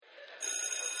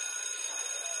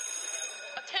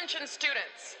Attention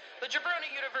students, the Jabroni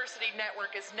University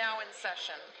Network is now in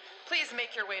session. Please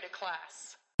make your way to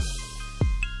class.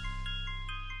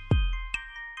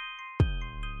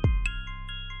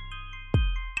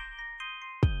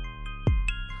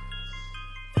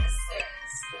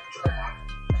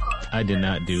 I did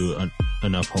not do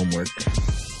enough homework.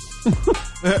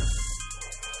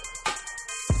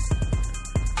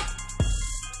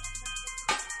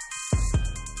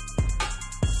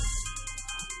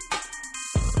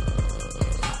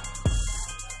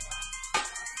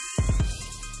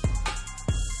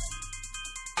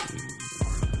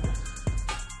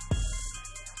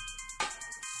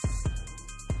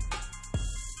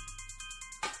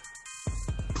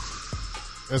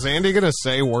 Is Andy going to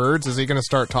say words? Is he going to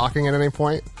start talking at any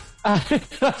point? I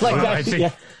think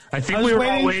we were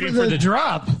all waiting for the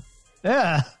drop.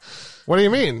 Yeah. What do you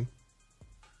mean?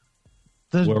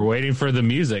 We're waiting for the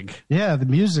music. Yeah, the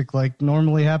music like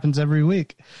normally happens every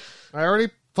week. I already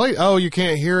played. Oh, you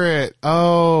can't hear it.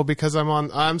 Oh, because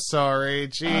I'm sorry.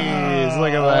 Jeez,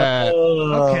 look at that.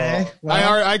 Okay.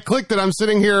 Well, I clicked it. I'm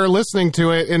sitting here listening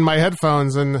to it in my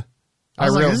headphones, and I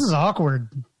was like, this is awkward.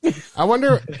 I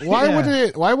wonder why wouldn't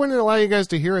it allow you guys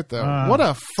to hear it though? What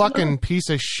a fucking piece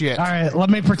of shit. All right, let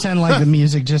me pretend like the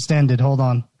music just ended. Hold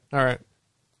on. All right.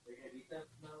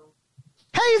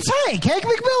 Hey, it's Hank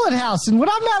McMillan House, and when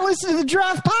I'm not listening to the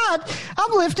Draft Pod,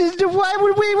 I'm listening to Why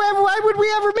Would We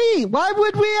Ever Meet? Why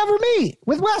Would We Ever Meet?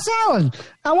 With Wes Allen.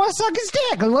 I want to suck his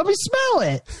dick, and let me smell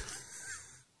it.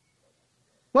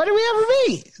 Why do we ever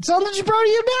meet? It's on the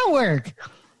Jabroni Network.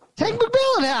 Hank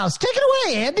McMillan House. Take it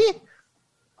away, Andy.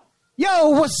 Yo,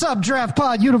 what's up, Draft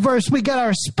Pod Universe? We got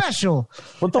our special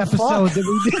episode that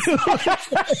we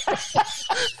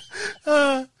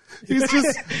do.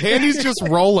 Andy's just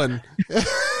rolling.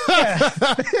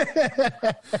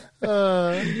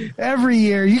 Every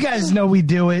year, you guys know we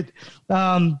do it.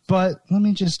 But let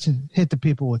me just hit the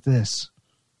people with this.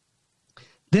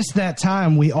 That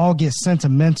time we all get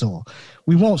sentimental.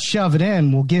 We won't shove it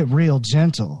in. We'll get real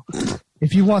gentle.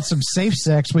 If you want some safe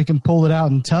sex, we can pull it out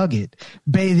and tug it.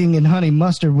 Bathing in honey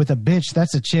mustard with a bitch,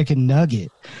 that's a chicken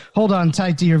nugget. Hold on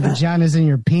tight to your vaginas and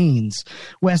your peens.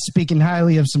 Wes speaking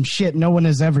highly of some shit no one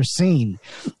has ever seen.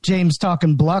 James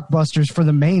talking blockbusters for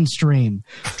the mainstream.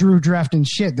 Drew drafting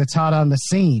shit that's hot on the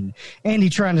scene. Andy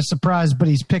trying to surprise, but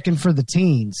he's picking for the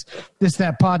teens.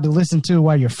 That pod to listen to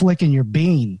while you're flicking your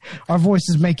bean. Our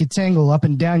voices make you tangle up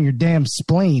and down your damn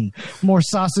spleen. More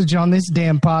sausage on this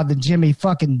damn pod than Jimmy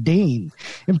fucking Dean.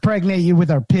 Impregnate you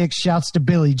with our picks, shouts to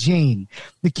Billie Jean.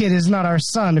 The kid is not our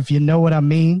son, if you know what I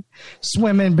mean.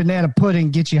 Swim in banana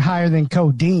pudding, get you higher than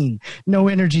codeine. No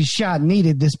energy shot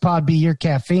needed, this pod be your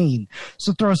caffeine.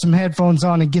 So throw some headphones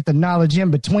on and get the knowledge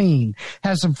in between.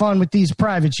 Have some fun with these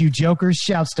privates, you jokers.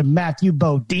 Shouts to Matthew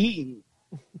Modine.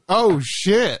 Oh,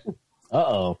 shit.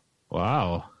 Uh-oh.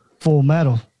 Wow. Full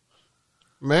Metal.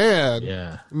 Man.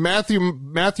 Yeah. Matthew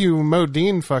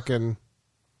Modine fucking...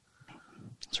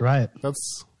 That's right. That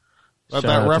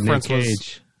reference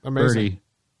was amazing. Birdie.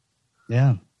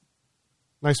 Yeah.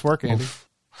 Nice work, Andy.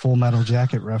 Full Metal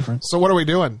Jacket reference. So what are we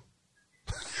doing?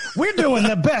 We're doing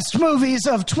the best movies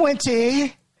of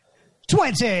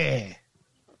 2020.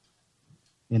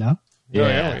 You know?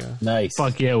 Yeah. Nice.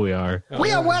 Fuck yeah, we are.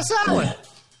 We are Wes Allen.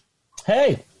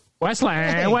 Hey.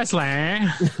 Westland.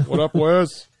 What up,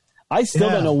 Wes? I still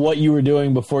don't know what you were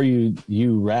doing before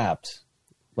you rapped.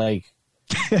 Like...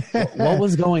 what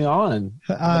was going on?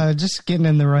 Just getting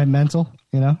in the right mental,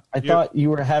 you know. I thought you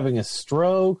were having a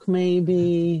stroke,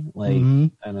 maybe. Like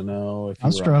I don't know if you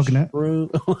I'm stroking it.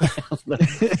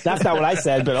 That's not what I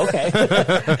said, but okay.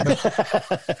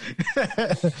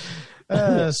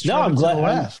 No, I'm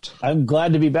glad. I'm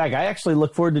glad to be back. I actually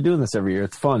look forward to doing this every year.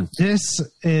 It's fun. This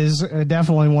is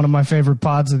definitely one of my favorite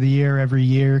pods of the year every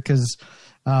year because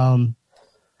I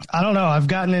don't know. I've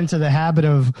gotten into the habit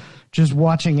of just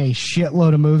watching a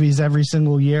shitload of movies every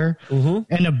single year. Mm-hmm.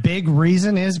 And a big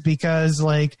reason is because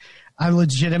like I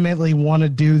legitimately want to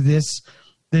do this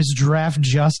draft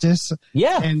justice.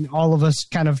 Yeah. And all of us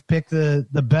kind of pick the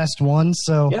best ones.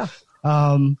 So,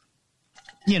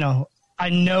 you know, I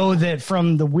know that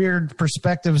from the weird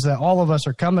perspectives that all of us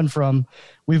are coming from,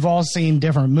 we've all seen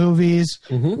different movies.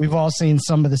 Mm-hmm. We've all seen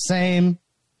some of the same.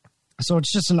 So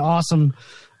it's just an awesome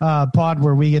pod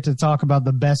where we get to talk about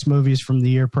the best movies from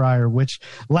the year prior, which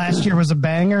last year was a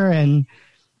banger. And,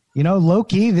 you know, low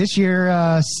key this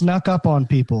year snuck up on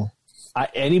people.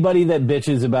 Anybody that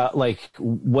bitches about, like,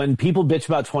 when people bitch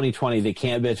about 2020, they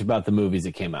can't bitch about the movies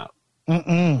that came out.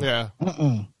 Yeah.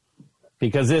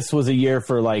 Because this was a year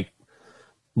for, like,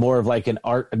 more of like an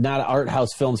art, not art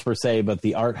house films per se, but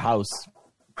the art house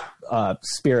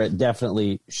spirit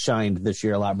definitely shined this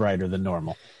year a lot brighter than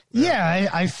normal. Yeah,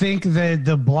 I think that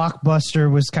the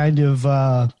blockbuster was kind of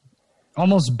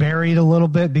almost buried a little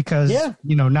bit because,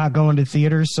 not going to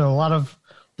theaters. So a lot of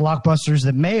blockbusters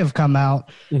that may have come out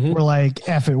were like,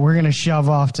 F it, we're going to shove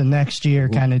off to next year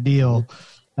kind of deal,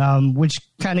 which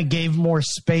kind of gave more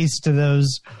space to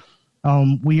those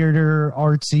weirder,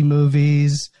 artsy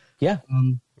movies.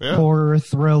 Horror,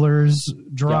 thrillers,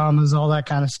 dramas, all that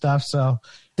kind of stuff. So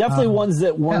definitely ones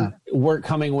that weren't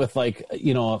coming with like, a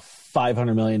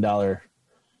 $500 million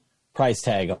price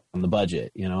tag on the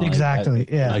budget, Exactly.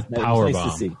 Like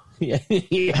Powerbomb. Yeah.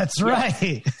 That's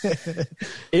right.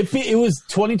 It was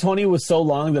 2020 was so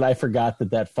long that I forgot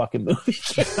that fucking movie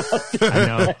came out. I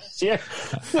know.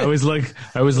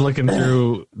 I was looking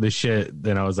through the shit,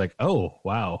 then I was like, oh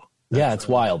wow. Yeah, it's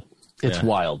wild. It's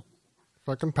wild.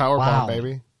 Fucking Powerbomb,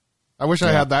 baby. I wish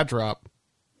I had that drop.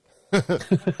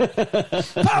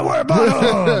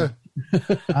 Powerbomb.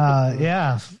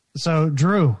 Yeah. So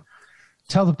Drew,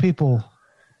 tell the people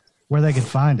where they can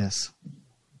find us.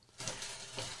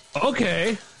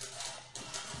 Okay.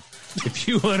 If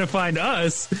you want to find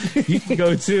us, you can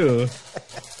go to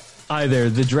either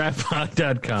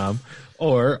thedraftpod.com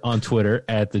or on Twitter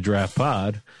at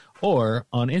thedraftpod or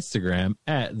on Instagram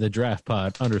at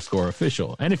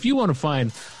thedraftpod_official. And if you want to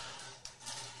find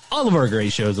all of our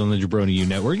great shows on the Jabroni U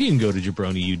Network, you can go to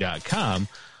jabroniu.com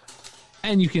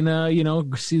and you can,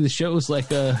 see the shows like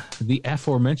the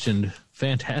aforementioned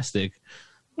fantastic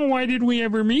Why Did We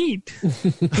Ever Meet?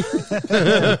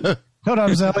 Hold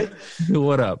on, Zoe.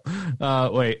 What up?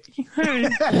 Wait.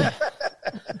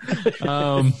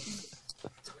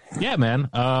 Yeah, man.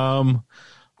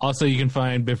 Also, you can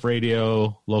find Biff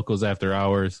Radio, Locals After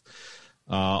Hours,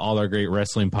 all our great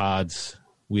wrestling pods.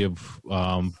 We have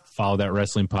followed that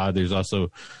wrestling pod. There's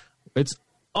also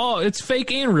it's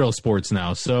fake and real sports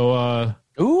now. So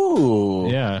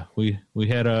yeah, we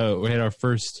had our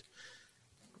first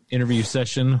interview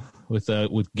session with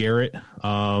Garrett.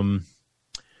 And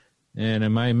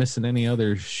am I missing any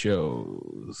other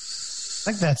shows?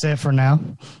 I think that's it for now.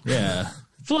 Yeah.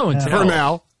 Flow and Tell. For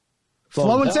now.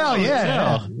 Flow and Tell,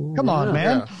 yeah. Come on,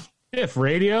 man. Biff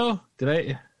Radio. Did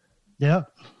I?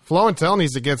 Yep. Flow and Tell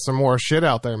needs to get some more shit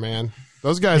out there, man.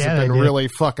 Those guys have been really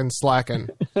fucking slacking.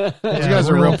 Those guys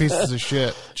are real pieces of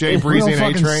shit. Jay Breezy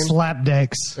and A-Train.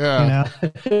 Slapdicks. Yeah.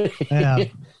 Yeah.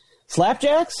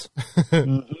 Slapjacks?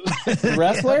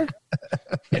 Wrestler?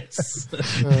 Yes.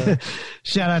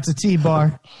 Shout out to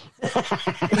T-Bar.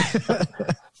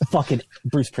 Fucking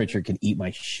Bruce Pritchard can eat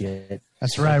my shit.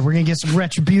 That's right. We're going to get some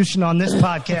retribution on this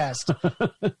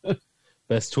podcast.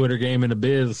 Best Twitter game in the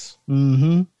biz.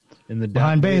 Mm-hmm. In the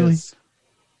Behind Bailey.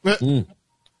 All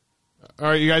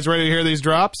right, you guys ready to hear these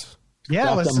drops?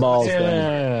 Yeah, let's. Balls,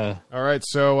 Yeah. All right,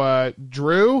 so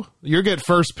Drew, you get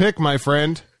first pick, my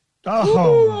friend.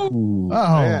 Oh.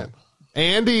 Man.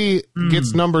 Andy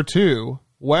gets number 2.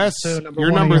 Wes, you're one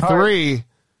number in your heart. 3,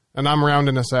 and I'm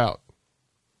rounding us out.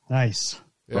 Nice.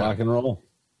 Yeah. Rock and roll.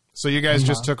 So you guys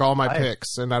just took all my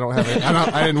picks, and I don't have it.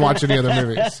 I didn't watch any other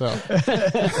movies. So,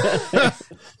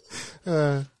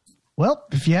 Well,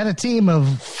 if you had a team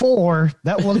of 4,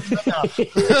 that wasn't enough.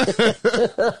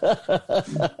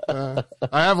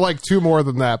 I have like 2 more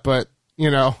than that, but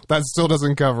that still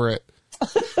doesn't cover it.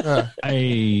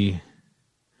 I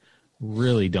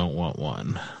really don't want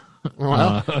one.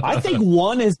 Well, I think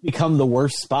 1 has become the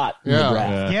worst spot in the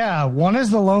draft. Yeah, 1 is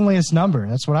the loneliest number.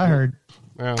 That's what I heard.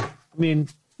 yeah. I mean,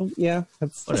 yeah.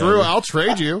 That's Drew, I'll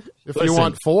trade you if you Listen.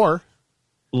 want 4.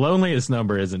 Loneliest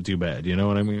number isn't too bad. You know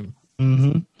what I mean?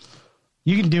 Mm-hmm.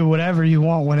 You can do whatever you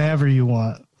want whenever you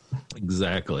want.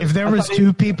 Exactly. If there was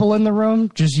 2 people in the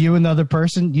room, just you and the other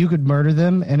person, you could murder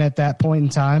them, and at that point in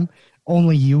time,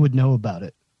 only you would know about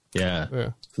it.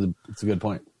 Yeah. It's a good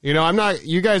point. You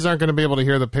guys aren't going to be able to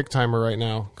hear the pick timer right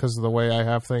now because of the way I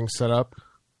have things set up.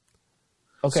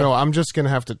 Okay. So I'm just going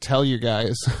to have to tell you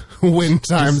guys when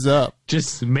time's up.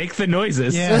 Just make the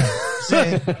noises. Yeah.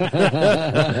 Say,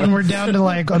 when we're down to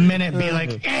like a minute, be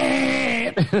like,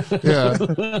 Yeah.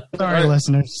 sorry,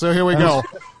 listeners. So here we go.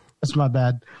 That's my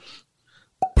bad.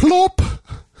 Plop.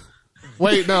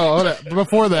 Wait, no. Hold on.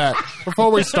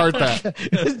 Before we start that.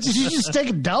 Did you just take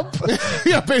a dump?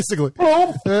 Yeah, basically.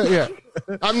 Yeah.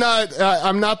 I'm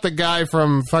not the guy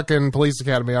from fucking Police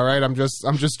Academy, all right? I'm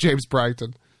just James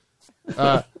Brighton.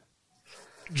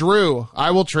 Drew,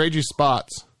 I will trade you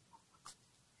spots.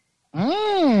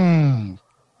 You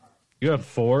have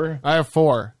 4, I have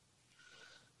 4.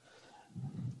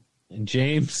 and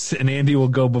James and Andy will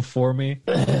go before me.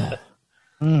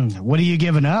 What are you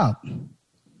giving up?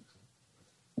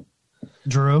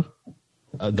 Drew?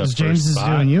 The Because first James is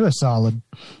spot. doing you a solid.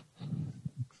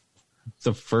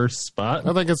 the first spot?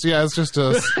 I think it's just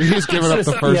he's giving up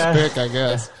the first pick, I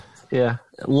guess. Yeah,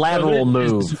 lateral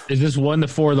move. Is this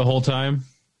 1-4 the whole time?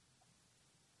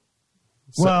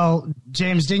 Well,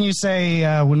 James, didn't you say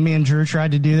when me and Drew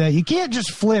tried to do that, you can't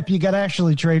just flip, you got to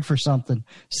actually trade for something?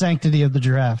 Sanctity of the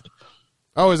draft.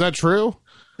 Oh, is that true?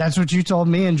 That's what you told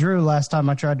me and Drew last time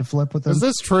I tried to flip with him. Is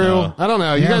this true? I don't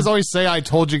know. You guys always say I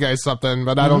told you guys something,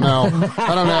 but I don't know.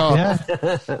 I don't know. Yeah.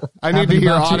 I need to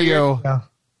hear audio. Do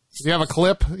you have a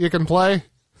clip you can play?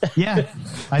 Yeah,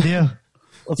 I do.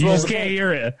 You just can't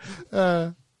hear it.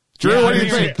 Drew, what do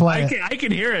you think? I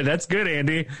can hear it. That's good,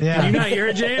 Andy. Yeah. Can you not hear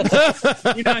it, James?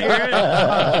 Can you not hear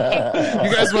it?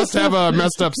 You guys must have a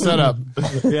messed up setup.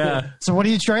 Yeah. So what are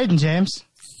you trading, James?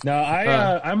 No,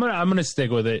 I'm gonna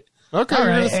stick with it. Okay, all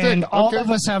right, and all of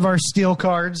us have our steel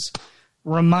cards.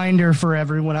 Reminder for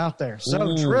everyone out there.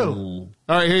 So true.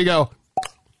 All right, here you go.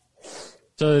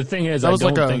 So the thing is, I don't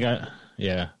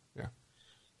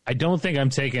think I'm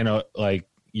taking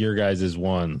your guys'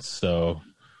 ones. So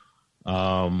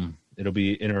it'll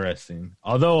be interesting.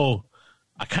 Although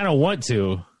I kind of want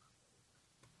to,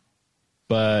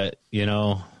 but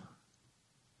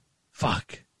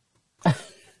fuck.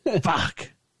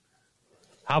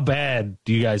 How bad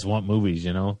do you guys want movies,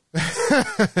 Well,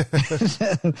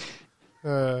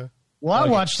 I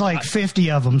watched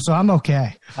 50 of them, so I'm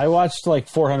okay. I watched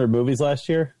 400 movies last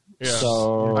year. Yeah.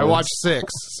 So I watched 6,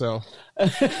 so.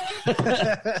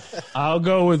 I'll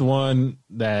go with one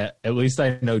that at least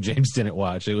I know James didn't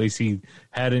watch. At least he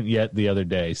hadn't yet the other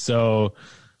day. So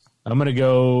I'm going to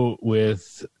go with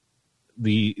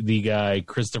the guy,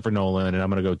 Christopher Nolan, and I'm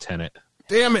going to go Tenet.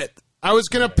 Damn it. I was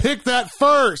going to pick that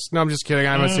first. No, I'm just kidding.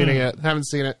 I haven't seen it yet. Haven't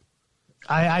seen it.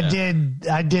 I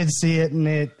did see it, and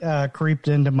it creeped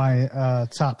into my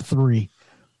top 3.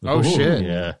 Oh, shit.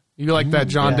 Yeah. You like that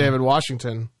John David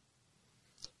Washington.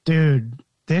 Dude,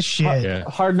 this shit.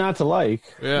 Hard not to like.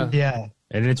 Yeah.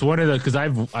 And it's one of the, because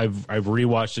I've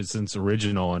rewatched it since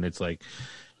original, and it's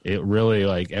it really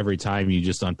every time you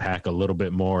just unpack a little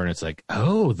bit more, and it's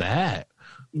oh, that.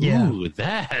 Yeah. Ooh,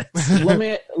 that.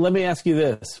 let me ask you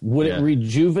this: would it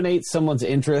rejuvenate someone's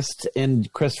interest in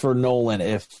Christopher Nolan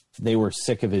if they were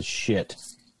sick of his shit?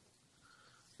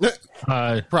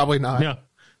 Probably not.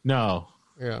 No.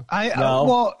 Yeah.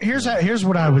 Well, here's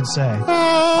what I would say.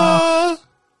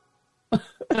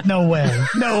 No way.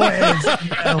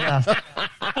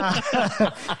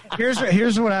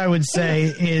 Here's what I would say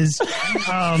is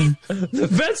the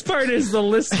best part is the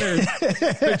listeners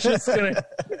are just gonna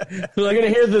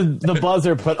hear the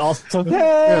buzzer, but also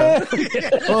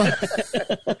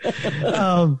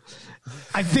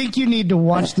I think you need to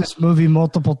watch this movie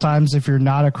multiple times if you're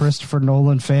not a Christopher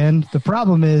Nolan fan. The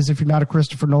problem is, if you're not a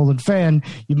Christopher Nolan fan,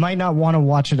 you might not want to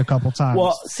watch it a couple times.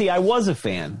 Well, see, I was a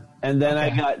fan, and then I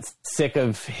got sick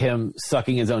of him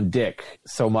sucking his own dick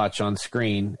so much on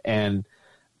screen, and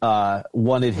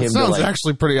wanted him sounds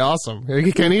actually pretty awesome.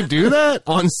 Can he do that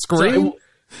on screen?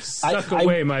 Suck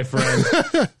away, my friend.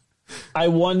 I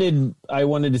wanted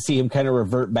to see him kind of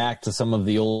revert back to some of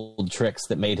the old tricks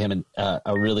that made him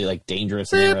a really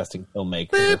dangerous and interesting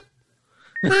filmmaker.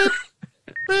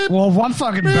 Well, one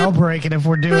fucking bell breaking if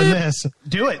we're doing this.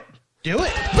 Do it.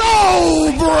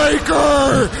 Bell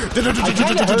breaker!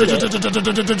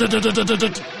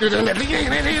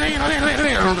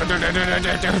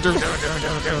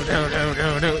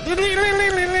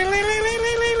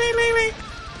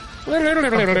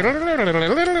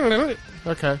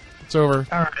 Okay. It's over.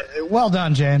 All right. Well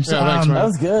done, James. Yeah, thanks, man. That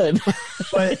was good.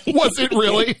 But was it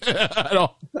really?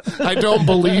 I don't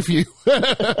believe you.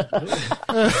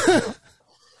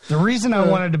 The reason I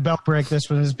wanted to belt break this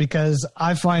one is because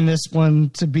I find this one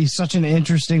to be such an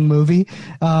interesting movie,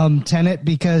 Tenet,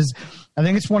 because I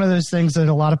think it's one of those things that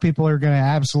a lot of people are going to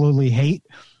absolutely hate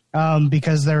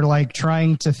because they're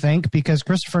trying to think, because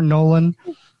Christopher Nolan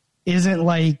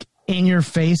isn't in your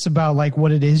face about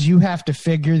what it is. You have to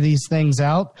figure these things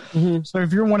out. Mm-hmm. So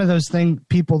if you're one of those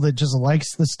people that just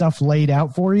likes the stuff laid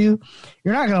out for you,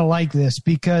 you're not going to like this,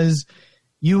 because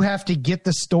you have to get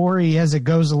the story as it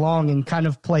goes along and kind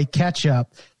of play catch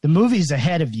up. The movie's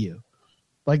ahead of you.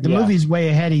 The movie's way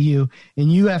ahead of you,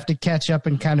 and you have to catch up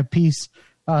and kind of piece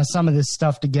some of this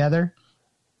stuff together.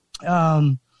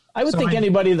 I would think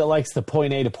anybody that likes the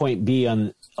point A to point B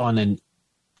on an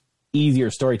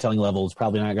easier storytelling level is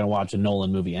probably not going to watch a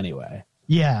Nolan movie anyway.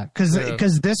 Yeah,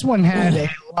 because this one had a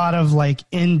lot of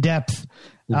in-depth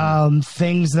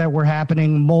things that were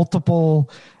happening,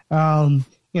 multiple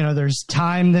there's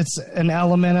time that's an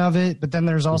element of it, but then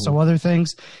there's also other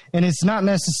things. And it's not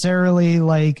necessarily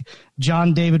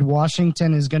John David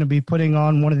Washington is going to be putting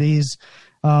on one of these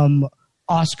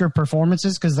Oscar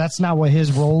performances, because that's not what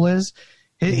his role is.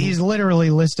 He's literally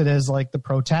listed as like the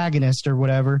protagonist or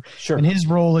whatever. Sure. And his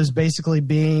role is basically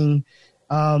being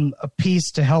a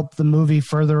piece to help the movie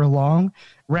further along,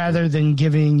 rather than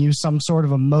giving you some sort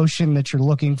of emotion that you're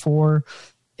looking for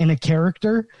in a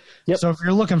character. Yep. So if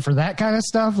you're looking for that kind of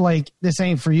stuff, like, this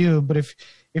ain't for you. But if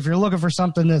you're looking for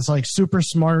something that's like super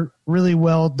smart, really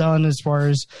well done as far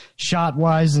as shot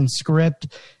wise and script,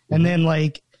 and then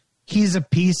like he's a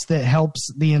piece that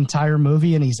helps the entire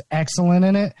movie and he's excellent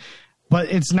in it,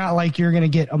 but it's not like you're going to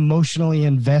get emotionally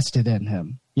invested in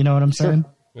him. You know what I'm saying?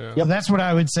 Yeah. So that's what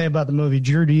I would say about the movie.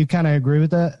 Drew, do you kind of agree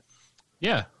with that?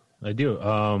 Yeah, I do.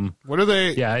 What are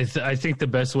they? Yeah, I think the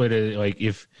best way to, like,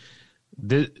 if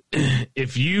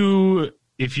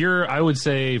you're, I would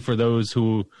say for those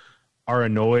who are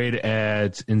annoyed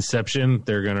at Inception,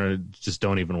 they're gonna just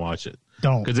don't even watch it.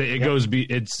 Don't, because it goes.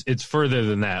 It's further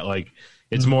than that. Like,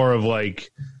 it's more of like,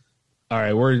 all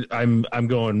right, I'm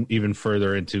going even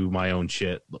further into my own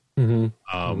shit than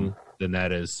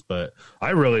that is. But I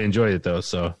really enjoyed it though.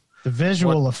 So the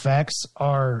visual effects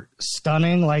are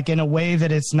stunning, like in a way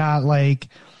that it's not like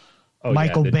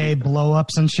Michael Bay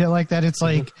blow-ups and shit like that. It's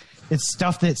like it's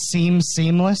stuff that seems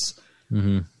seamless,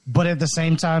 but at the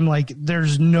same time, like,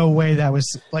 there's no way that was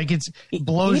like, it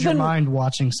blows your mind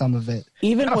watching some of it.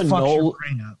 Even when Nolan,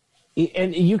 up.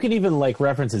 and you can even like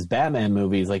reference his Batman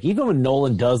movies, like even when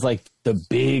Nolan does like the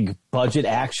big budget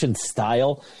action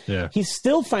style, he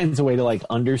still finds a way to like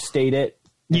understate it.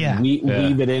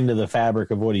 Weave it into the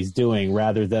fabric of what he's doing,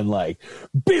 rather than like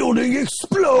building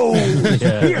explodes.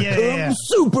 Here comes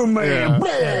Superman.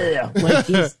 Like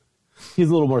he's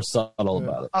a little more subtle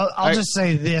about it. I'll just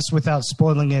say this without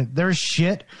spoiling it. There's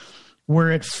shit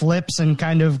where it flips and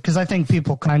kind of, because I think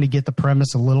people kind of get the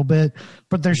premise a little bit,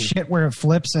 but there's shit where it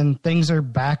flips and things are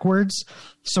backwards.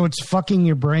 So it's fucking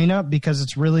your brain up because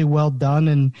it's really well done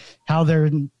and how they're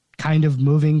kind of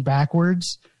moving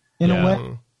backwards in a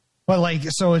way. But like,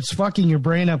 so it's fucking your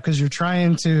brain up because you're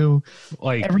trying to,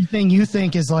 like, everything you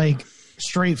think is like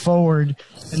straightforward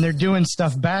and they're doing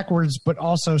stuff backwards, but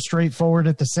also straightforward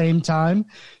at the same time.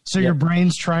 So your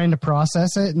brain's trying to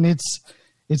process it, and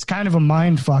it's kind of a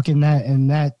mind fuck in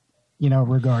that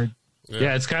regard.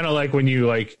 Yeah, it's kind of like when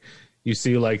you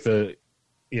see like the,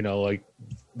 like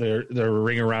they're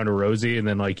ring around a Rosie, and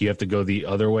then like you have to go the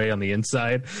other way on the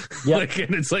inside. Like,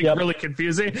 and it's like really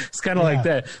confusing. It's kind of like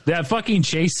that. That fucking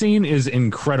chase scene is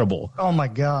incredible. Oh my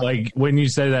God. Like when you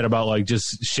say that about like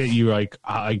just shit, you like,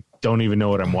 I don't even know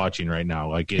what I'm watching right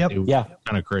now. Like it was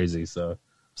kind of crazy. So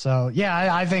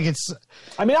yeah, I think it's,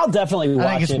 I mean, I'll definitely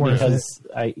watch it because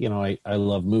I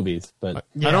love movies, but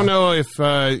I don't know if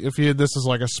this is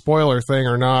like a spoiler thing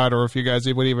or not, or if you guys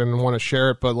would even want to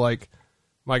share it, but like,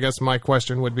 I guess my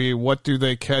question would be, what do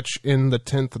they catch in the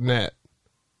 10th net?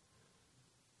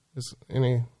 Is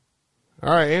any? All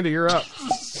right, Andy, you're up.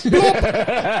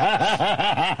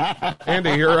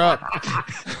 Andy, you're up.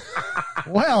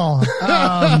 Well,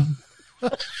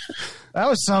 that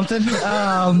was something.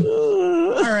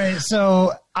 All right,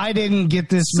 so I didn't get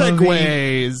this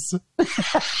Segways.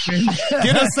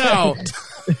 Get us out.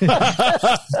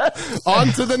 On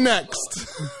to the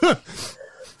next.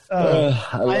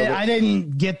 I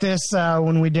didn't get this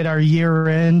when we did our year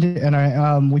end,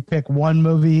 and we picked one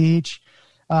movie each,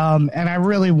 and I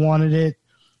really wanted it,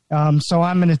 so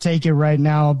I'm going to take it right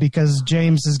now because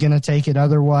James is going to take it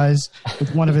otherwise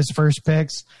with one of his first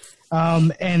picks,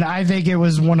 and I think it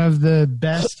was one of the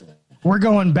best. We're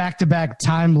going back-to-back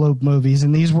time loop movies,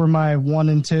 and these were my 1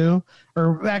 and 2,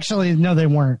 or actually, no, they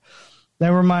weren't.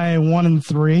 They were my 1 and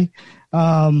 3,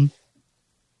 but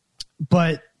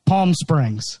Palm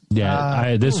Springs.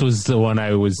 Yeah, this was the one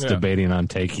I was debating on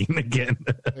taking again.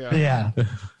 Yeah.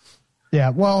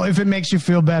 Well, if it makes you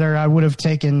feel better, I would have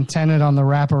taken Tenet on the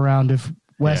wraparound if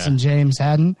Wes and James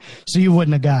hadn't, so you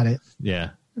wouldn't have got it. Yeah,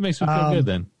 it makes me feel good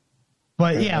then.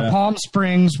 But Palm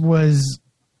Springs was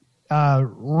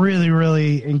really,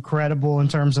 really incredible in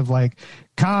terms of like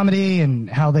comedy and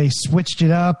how they switched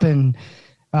it up, and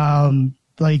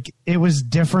like it was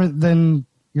different than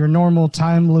your normal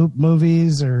time loop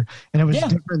movies, and it was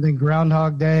different than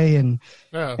Groundhog Day, and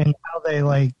how they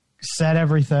like set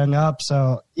everything up.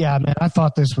 So yeah, man, I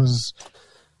thought this was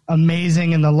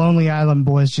amazing, and the Lonely Island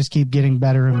Boys just keep getting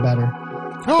better and better.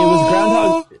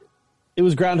 It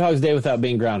was Groundhog's Day without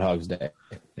being Groundhog's Day.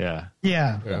 Yeah.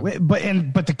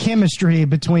 But the chemistry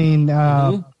between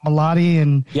Melody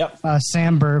and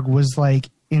Sandberg was like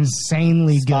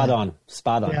insanely good.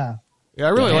 Spot on. Yeah, I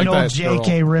really like that.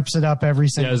 J.K. rips it up every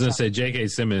single time. I was going to say, J.K.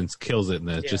 Simmons kills it in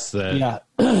this. Just that.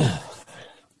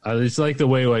 It's like the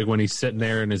way, like, when he's sitting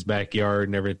there in his backyard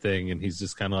and everything, and he's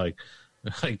just kind of like,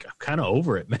 like I'm kind of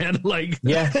over it, man. Like,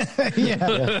 Yeah.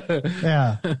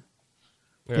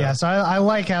 Yeah. So I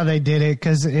like how they did it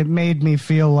because it made me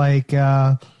feel like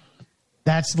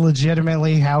that's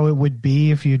legitimately how it would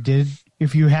be if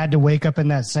you had to wake up in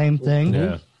that same thing.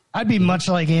 Yeah. I'd be much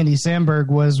like Andy Samberg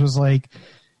was like,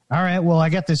 all right, well, I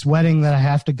got this wedding that I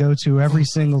have to go to every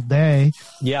single day.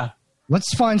 Yeah.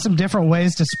 Let's find some different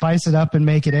ways to spice it up and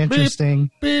make it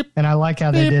interesting. Beep, beep, and I like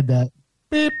how they did that.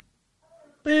 beep,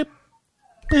 beep,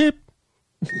 beep,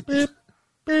 beep,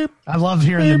 beep. I love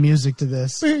hearing the music to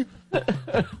this.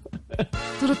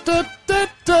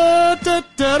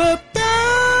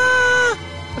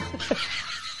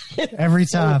 Every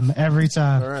time.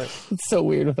 All right. It's so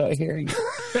weird without hearing it.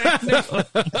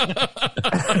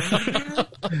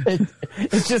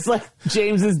 It's just like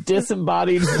James's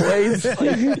disembodied voice.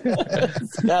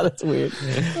 That's weird.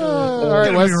 All right,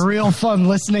 It's Wes. be real fun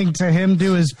listening to him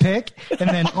do his pick and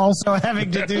then also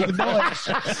having to do the noise.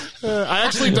 I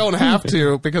actually don't have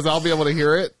to because I'll be able to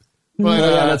hear it. But,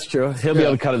 Yeah, that's true. He'll be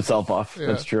able to cut himself off. Yeah.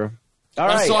 That's true. All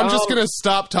right. So I'm just going to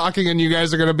stop talking and you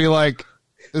guys are going to be like,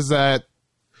 is that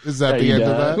the you end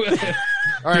done? of that?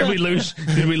 All Did right. we lose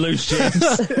James?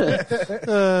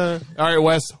 All right,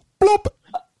 Wes. Bloop.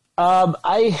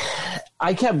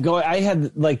 I kept going. I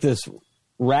had like this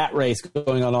rat race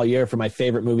going on all year for my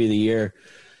favorite movie of the year.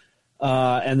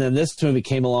 And then this movie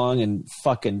came along and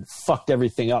fucking fucked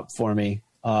everything up for me.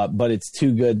 But it's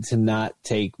too good to not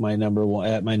take my number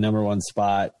one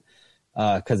spot.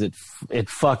 Cause it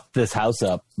fucked this house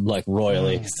up like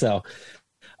royally. So,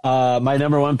 my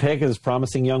number one pick is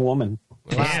Promising Young Woman.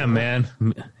 Damn, man.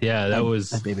 Yeah, that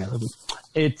was.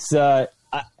 It's,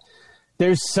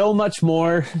 there's so much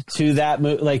more to that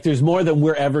movie. Like, there's more than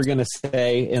we're ever going to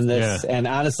say in this. Yeah. And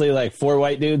honestly, like, four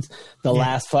white dudes, the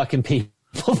last fucking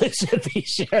people that should be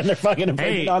sharing their fucking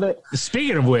opinion Hey, on it.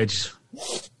 speaking of which,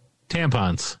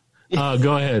 tampons.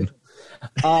 Go ahead.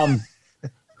 But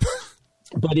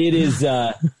it is,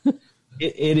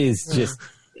 it is just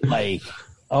like,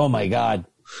 oh my God.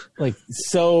 Like,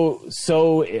 so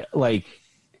like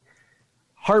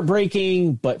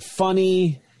heartbreaking, but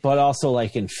funny, but also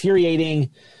like infuriating.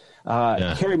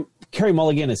 Carey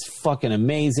Mulligan is fucking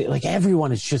amazing. Like,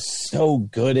 everyone is just so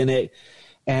good in it.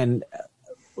 And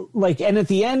like, and at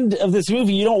the end of this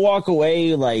movie, you don't walk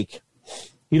away like,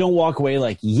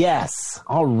 yes,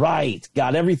 all right,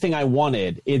 got everything I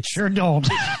wanted. It's Sure don't.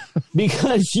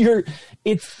 because the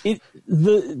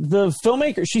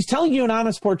filmmaker, she's telling you an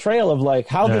honest portrayal of like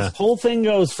how this whole thing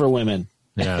goes for women.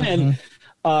 Yeah.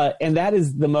 And that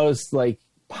is the most like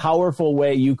powerful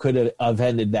way you could have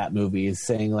ended that movie, is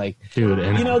saying like, Dude,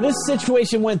 and this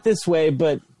situation went this way,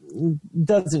 but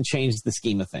doesn't change the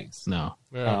scheme of things. no.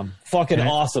 Fucking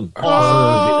awesome. Awesome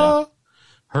movie, though.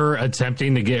 Her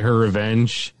attempting to get her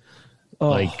revenge,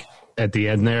 like at the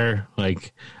end there,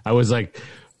 like I was like,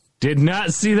 did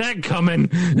not see that coming.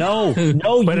 No, But you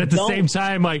at the don't. same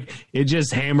time, like it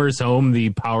just hammers home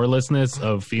the powerlessness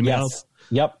of females.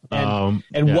 Yep. And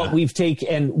what we've taken,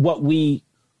 and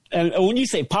when you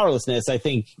say powerlessness, I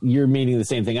think you're meaning the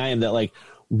same thing I am, that like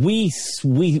we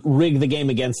rig the game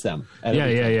against them.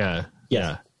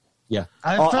 Yeah.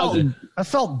 I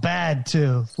felt bad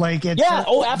too. Like it. Yeah.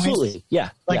 Oh, absolutely. Yeah.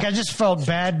 Like yeah. I just felt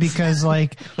bad because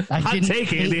like I Hot didn't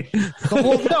take, Andy.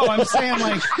 Well, no, I'm saying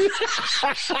like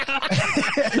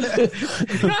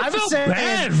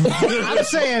I'm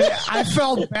saying I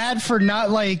felt bad for not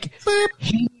like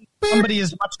hating somebody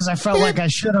as much as I felt like I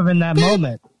should have in that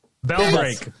moment. Bell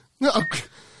break. Bell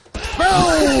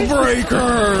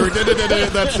breaker.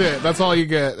 That's it. That's all you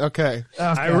get. Okay.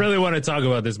 I really want to talk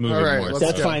about this movie All right, more. let's so-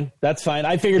 That's go. fine. That's fine.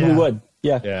 I figured we would.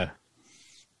 Yeah. Yeah.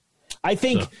 I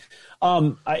think,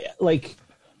 I like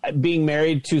being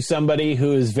married to somebody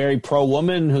who is very pro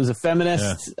woman, who's a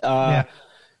feminist,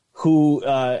 who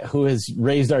has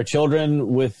raised our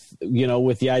children with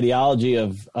the ideology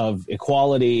of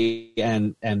equality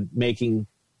and making,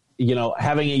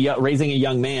 raising a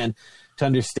young man to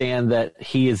understand that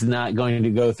he is not going to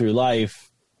go through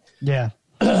life. Yeah.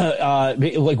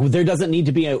 Like there doesn't need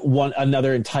to be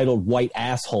another entitled white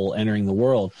asshole entering the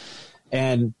world.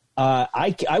 And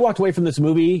I walked away from this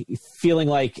movie feeling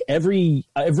like every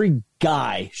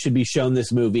guy should be shown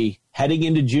this movie heading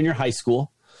into junior high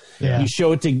school. Yeah. You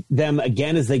show it to them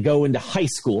again as they go into high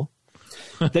school.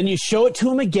 Then you show it to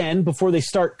them again before they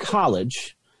start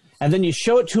college. And then you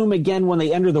show it to them again when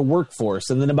they enter the workforce.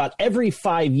 And then about every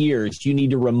 5 years, you need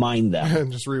to remind them.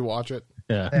 And just rewatch it.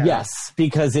 Yeah. Yes,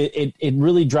 because it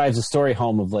really drives the story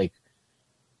home of like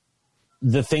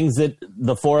the things that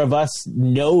the four of us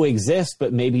know exist,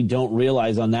 but maybe don't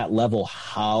realize on that level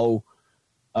how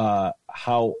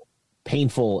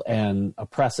painful and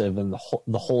oppressive, and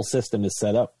the whole system is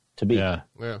set up to be. Yeah.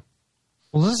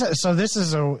 Well, this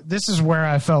is where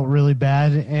I felt really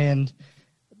bad, and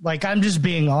like I'm just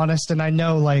being honest, and I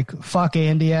know like fuck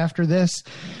Andy after this,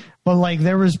 but like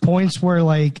there was points where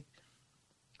like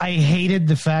I hated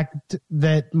the fact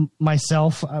that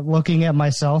looking at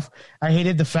myself, I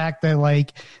hated the fact that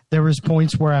like there was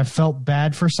points where I felt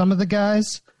bad for some of the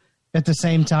guys at the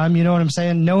same time. You know what I'm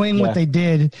saying? Knowing what they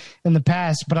did in the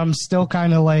past, but I'm still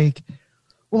kind of like,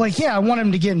 well, like, yeah, I want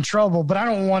him to get in trouble, but I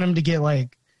don't want him to get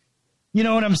like, you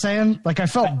know what I'm saying? Like I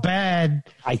felt bad.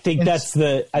 I think that's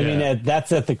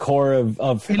that's at the core of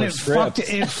and her it script.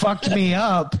 fucked me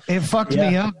up. It fucked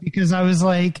me up because I was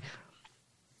like,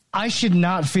 I should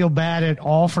not feel bad at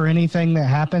all for anything that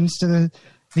happens to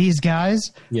these guys.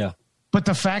 Yeah. But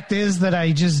the fact is that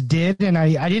I just did, and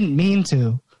I didn't mean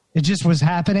to. It just was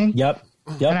happening. Yep.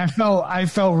 And I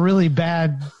felt really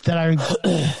bad that I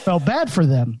felt bad for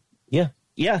them. Yeah.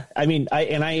 Yeah. I mean,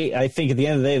 I think at the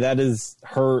end of the day, that is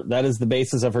the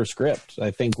basis of her script.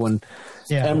 I think when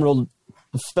Emerald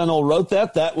Fennell wrote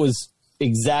that was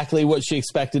exactly what she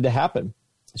expected to happen.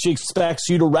 She expects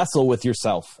you to wrestle with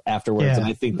yourself afterwards, and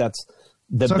I think that's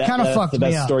the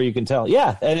best story you can tell.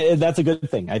 Yeah, and that's a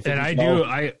good thing. I think.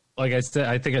 And like I said,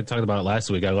 I think I talked about it last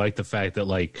week. I like the fact that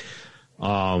like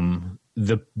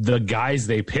the guys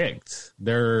they picked,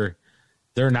 they're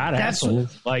not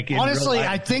assholes. Like honestly,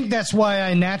 I think that's why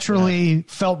I naturally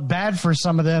felt bad for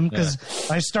some of them, because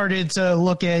I started to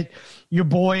look at your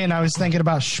boy and I was thinking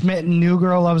about Schmidt and New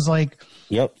Girl. I was like,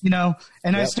 you know,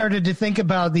 and I started to think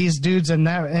about these dudes in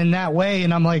that way,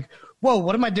 and I'm like, whoa,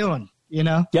 what am I doing? You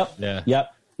know? Yep.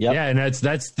 Yeah, and that's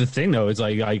the thing though. It's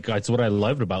like that's what I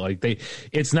loved about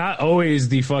it's not always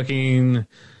the fucking,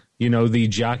 you know, the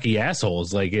jockey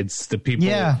assholes. Like it's the people,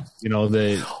 you know,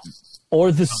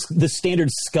 or the standard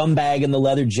scumbag in the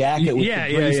leather jacket with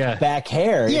the greased back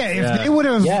hair. Yeah, if they would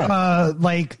have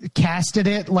like casted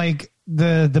it like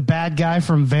the bad guy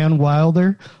from Van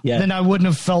Wilder, then I wouldn't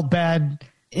have felt bad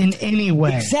in any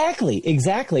way.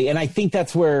 Exactly. And I think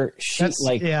that's where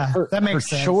that makes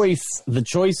sense. The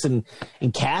choice in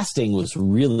casting was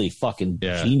really fucking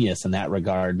genius in that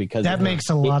regard, because that makes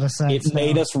a lot of sense. It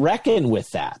made us reckon with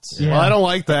that. Well, I don't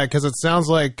like that, because it sounds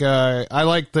like I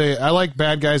like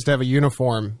bad guys to have a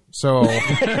uniform. So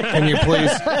can you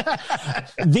please?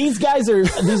 These guys are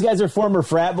former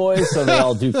frat boys, so they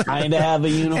all do kind of have a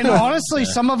uniform. And honestly,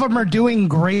 some of them are doing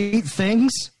great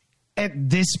things at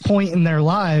this point in their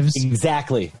lives.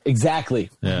 Exactly.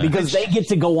 Because they get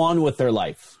to go on with their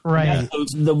life. Right.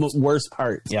 That's the worst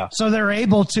part. Yeah. So they're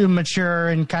able to mature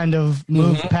and kind of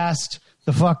move past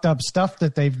the fucked up stuff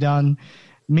that they've done.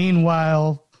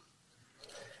 Meanwhile,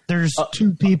 there's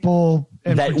two people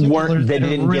that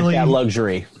didn't really get that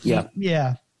luxury. Yeah.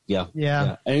 And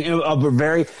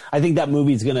I think that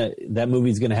movie's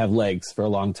gonna have legs for a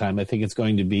long time. I think it's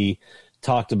going to be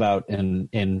talked about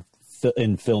in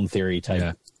film theory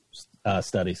type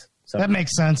studies. So that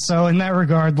makes sense. So in that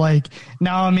regard, like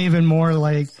now I'm even more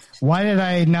like, why did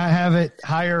I not have it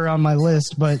higher on my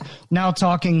list? But now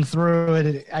talking through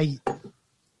it,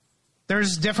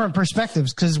 there's different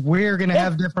perspectives, because we're going to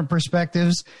have different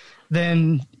perspectives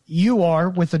than you are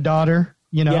with a daughter,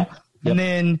 you know, and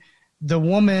then the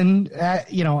woman,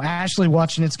 you know, Ashley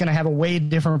watching it's going to have a way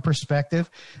different perspective.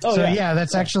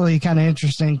 That's actually kind of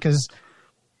interesting, because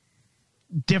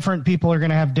different people are going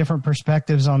to have different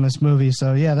perspectives on this movie.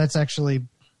 So that's actually.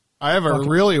 I have a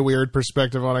really weird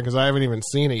perspective on it, because I haven't even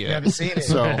seen it yet. You haven't seen it.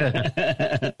 So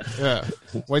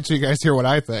wait till you guys hear what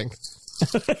I think.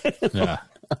 Yeah.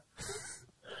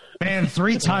 Man,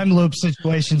 3 time loop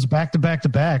situations back to back to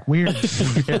back. Weird. It's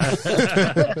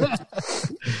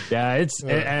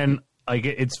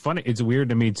funny. It's weird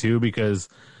to me too, because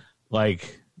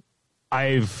like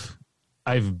I've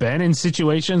been in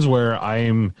situations where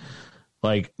I'm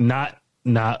like not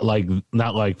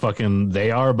like fucking they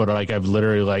are, but like I've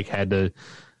literally like had to.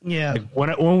 Yeah. Like,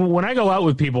 when I go out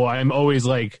with people, I'm always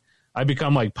like I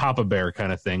become like Papa Bear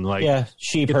kind of thing. Like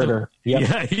sheep herder.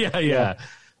 Yeah.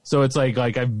 So it's like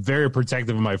I'm very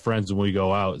protective of my friends when we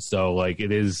go out. So like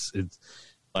it's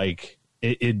like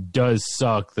it does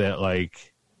suck that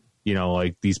like, you know,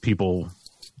 like these people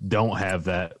don't have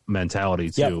that mentality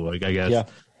too. Like I guess. Yeah.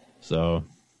 So.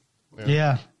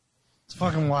 Yeah. It's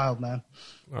fucking wild, man.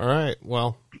 All right.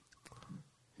 Well,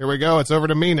 here we go. It's over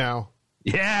to me now.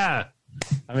 Yeah.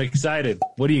 I'm excited.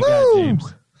 What do you got,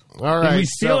 James? All right. Did we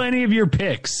steal any of your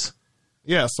picks?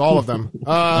 Yes, all of them.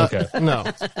 Okay. No.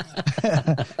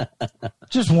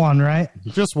 Just one, right?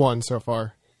 Just one so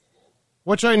far.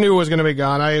 Which I knew was going to be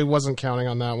gone. I wasn't counting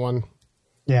on that one.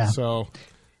 Yeah. So.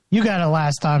 You got it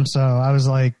last time, so I was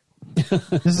like,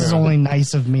 This is only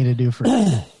nice of me to do for you.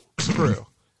 True.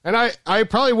 And I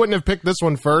probably wouldn't have picked this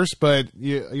one first, but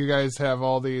you guys have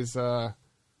all these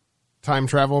time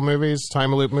travel movies,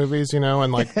 time loop movies,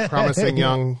 and like Promising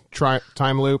Young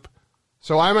Time Loop.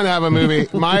 So I'm going to have a movie.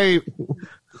 My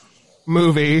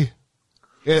movie,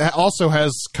 it also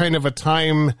has kind of a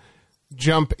time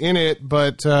jump in it,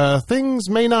 but things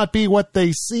may not be what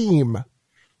they seem.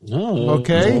 Oh,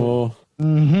 okay? Oh.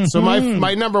 Mm-hmm. So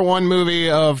my number one movie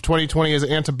of 2020 is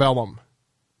Antebellum.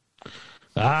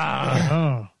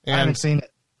 I haven't seen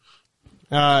it.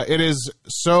 It is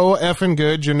so effing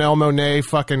good. Janelle Monáe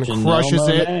fucking crushes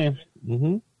it.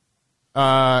 Mm-hmm.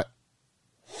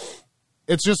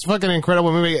 It's just a fucking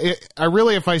incredible movie.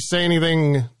 If I say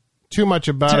anything too much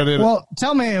about it. Well,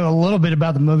 tell me a little bit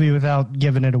about the movie without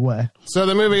giving it away. So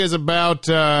the movie is about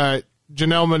Janelle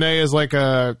Monáe is like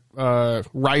a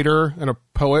writer and a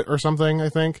poet or something, I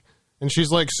think. And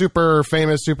she's like super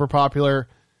famous, super popular.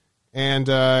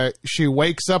 And she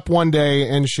wakes up one day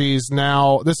and she's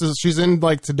in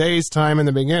like today's time in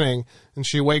the beginning. And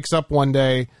she wakes up one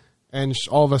day and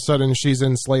all of a sudden she's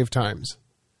in slave times.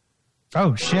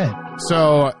 Oh, shit.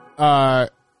 So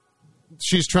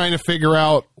she's trying to figure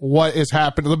out what is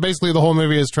happening. Basically, the whole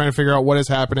movie is trying to figure out what is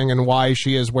happening and why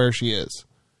she is where she is.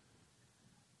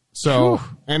 So,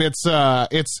 and it's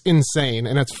insane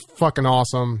and it's fucking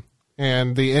awesome.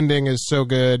 And the ending is so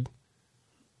good.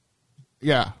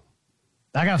 Yeah.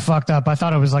 I got fucked up. I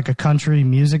thought it was like a country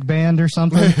music band or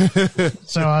something.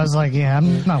 So I was like, yeah,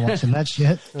 I'm not watching that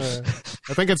shit.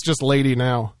 I think it's just Lady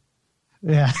now.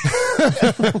 Yeah.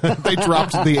 They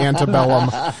dropped the Antebellum.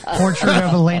 Portrait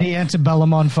of a Lady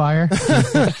Antebellum on fire.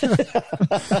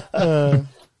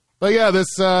 But yeah,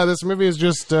 this movie is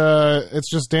just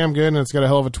it's just damn good and it's got a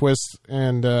hell of a twist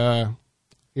and yeah.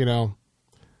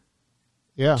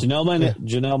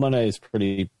 Janelle Monáe is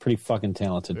pretty fucking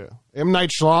talented. Yeah. M. Night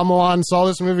Shyamalan saw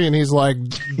this movie and he's like,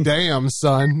 damn,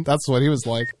 son. That's what he was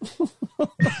like.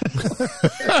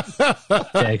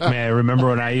 Heck, man, remember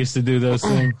when I used to do those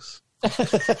things?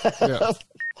 Yeah.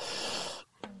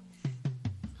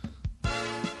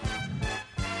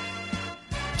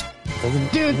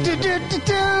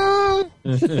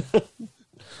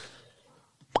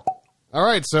 All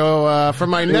right, so for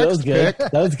my next pick.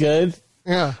 That was good.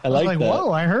 Yeah. I like that.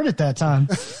 Whoa, I heard it that time.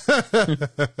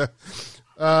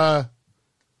 For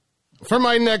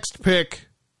my next pick,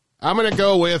 I'm going to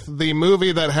go with the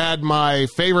movie that had my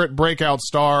favorite breakout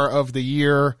star of the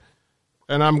year,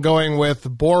 and I'm going with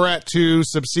Borat 2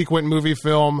 subsequent movie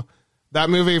film.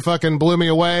 That movie fucking blew me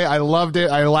away. I loved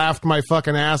it. I laughed my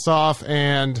fucking ass off,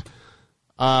 and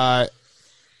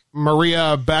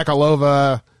Maria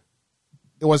Bakalova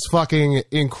was fucking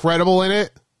incredible in it.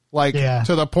 Like,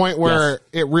 to the point where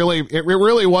it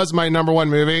really was my number one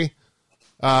movie.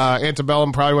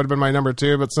 Antebellum probably would have been my number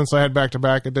two, but since I had back to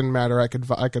back, it didn't matter. I could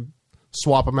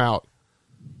swap them out.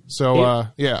 So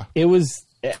yeah, it was.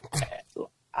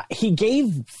 He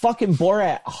gave fucking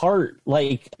Borat heart,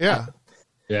 like yeah.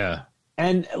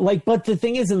 And like, but the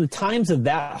thing is, in the times of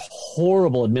that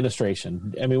horrible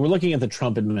administration, I mean, we're looking at the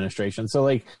Trump administration, so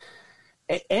like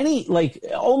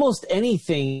almost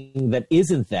anything that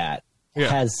isn't that.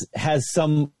 Yeah. has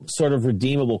some sort of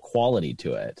redeemable quality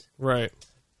to it, right?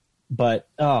 But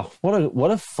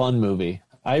what a fun movie!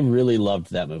 I really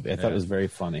loved that movie. I thought it was very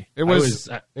funny. It was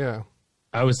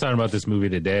I was talking about this movie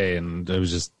today, and I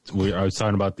was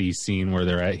talking about the scene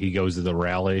where he goes to the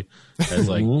rally as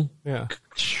like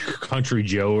Country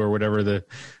Joe or whatever the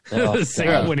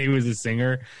singer when he was a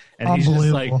singer, and he's just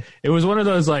like, it was one of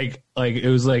those like it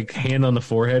was like hand on the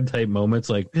forehead type moments,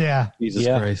 like Jesus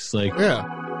Christ, like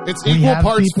it's equal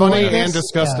parts funny and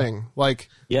disgusting, like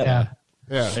I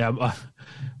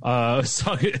was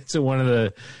talking to one of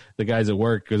the guys at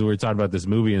work because we were talking about this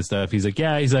movie and stuff. He's like,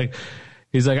 I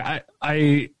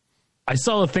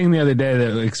saw a thing the other day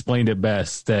that explained it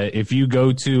best, that if you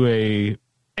go to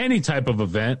any type of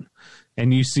event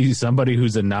and you see somebody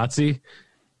who's a Nazi,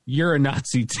 you're a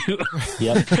Nazi too.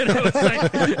 Yep.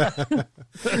 I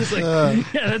was like,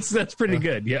 that's pretty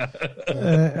good. Yeah.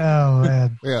 Oh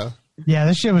man. Yeah,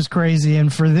 this shit was crazy,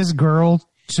 and for this girl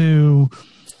to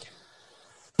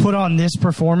put on this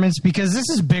performance, because this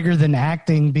is bigger than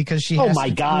acting, because she has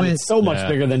it's so much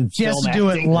bigger than she has to do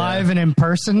it live and in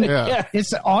person. Yeah.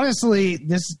 It's honestly,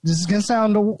 this is gonna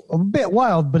sound a bit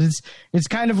wild, but it's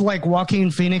kind of like Joaquin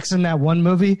Phoenix in that one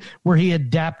movie where he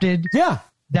adapted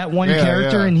that one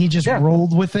character and he just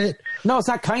rolled with it. No, it's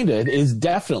not kind of, it is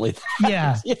definitely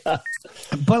that.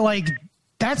 But like,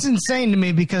 that's insane to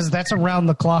me, because that's around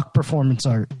the clock performance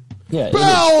art. Yeah,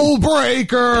 Bell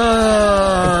breaker.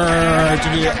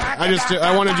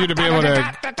 I wanted you to be able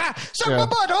to.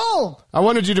 I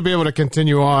wanted you to be able to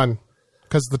continue on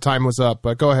because the time was up.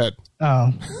 But go ahead.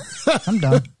 Oh, I'm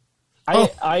done.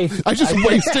 I just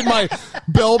wasted my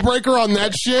bell breaker on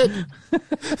that shit.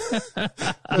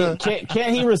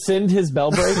 Can't he rescind his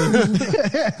bell break?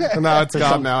 No, it's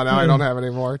gone now. Now I don't have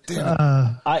any more.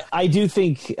 I do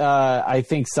think I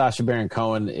think Sacha Baron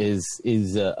Cohen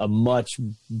is a much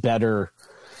better.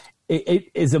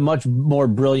 It is a much more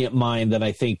brilliant mind than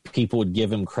I think people would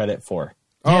give him credit for.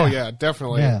 Oh yeah,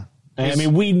 definitely. Yeah. I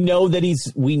mean, we know that he's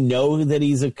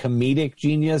a comedic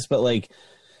genius, but like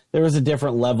there was a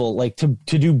different level. Like to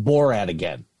do Borat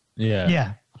again. Yeah.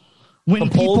 Yeah. When pull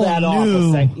people that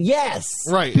knew, off yes,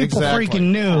 right, people exactly.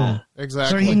 freaking knew,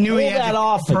 exactly. So he knew he Pull had that to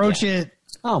off approach again. it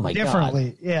Oh my differently.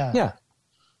 God. Yeah,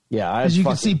 yeah. Because you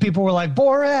could see people were like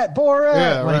Borat,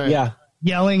 Yeah, like, right. Yeah.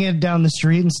 yelling it down the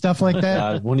street and stuff like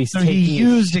that. When he's so he taking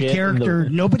used a shit character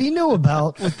nobody knew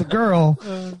about with the girl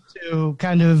to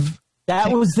kind of.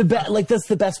 That was the best. Like that's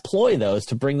the best ploy though, is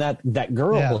to bring that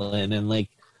girl in and like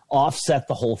offset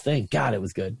the whole thing. God, it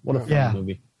was good. What a fun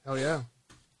movie. Oh yeah.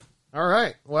 All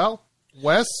right. Well,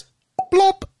 Wes.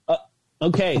 Blop.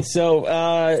 Okay,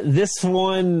 so this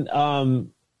one,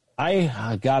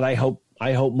 I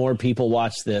hope more people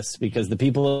watch this because the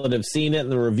people that have seen it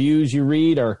and the reviews you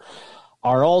read are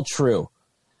all true.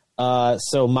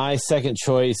 So my second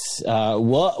choice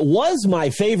was my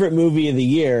favorite movie of the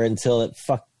year until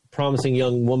Promising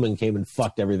Young Woman came and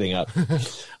fucked everything up.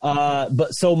 But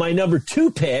so my number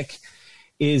 2 pick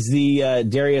is the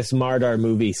Darius Mardar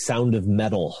movie Sound of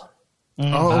Metal.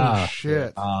 Oh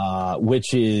shit!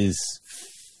 Which is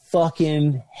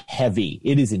fucking heavy.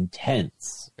 It is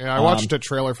intense. Yeah, I watched a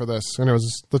trailer for this, and it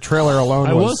was the trailer alone.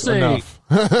 I was will say enough.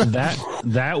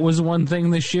 that was one thing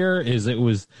this year. Is it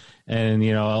was, and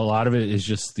a lot of it is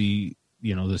just the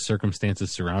the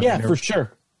circumstances surrounding. Yeah, for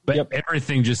sure. But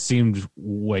everything just seemed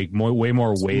way more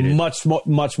weighted. Much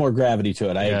more gravity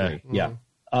to it. I agree.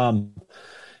 Mm-hmm.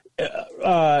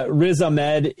 Yeah. Riz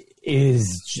Ahmed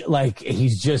is like,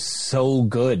 he's just so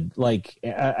good. Like,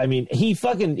 I mean, he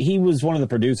was one of the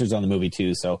producers on the movie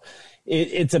too. So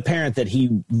it's apparent that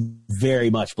he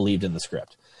very much believed in the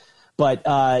script, but,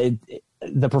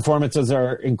 the performances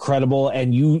are incredible.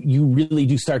 And you really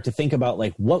do start to think about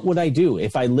like, what would I do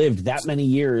if I lived that many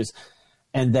years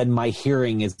and then my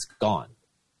hearing is gone?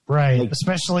 Right. Like,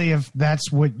 especially if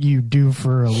that's what you do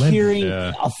for a living. Hearing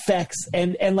affects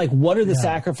and like, what are the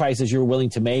sacrifices you're willing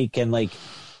to make? And like,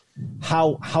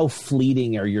 how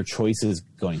fleeting are your choices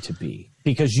going to be?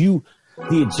 Because the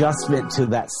adjustment to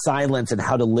that silence and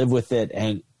how to live with it.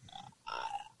 And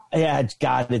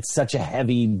God, it's such a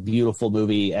heavy, beautiful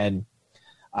movie. And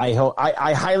I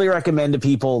highly recommend to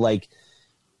people, like,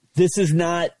 this is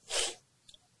not,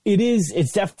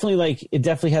 it's definitely like, it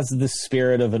definitely has the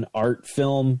spirit of an art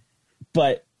film,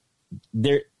 but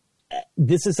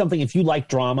this is something, if you like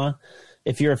drama,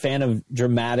 if you're a fan of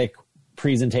dramatic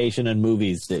presentation and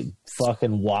movies, that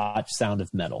fucking watch Sound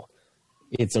of Metal.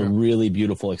 It's a really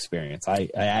beautiful experience.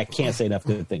 I can't say enough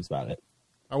good things about it.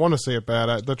 I want to see it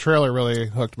bad. The trailer really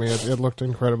hooked me. It looked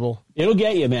incredible. It'll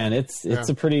get you, man. It's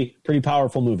a pretty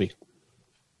powerful movie.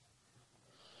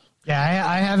 Yeah,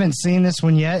 I haven't seen this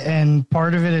one yet, and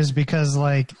part of it is because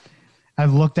like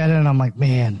I've looked at it and I'm like,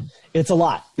 man, it's a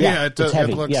lot. Yeah, it does. It's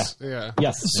heavy. It looks,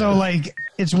 Yes. So like,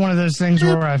 it's one of those things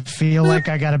where I feel like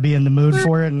I got to be in the mood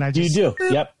for it, and I just You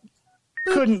do. Yep.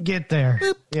 couldn't get there.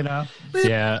 Yeah.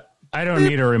 I don't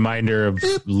need a reminder of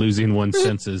losing one's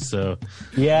senses, so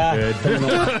yeah.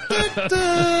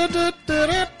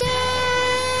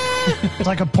 It's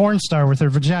like a porn star with her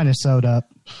vagina sewed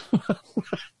up.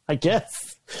 I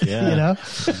guess. Yeah,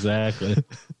 exactly.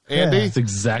 Andy, that's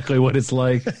exactly what it's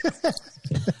like.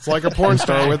 It's like a porn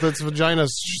star with its vagina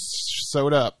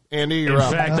sewed up. Andy, you're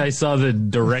up. In fact, I saw the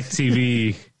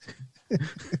DirecTV.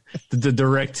 The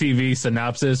DirecTV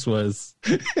synopsis was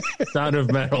Sound of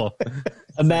Metal.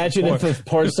 Imagine if a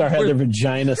porn star had their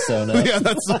vagina sewn up. Yeah,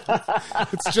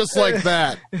 it's just like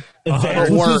that. But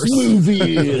worse.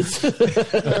 Movies.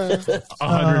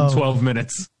 112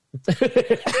 minutes.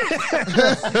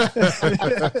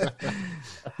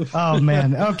 Oh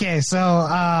man. Okay, so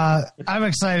I'm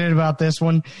excited about this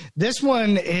one. This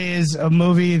one is a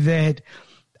movie that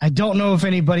I don't know if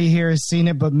anybody here has seen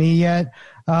it but me yet.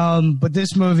 But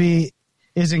this movie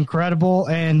is incredible,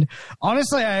 and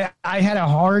honestly I had a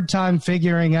hard time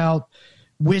figuring out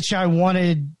which I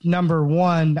wanted number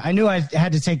one. I knew I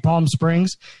had to take Palm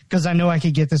Springs because I knew I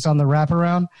could get this on the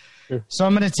wraparound. Sure. So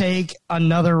I'm going to take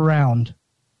Another Round.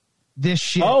 This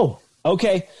shit. Oh,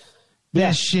 okay.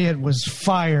 This shit was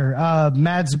fire.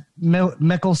 Mads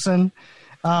Mikkelsen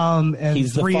and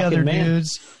He's the 3 other man.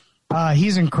 dudes.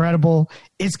 He's incredible.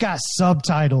 It's got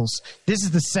subtitles. This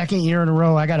is the second year in a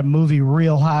row I got a movie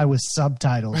real high with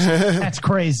subtitles. That's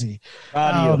crazy.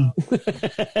 That's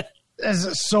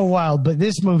so wild. But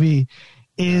this movie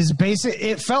is basic.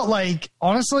 It felt like,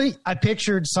 honestly, I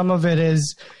pictured some of it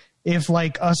as if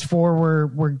like us four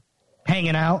were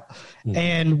hanging out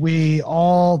and we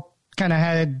all kind of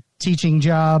had teaching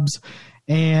jobs,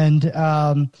 and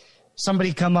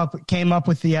somebody came up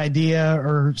with the idea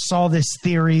or saw this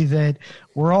theory that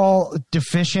we're all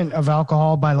deficient of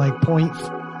alcohol by like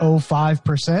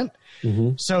 0.05%.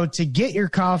 So to get your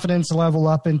confidence level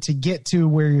up and to get to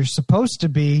where you're supposed to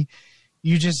be,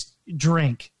 you just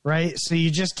drink, right? So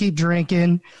you just keep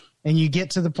drinking and you get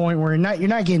to the point where you're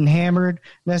not getting hammered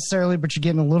necessarily, but you're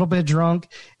getting a little bit drunk,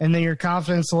 and then your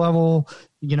confidence level,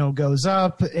 goes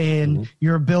up and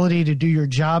your ability to do your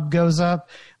job goes up.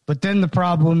 But then the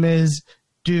problem is,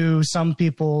 do some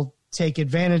people take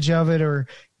advantage of it, or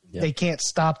they can't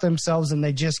stop themselves and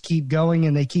they just keep going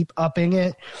and they keep upping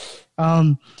it?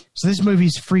 So this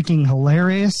movie's freaking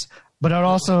hilarious, but it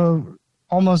also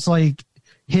almost like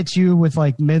hits you with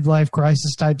like midlife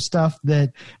crisis type stuff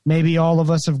that maybe all of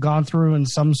us have gone through in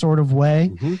some sort of way.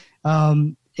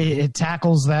 It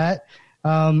tackles that.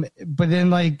 But then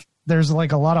like there's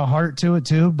like a lot of heart to it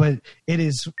too, but it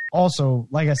is also,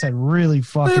 like I said, really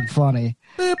fucking funny.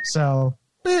 So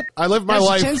I live my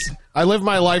life. I live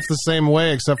my life the same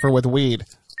way, except for with weed.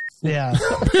 Yeah.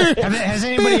 Has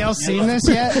anybody else seen this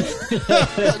yet?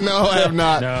 No, I have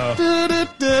not. No.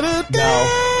 No.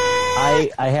 I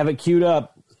have it queued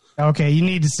up. Okay, you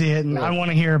need to see it, and I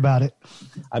want to hear about it.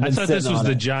 I thought this was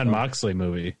the John Moxley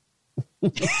movie.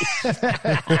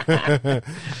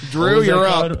 Drew, you're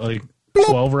up. Like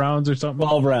 12 rounds or something?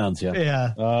 12 rounds, yeah.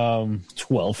 Yeah.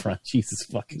 12 rounds. Jesus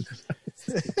fucking Christ.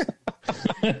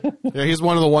 Yeah, he's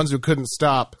one of the ones who couldn't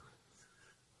stop.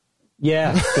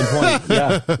 Yeah, good point.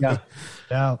 Yeah.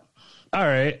 Yeah. All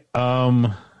right.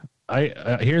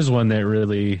 I here's one that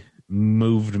really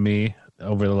moved me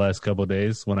over the last couple of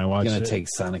days when I watched I'm it. going to take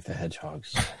Sonic the Hedgehog.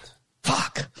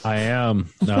 Fuck. I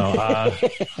am. No.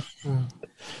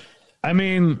 I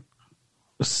mean,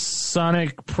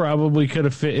 Sonic probably could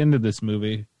have fit into this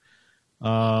movie.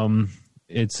 But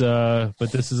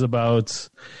this is about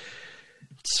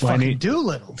Fucking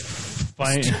Doolittle.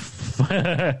 Finding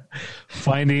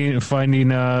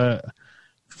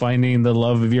the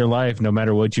love of your life, no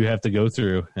matter what you have to go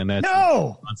through, and that's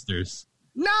monsters.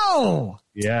 No.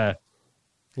 Yeah.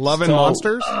 Love and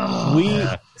Monsters?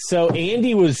 So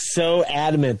Andy was so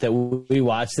adamant that we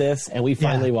watched this, and we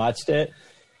finally watched it,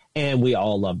 and we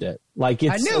all loved it. Like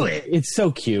I knew it. It's so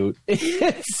cute.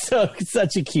 It's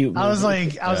such a cute movie. I was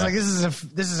like,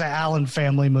 this is an Allen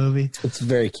family movie. It's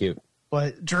very cute.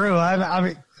 But Drew,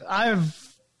 I'm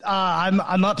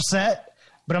upset,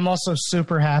 but I'm also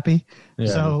super happy. Yeah.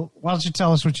 So why don't you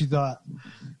tell us what you thought?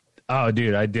 Oh,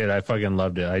 dude, I did. I fucking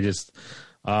loved it. I just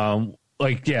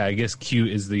I guess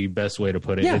cute is the best way to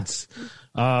put it. Yeah. It's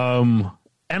and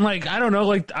like I don't know,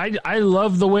 like I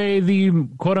love the way the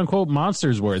quote unquote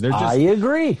monsters were. I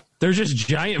agree. They're just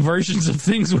giant versions of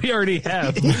things we already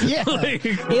have. Yeah.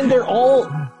 And they're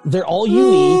all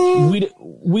unique.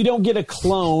 We don't get a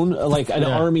clone like an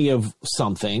army of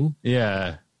something.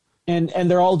 Yeah. And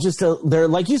they're all just they're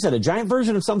like you said, a giant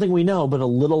version of something we know, but a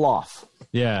little off.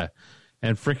 Yeah.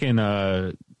 And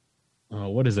freaking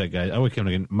what is that guy? I would come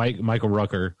again. Michael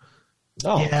Rooker.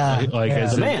 Oh, yeah. Like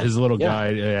his little guy.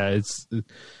 Yeah, it's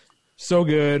so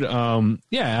good.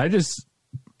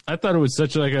 I thought it was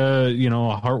such like a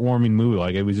heartwarming movie.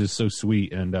 Like it was just so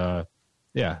sweet, and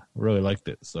really liked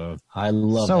it. So I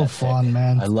love so fun, pick.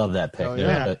 man. I love that pick. Oh,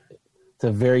 yeah. It's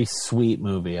a very sweet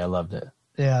movie. I loved it.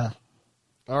 Yeah.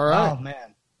 All right. Oh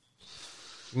man.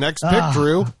 Next pick,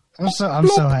 Drew. I'm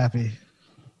so happy.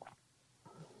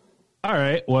 All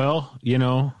right. Well,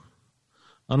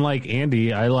 unlike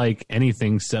Andy, I like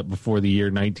anything set before the year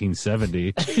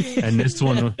 1970, and this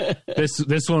one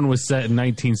was set in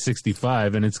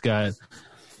 1965, and it's got,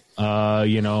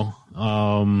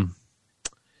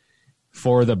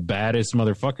 four of the baddest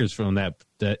motherfuckers from that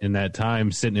in that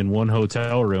time sitting in one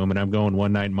hotel room, and I'm going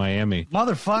One Night in Miami.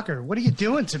 Motherfucker, what are you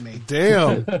doing to me?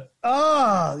 Damn.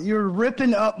 You're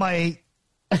ripping up my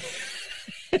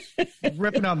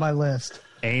list.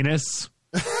 Anus.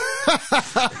 Imagine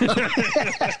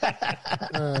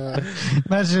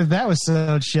if that was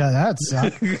so shut. That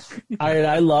suck.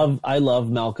 I love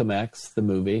Malcolm X, the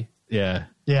movie. Yeah.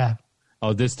 Yeah.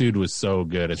 Oh, this dude was so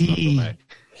good as Malcolm X.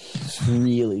 It's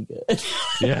really good.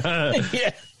 Yeah.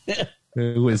 Yeah.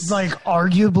 It was like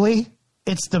arguably.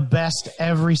 it's the best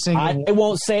every single. I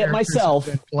won't say it myself.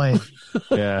 Played.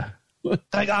 Yeah.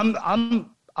 Like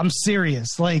I'm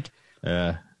serious. Like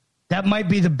Yeah. that might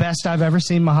be the best I've ever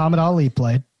seen Muhammad Ali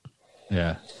played.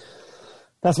 Yeah.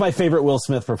 That's my favorite Will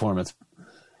Smith performance.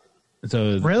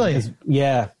 So Really?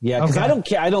 Yeah, because Okay. I don't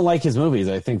care. I don't like his movies.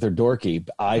 I think they're dorky.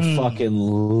 I fucking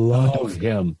love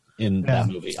him in that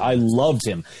movie. I loved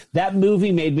him. That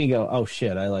movie made me go, "Oh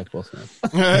shit, I like Will Smith."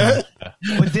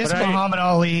 With this Muhammad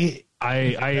Ali, I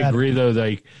agree though,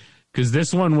 like, because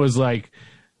this one was like,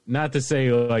 not to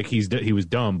say like he was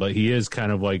dumb, but he is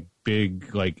kind of like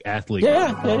big like athlete.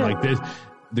 Yeah. Like this,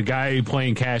 the guy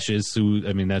playing Cassius, who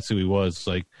I mean that's who he was.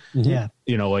 Like, yeah.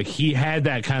 you know, like he had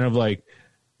that kind of like,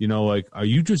 you know, like, are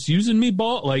you just using me,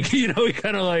 ball? Like, you know, he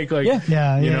kind of like,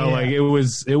 Yeah, you know, yeah. like it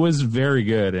was very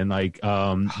good, and like,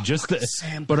 just the,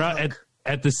 Sam but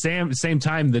at the same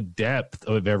time, the depth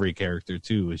of every character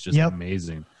too is just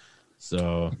amazing.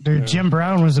 So, Dude, Jim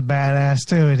Brown was a badass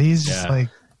too, and he's just like,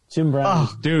 Jim Brown.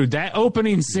 dude, that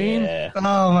opening scene. Yeah.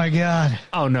 oh my god,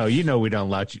 Oh no, you know we don't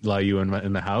allow you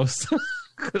in the house.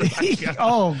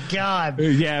 oh god,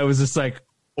 Yeah, it was just like,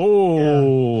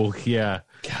 oh yeah.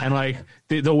 And like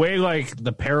the way like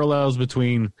the parallels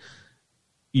between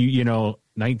you know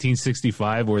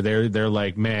 1965 where they're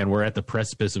like, man, we're at the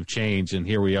precipice of change, and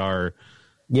here we are,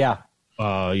 Yeah.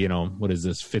 you know, what is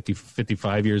this,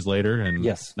 55 years later, and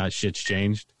not shit's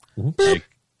changed. Like,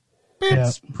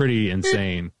 it's pretty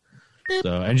insane.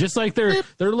 So, and just like their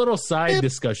little side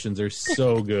discussions are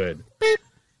so good.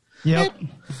 yep.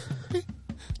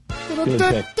 Good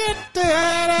pick.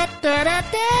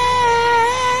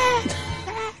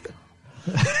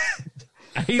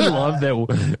 I love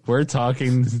that we're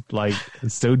talking like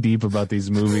so deep about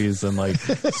these movies and like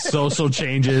social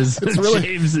changes. really-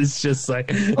 James is just like,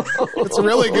 It's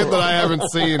really good that I haven't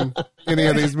seen any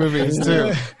of these movies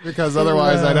too, because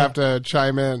otherwise I'd have to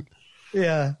chime in.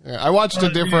 Yeah. Yeah, I watched a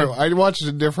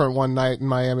different one night in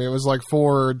Miami. It was like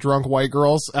 4 drunk white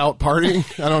girls out partying.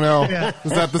 I don't know. Yeah.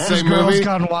 Is that the same Girls movie?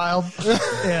 Gone Wild.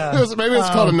 Yeah. Maybe it's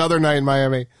called Another Night in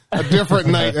Miami. A different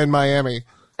night in Miami.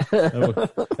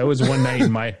 that was one night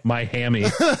in my hammy.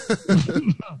 All Shout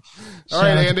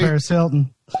right, out to Andy. Paris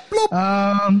Hilton.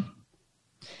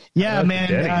 Yeah, the man.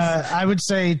 days. I would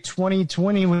say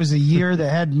 2020 was a year that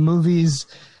had movies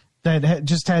that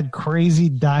just had crazy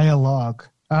dialogue.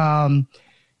 And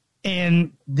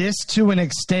this, to an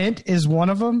extent, is one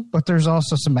of them, but there's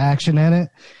also some action in it.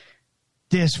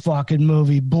 This fucking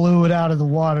movie blew it out of the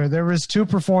water. There was 2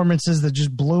 performances that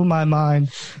just blew my mind.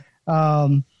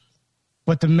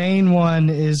 But the main one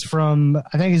is from,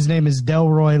 I think his name is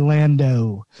Delroy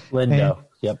Lindo. Lindo.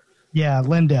 Yep. Yeah,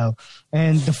 Lindo.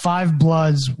 And The Five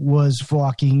Bloods was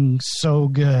fucking so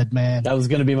good, man. That was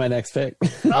going to be my next pick.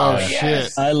 Oh,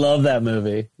 shit. I love that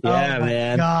movie. Yeah, Oh, my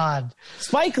man. God.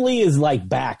 Spike Lee is like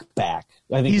back.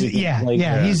 I think He's like,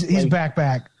 back.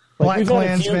 like, Black we've had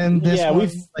a few- Klansman. This yeah, one,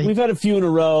 we've had a few in a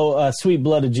row. Sweet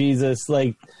Blood of Jesus.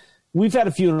 Like, we've had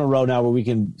a few in a row now where we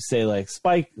can say like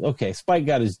Spike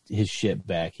got his shit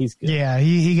back. He's good. yeah,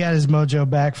 he got his mojo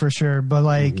back for sure. But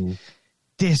like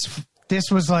this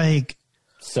was like,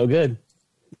 So good.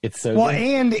 It's so well, good.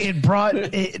 and it brought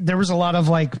there was a lot of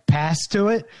like past to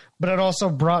it, but it also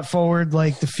brought forward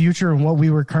like the future and what we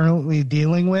were currently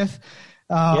dealing with.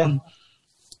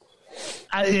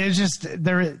 It's just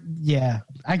there. Yeah,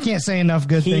 I can't say enough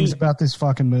good things about this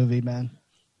fucking movie, man.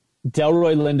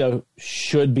 Delroy Lindo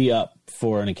should be up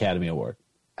for an Academy Award.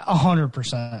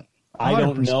 100%. I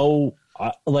don't know.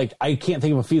 I can't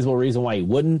think of a feasible reason why he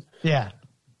wouldn't, Yeah.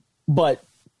 but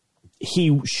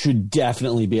he should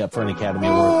definitely be up for an Academy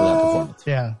Award for that performance.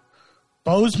 Yeah.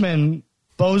 Bozeman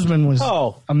was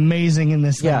amazing in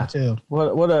this thing too.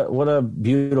 What a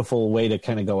beautiful way to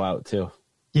kind of go out too.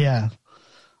 Yeah.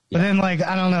 But then like,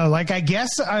 I don't know, like I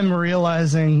guess I'm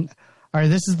realizing, all right,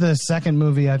 this is the second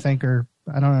movie I think, or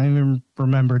I don't even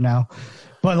remember now,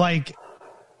 but like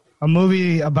a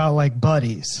movie about like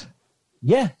buddies.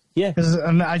 Yeah. Yeah. Because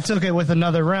I took it with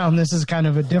another round. This is kind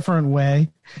of a different way.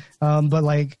 But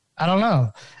like, I don't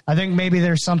know. I think maybe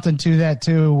there's something to that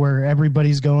too, where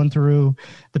everybody's going through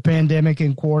the pandemic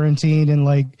and quarantine. And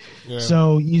like,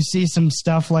 so you see some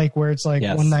stuff like where it's like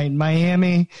One Night in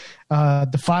Miami,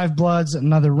 The Five Bloods,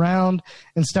 Another Round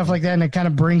and stuff like that. And it kind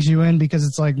of brings you in because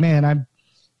it's like, man, I'm,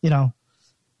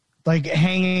 like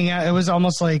hanging out. It was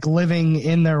almost like living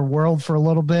in their world for a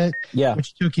little bit. Yeah.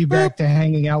 Which took you back to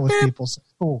hanging out with people. So,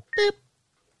 cool.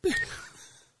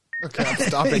 Okay, I'm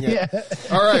stopping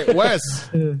it. All right, Wes.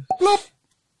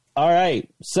 All right.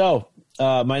 So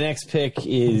my next pick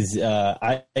is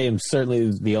I am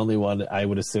certainly the only one I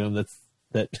would assume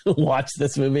that watched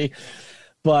this movie.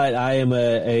 but I am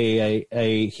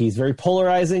he's very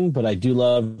polarizing, but I do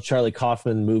love Charlie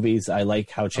Kaufman movies. I like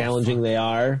how challenging they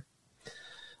are.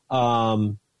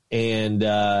 And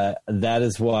that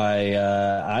is why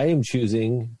I'm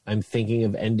thinking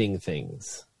of Ending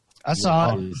Things. I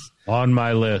saw it. On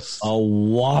my list. A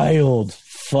wild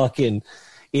fucking...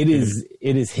 It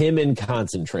is him in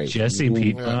concentration. Jesse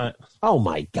Piedmont. Oh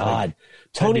my God.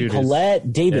 Toni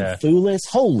Collette, David Thewlis.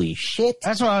 Holy shit.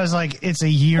 That's why I was like, it's a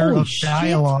year of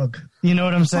dialogue. You know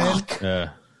what I'm saying? Fuck.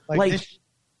 Yeah.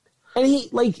 And he,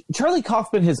 Charlie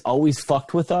Kaufman has always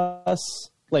fucked with us.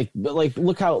 Like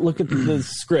look at the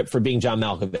script for Being John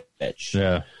Malkovich.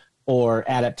 Yeah. Or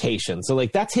adaptation. So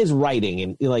that's his writing,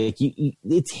 and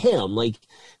it's him.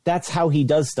 That's how he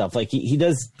does stuff.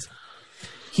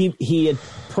 He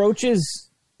approaches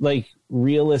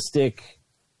realistic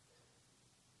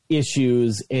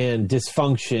issues and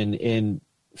dysfunction in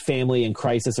family and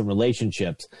crisis and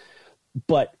relationships,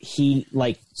 but he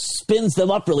spins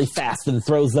them up really fast and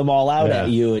throws them all out at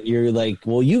you, and you're like,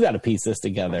 well, you got to piece this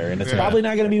together, and it's probably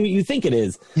not going to be what you think it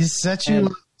is. He sets you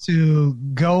up to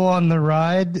go on the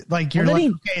ride, you're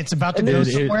okay, it's about to go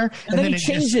somewhere, and then he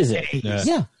changes it.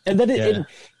 Yeah. And then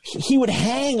he would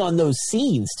hang on those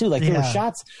scenes too. There were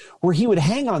shots where he would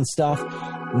hang on stuff,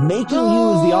 making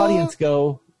you as the audience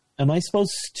go, am I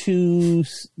supposed to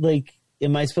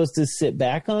sit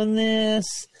back on this?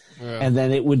 Yeah. And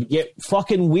then it would get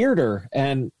fucking weirder.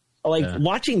 And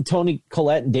watching Toni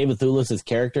Collette and David Thewlis as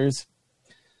characters,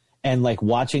 and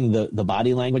watching the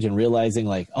body language and realizing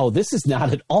oh, this is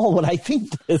not at all what I think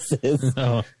this is.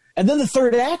 No. And then the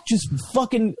third act just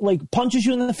fucking punches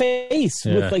you in the face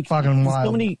with fucking wild.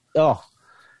 So many. Oh,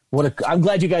 I'm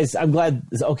glad.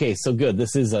 Okay, so good.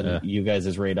 This is on you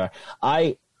guys' radar.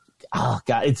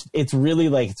 God, it's really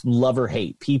it's love or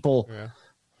hate. People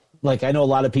I know a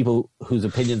lot of people whose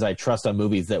opinions I trust on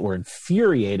movies that were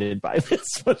infuriated by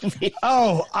this movie.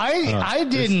 Oh, I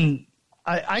didn't.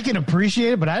 I can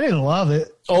appreciate it, but I didn't love it.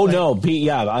 Oh, no.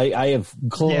 I have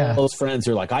close friends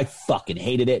who are I fucking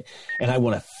hated it, and I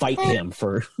want to fight him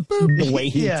for the way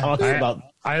he talks about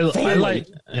I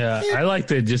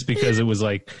liked it just because it was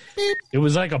like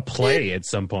a play at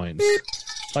some point.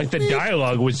 The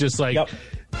dialogue was just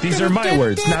these are my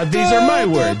words, now these are my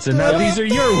words, and now these are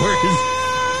your words.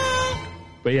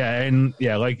 But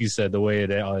like you said, the way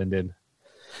it all ended.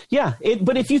 Yeah,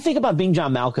 but if you think about Being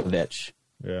John Malkovich,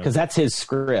 because that's his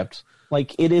script.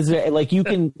 It is you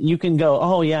can go,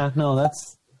 oh yeah, no,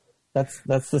 that's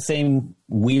the same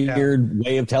weird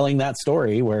way of telling that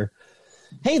story where,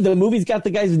 hey, the movie's got the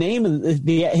guy's name and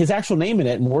his actual name in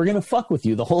it, and we're gonna fuck with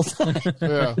you the whole time.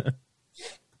 Yeah.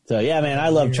 So man, I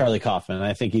love Charlie Kaufman.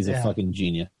 I think he's a fucking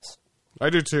genius. I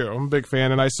do too. I'm a big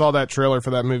fan, and I saw that trailer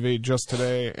for that movie just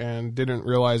today and didn't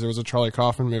realize it was a Charlie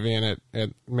Kaufman movie, and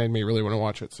it made me really want to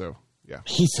watch it. So yeah,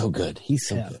 he's so good. He's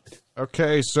so good.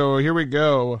 Okay, so here we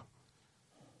go.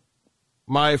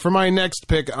 For my next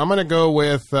pick, I'm gonna go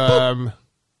with I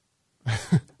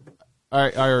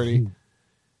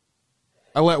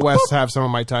let Wes have some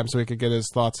of my time so he could get his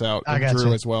thoughts out, and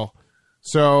Drew as well.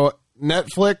 So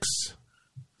Netflix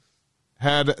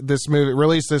had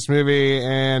released this movie,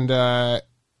 and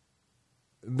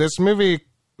this movie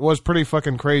was pretty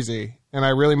fucking crazy, and I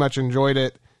really much enjoyed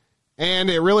it, and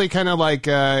it really kind of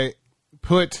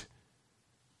put.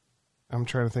 I'm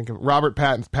trying to think of Robert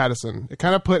Pattinson. It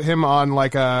kind of put him on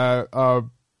a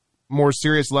more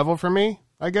serious level for me,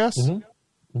 I guess.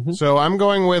 Mm-hmm. Mm-hmm. So I'm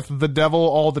going with The Devil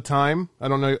All the Time. I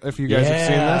don't know if you guys have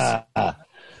seen this.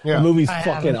 Yeah. The movie's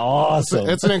fucking awesome.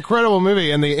 It's an incredible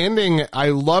movie, and the ending,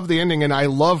 I love the ending, and I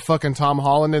love fucking Tom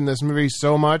Holland in this movie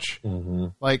so much. Mm-hmm.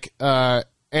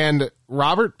 And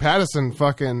Robert Pattinson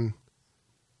fucking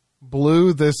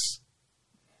blew this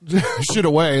shit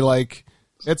away.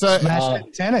 It's a Smash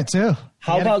Tenet too.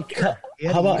 How about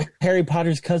Harry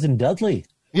Potter's cousin Dudley?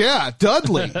 Yeah,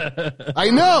 Dudley. I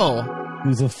know.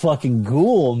 He's a fucking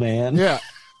ghoul, man. Yeah,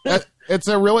 it's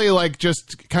a really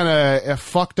just kind of a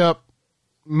fucked up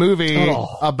movie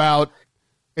about.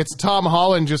 It's Tom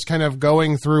Holland just kind of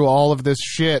going through all of this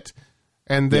shit,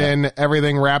 and then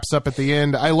everything wraps up at the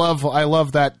end. I love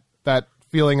that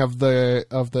feeling of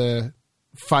the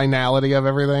finality of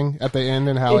everything at the end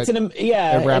and how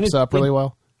it wraps up really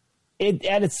well.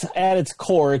 At its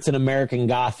core, it's an American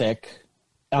Gothic.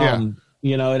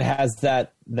 It has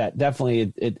that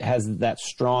definitely it has that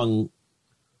strong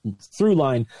through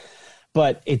line,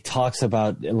 but it talks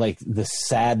about the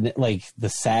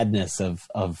sadness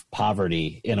of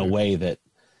poverty in a way that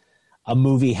a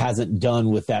movie hasn't done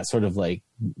with that sort of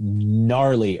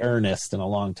gnarly earnest in a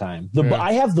long time.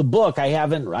 I have the book. I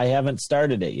haven't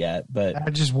started it yet, but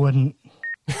I just wouldn't.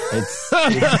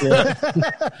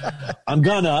 I'm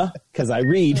gonna, because I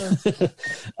read.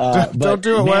 Don't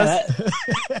do it, Wes.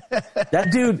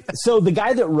 That dude. So the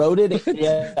guy that wrote it is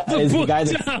the guy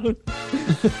that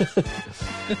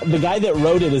the guy that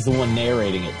wrote it is the one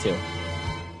narrating it too.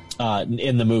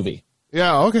 In the movie.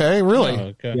 Yeah. Okay. Really?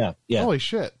 Oh, okay. Yeah. Holy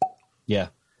shit. Yeah.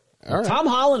 All right. Tom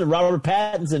Holland and Robert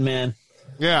Pattinson, man.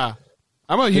 Yeah.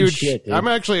 I'm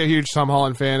actually a huge Tom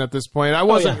Holland fan at this point. I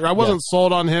wasn't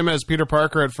sold on him as Peter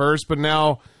Parker at first, but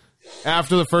now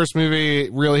after the first movie,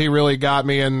 he really got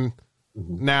me, and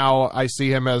now I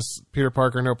see him as Peter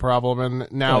Parker, no problem. And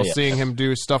now seeing him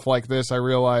do stuff like this, I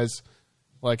realize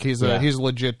like he's a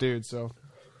legit dude. So,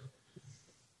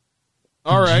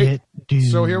 all right,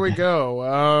 so here we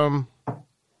go.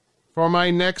 For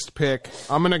my next pick,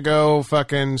 I'm gonna go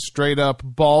fucking straight up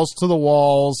balls to the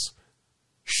walls.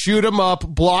 Shoot 'em up,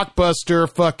 blockbuster,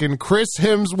 fucking Chris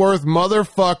Hemsworth,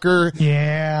 motherfucker.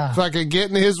 Yeah. Fucking get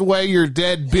in his way, you're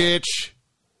dead, bitch.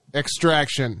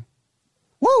 Extraction.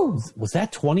 Woo! Was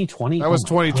that 2020? That was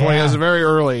 2020. Yeah. That was very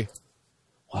early.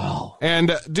 Wow.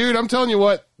 And dude, I'm telling you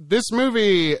what, this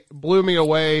movie blew me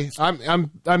away. I'm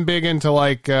big into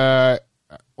like, I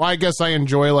guess I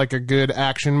enjoy like a good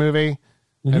action movie.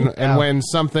 And when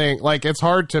something like, it's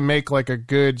hard to make like a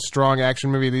good, strong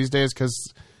action movie these days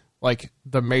because like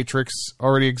The Matrix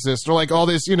already exists, or like all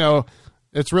this,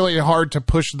 it's really hard to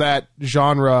push that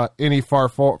genre any far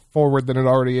forward than it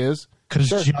already is. Because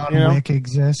John Wick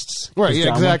exists. Right, yeah,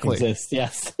 John exactly. Wick exists,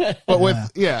 yes.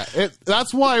 But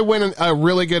that's why when a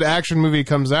really good action movie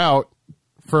comes out,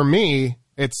 for me,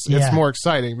 it's more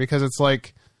exciting because it's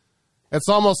like, it's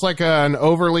almost like an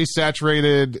overly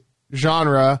saturated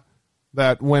genre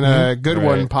that when a good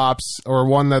one pops, or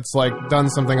one that's like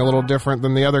done something a little different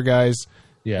than the other guys.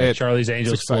 Yeah, Charlie's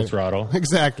Angels Full Throttle.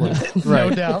 Exactly. Right. No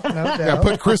doubt. Yeah,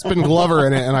 put Crispin Glover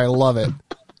in it, and I love it.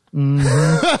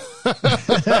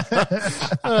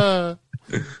 But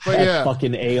yeah,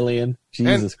 fucking alien.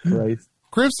 Jesus Christ.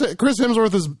 Chris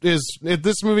Hemsworth is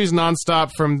this movie's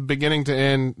nonstop from beginning to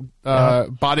end.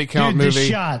 Body count movie. The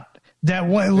shot that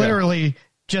one, literally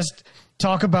just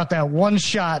talk about that one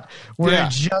shot where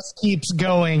it just keeps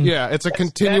going. Yeah, it's a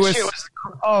continuous.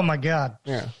 Oh my god.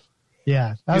 Yeah.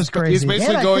 Yeah, that was crazy. He's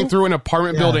basically going through an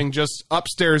apartment building, just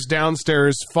upstairs,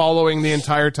 downstairs, following the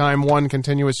entire time, one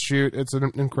continuous shoot. It's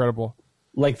incredible.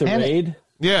 Like The Raid?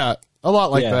 Yeah, a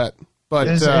lot like that. But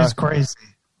it's crazy.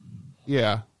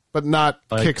 Yeah, but not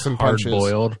like kicks and punches.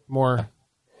 Hard-boiled. More.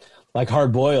 Like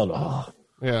Hard Boiled. Oh.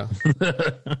 Yeah.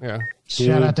 Yeah. Dude,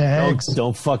 shout out to Eggs.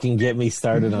 Don't fucking get me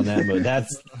started on that movie.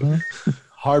 That's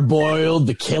Hard Boiled,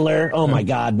 The Killer. Oh my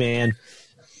God, man.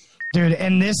 Dude,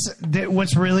 and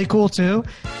what's really cool too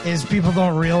is people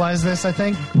don't realize this, I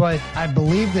think, but I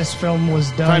believe this film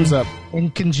was done in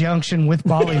conjunction with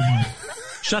Bollywood.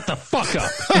 Shut the fuck up.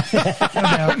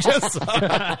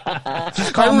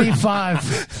 Just call me Five.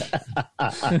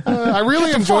 I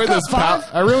really enjoy this power.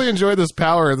 I really enjoy this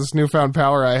power, this newfound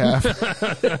power I have.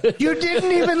 You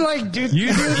didn't even like do.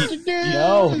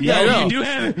 No, you do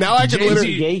have. Now I can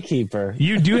literally gatekeeper.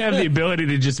 You do have the ability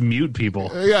to just mute people.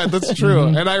 Yeah, that's true.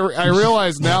 And I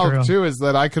realize now too is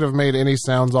that I could have made any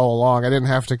sounds all along. I didn't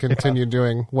have to continue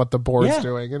doing what the board's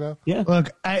doing. Yeah. Look,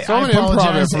 I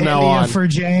apologize from now on for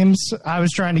James. I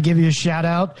was trying to give you a shout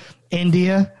out,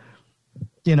 India.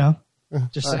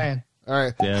 Just saying. All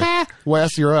right,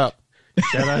 Wes, you're up.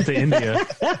 Shout out to India.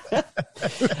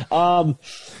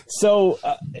 So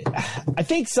I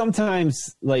think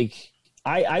sometimes, like,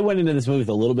 I went into this movie with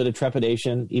a little bit of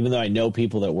trepidation, even though I know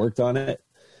people that worked on it.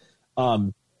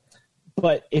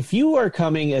 But if you are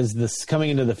coming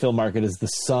into the film market as the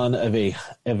son of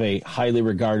a highly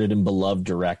regarded and beloved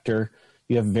director,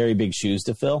 you have very big shoes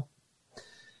to fill.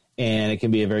 And it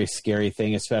can be a very scary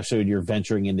thing, especially when you're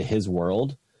venturing into his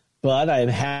world. But I am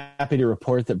happy to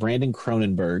report that Brandon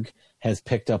Cronenberg has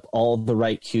picked up all the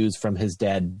right cues from his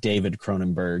dad, David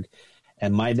Cronenberg.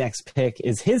 And my next pick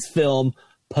is his film,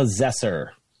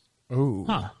 Possessor. Ooh.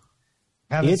 Huh.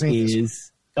 It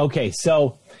is. Okay,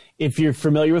 so if you're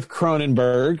familiar with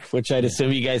Cronenberg, which I'd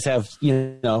assume you guys have,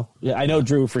 I know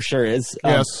Drew for sure is.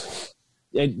 Yes.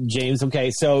 James, okay,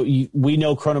 so we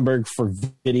know Cronenberg for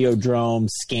Videodrome,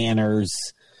 Scanners,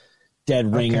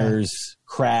 Dead Ringers,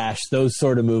 Crash, those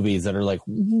sort of movies that are like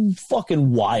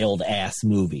fucking wild ass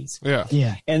movies. Yeah.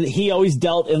 Yeah. And he always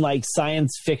dealt in like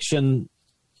science fiction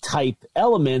type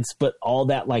elements, but all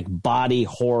that like body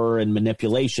horror and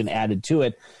manipulation added to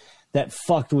it that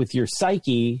fucked with your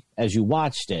psyche as you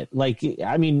watched it. Like,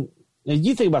 I mean,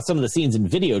 you think about some of the scenes in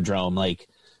Videodrome, like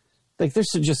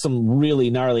there's just some really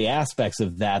gnarly aspects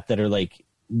of that are like,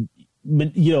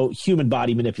 human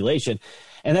body manipulation.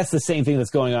 and that's the same thing that's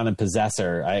going on in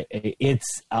Possessor.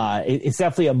 It's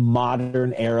definitely a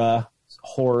modern era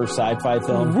horror sci-fi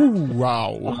film. Ooh,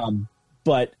 wow.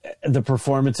 But the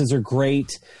performances are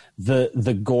great.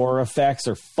 The gore effects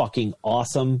are fucking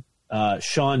awesome.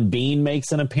 Sean Bean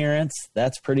makes an appearance.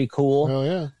 That's pretty cool. Oh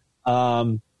yeah.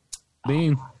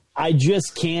 Bean. I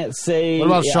just can't say. What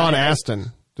about Sean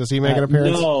Astin? Does he make an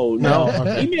appearance? No.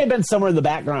 Okay. He may have been somewhere in the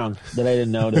background that I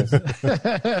didn't notice.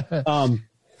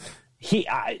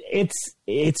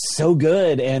 It's so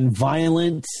good and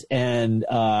violent, and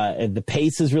the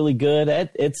pace is really good.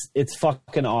 It's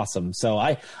fucking awesome. So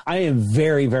I am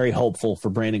very, very hopeful for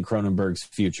Brandon Cronenberg's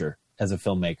future as a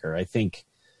filmmaker. I think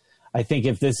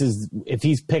if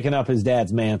he's picking up his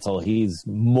dad's mantle, he's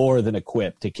more than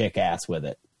equipped to kick ass with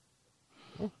it.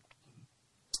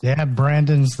 Yeah,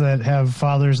 Brandons that have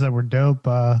fathers that were dope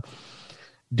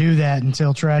do that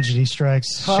until tragedy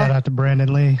strikes. Huh? Shout out to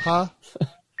Brandon Lee.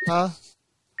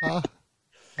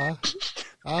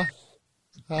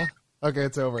 Okay,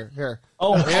 it's over. Here.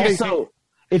 Oh, Andy, also,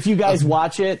 if you guys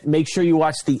watch it, make sure you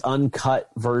watch the uncut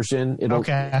version.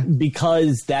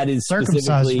 Because that is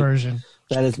circumcised version.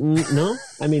 That is no.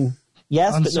 I mean,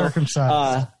 yes, but no.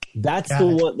 Uncircumcised. That's the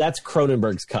one. That's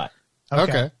Cronenberg's cut.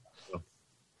 Okay.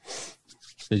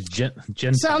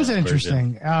 The sounds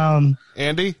interesting.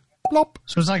 Andy? Plop.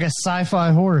 So it's like a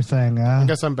sci-fi horror thing. I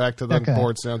guess I'm back to the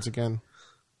board sounds again.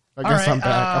 I guess I'm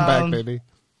back. I'm back, baby.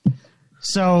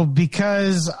 So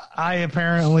because I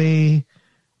apparently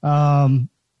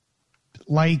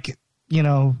like,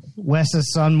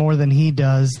 Wes's son more than he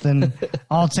does, then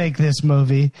I'll take this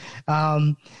movie.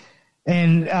 And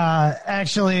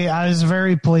actually, I was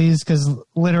very pleased because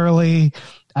literally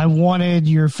I wanted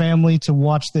your family to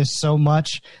watch this so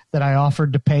much that I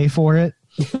offered to pay for it.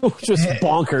 Just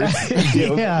bonkers.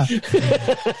 Yeah.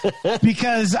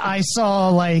 Because I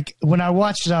saw, when I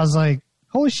watched it, I was like,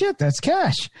 holy shit, that's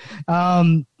cash.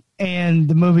 And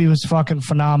the movie was fucking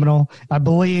phenomenal. I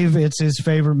believe it's his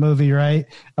favorite movie, right,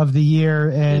 of the year.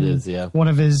 And it is, yeah. One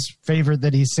of his favorite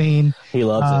that he's seen. He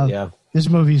loves it, yeah. This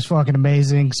movie is fucking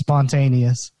amazing,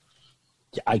 spontaneous.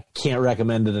 I can't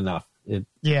recommend it enough.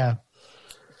 Yeah.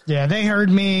 Yeah, they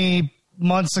heard me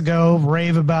months ago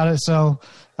rave about it. So,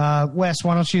 Wes,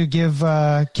 why don't you give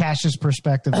Cash's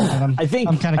perspective? I'm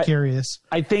kind of curious.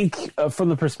 I think from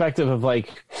the perspective of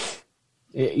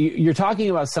you're talking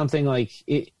about something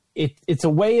it's a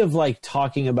way of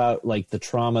talking about the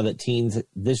trauma that teens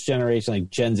this generation, like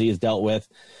Gen Z, has dealt with,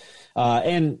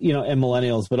 and and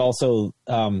millennials, but also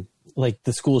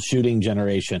the school shooting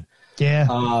generation. Yeah.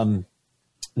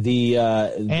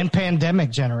 And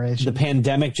pandemic generation. The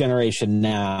pandemic generation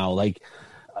now,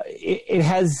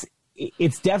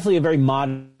 it's definitely a very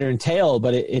modern tale,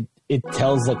 but it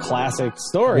tells a classic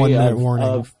story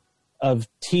of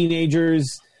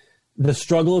teenagers, the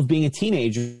struggle of being a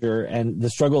teenager and the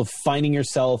struggle of finding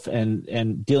yourself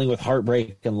and dealing with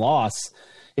heartbreak and loss.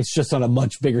 It's just on a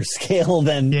much bigger scale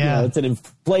than, it's an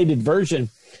inflated version,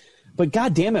 but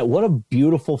God damn it, what a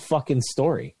beautiful fucking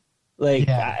story.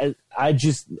 I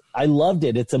loved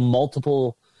it. It's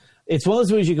one of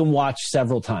those movies you can watch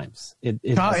several times.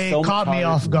 It caught me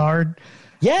off guard.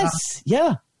 Yes.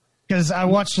 Yeah. Because I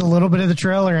watched a little bit of the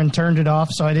trailer and turned it off.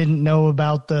 So I didn't know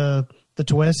about the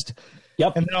twist.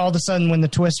 Yep. And then all of a sudden when the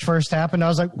twist first happened, I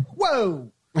was like,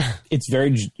 whoa. It's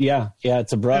very,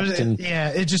 it's abrupt.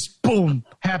 It just boom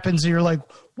happens. And you're like,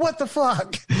 what the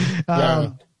fuck?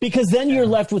 Because then you're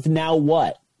left with now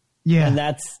what? Yeah. And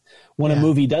that's when a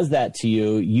movie does that to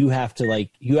you, you have to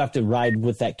ride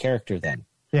with that character then.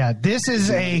 Yeah. This is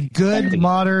a good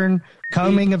modern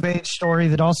coming of age story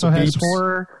that also has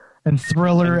horror and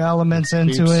thriller elements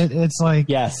into it. It's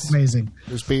amazing.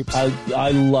 There's beeps.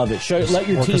 I love it. Let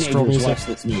your teenagers watch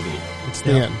this movie. It's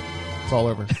the end. It's all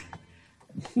over.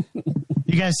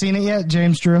 You guys seen it yet,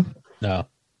 James Drew? No.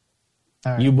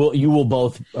 Right. You will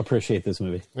both appreciate this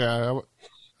movie. Yeah,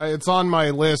 it's on my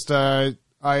list.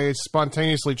 I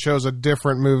spontaneously chose a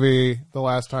different movie the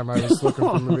last time I was looking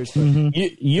for movies.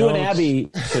 You and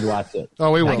Abby should watch it.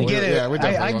 Oh, we will. I get it.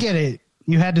 Yeah, I get it.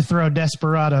 You had to throw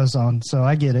Desperados on, so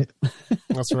I get it.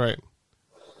 That's right.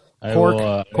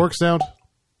 Cork sound.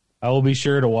 I will be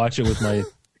sure to watch it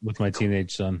with my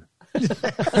teenage son.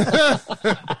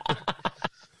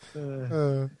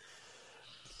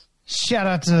 Shout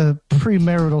out to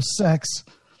premarital sex.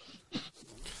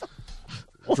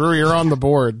 Drew, you're on the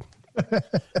board.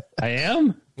 I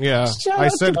am? Yeah. I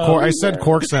said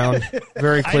cork sound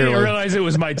very clearly. I didn't realize it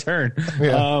was my turn.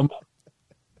 Yeah.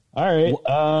 All right.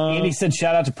 Andy said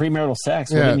shout out to premarital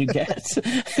sex. What didn't you get?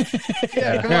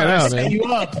 Come on, I set you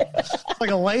up. It's like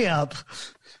a layup.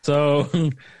 So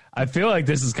I feel like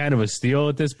this is kind of a steal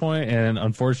at this point, and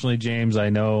unfortunately, James, I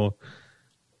know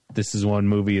this is one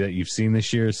movie that you've seen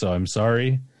this year, so I'm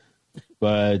sorry,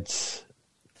 but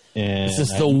this is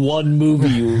the one movie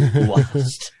you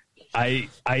watched. I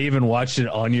even watched it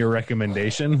on your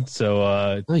recommendation,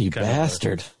 so oh, you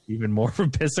bastard! Even more of a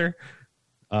pisser.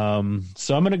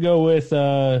 So I'm gonna go with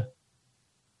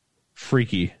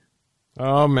Freaky.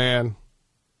 Oh man,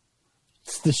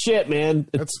 it's the shit, man.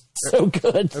 It's so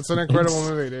good. It's an incredible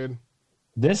movie, dude.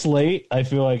 This late, I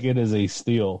feel like it is a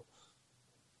steal.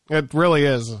 It really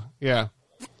is. Yeah.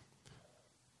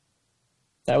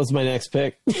 That was my next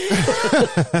pick.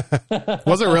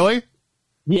 Was it really?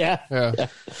 Yeah.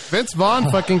 Vince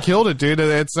Vaughn fucking killed it, dude.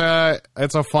 It's a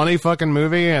funny fucking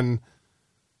movie, and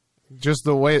just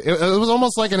the way it was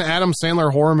almost like an Adam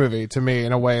Sandler horror movie to me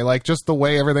in a way. Like just the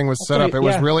way everything was set up. It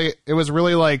was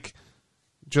really like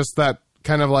just that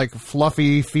kind of like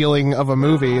fluffy feeling of a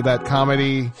movie, that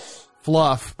comedy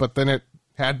fluff, but then it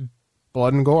had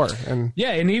blood and gore, and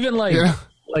and even like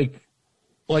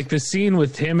like the scene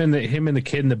with him and the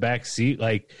kid in the back seat,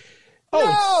 like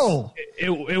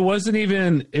it wasn't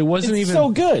even so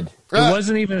good. It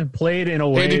wasn't even played in a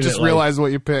way. And you just realized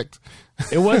what you picked.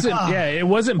 It wasn't. It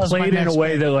wasn't played in a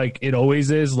way that like it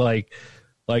always is. Like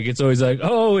it's always like,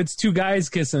 oh, it's two guys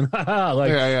kissing.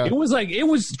 It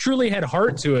was truly had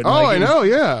heart to it. Oh, I know,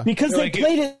 yeah. Because they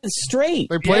played it straight.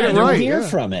 They played it right. Hear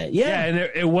from it. Yeah, and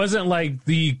it wasn't like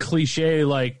the cliche,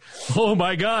 like, oh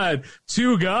my god,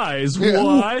 two guys,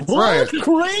 what? Right.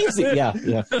 Crazy. Yeah.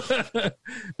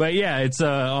 But yeah, it's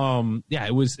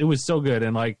it was so good,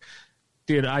 and like,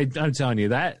 dude, I'm telling you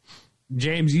that,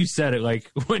 James, you said it,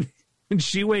 like when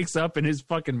she wakes up in his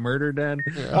fucking murder den.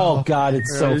 Oh God,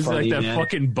 it's so there's funny. Like that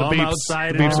fucking bum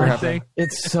outside and everything.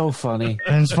 It's so funny.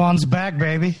 Vince Vaughn's back,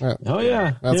 baby. Yeah. Oh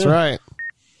yeah, that's right.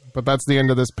 But that's the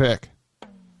end of this pick.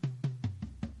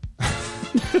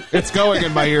 It's going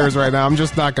in my ears right now. I'm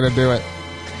just not going to do it.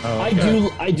 Oh, okay.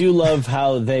 I do love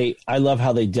how they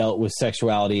dealt with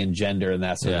sexuality and gender and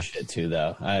that sort of shit too,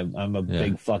 though. I'm a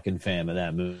big fucking fan of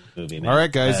that movie, man. All right,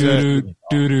 guys. You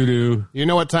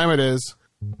know what time it is.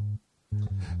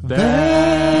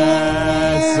 That's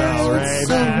all right,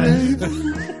 man.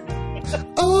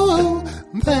 Oh,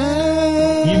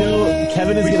 man. You know,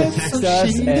 Kevin is going to text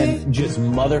us and just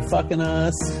motherfucking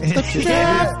us.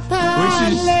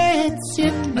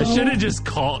 I should have just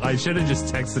called. I should have just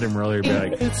texted him earlier, be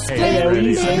like, "Hey,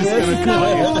 ready? I'm just going to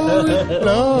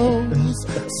call you."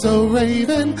 So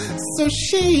Raven, so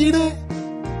Sheeta.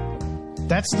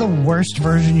 That's the worst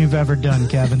version you've ever done,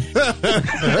 Kevin.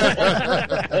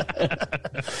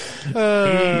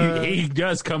 He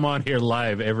does come on here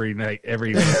live every night,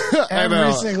 every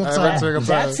single time.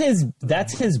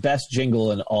 That's his best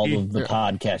jingle in all of the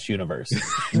podcast universe.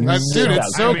 Dude,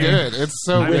 it's so good. It's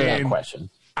so good. Without question.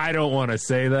 I don't want to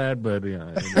say that, but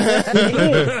yeah.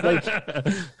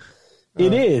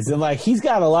 It is. And like he's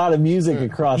got a lot of music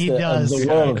across the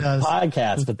world of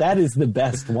podcasts, but that is the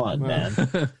best one, man.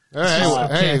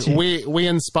 Hey, we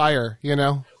inspire, you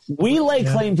know. We lay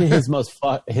claim to his most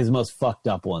fucked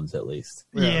up ones, at least.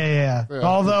 Yeah.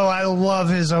 Although I love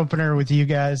his opener with you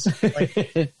guys.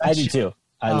 Like, I do too.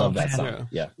 I love that song.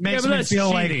 Yeah. Makes me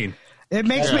feel cheating. It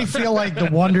makes me feel like the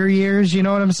Wonder Years, you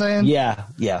know what I'm saying? Yeah.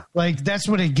 Like, that's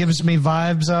what it gives me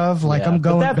vibes of. Like, I'm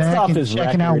going back and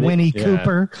checking out Winnie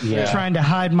Cooper, trying to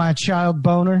hide my child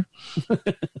boner.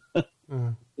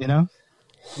 You know?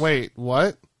 Wait,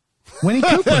 what? Winnie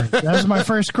Cooper. That was my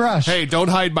first crush. Hey, don't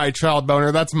hide my child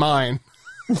boner. That's mine.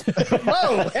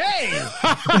 Whoa, hey!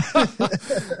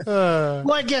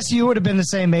 Well, I guess you would have been the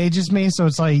same age as me, so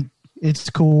it's like, it's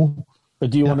cool. But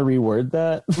do you want to reword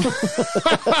that?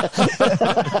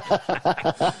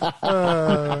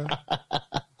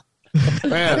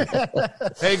 Man.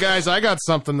 Hey, guys, I got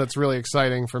something that's really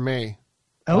exciting for me.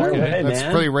 Oh, that's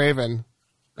pretty Raven.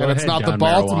 And it's not the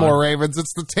Baltimore Ravens,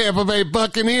 it's the Tampa Bay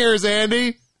Buccaneers,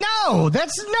 Andy. No,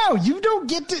 you don't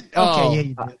get to.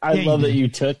 Okay, I love that you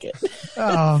took it.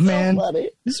 Oh man,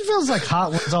 this feels like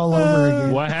Hot Ones all over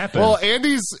again. What happened? Well,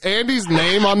 Andy's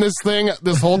name on this thing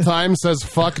this whole time says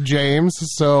 "fuck James,"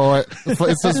 so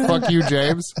it says "fuck you,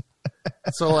 James."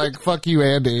 So like, fuck you,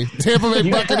 Andy. Tampa Bay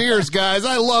Buccaneers, guys.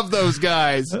 I love those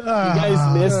guys. You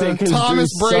guys missed it. Thomas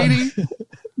Brady.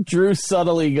 Drew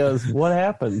subtly goes, "What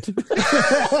happened?"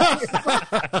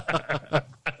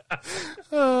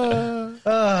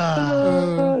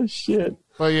 Shit.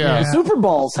 But yeah. Super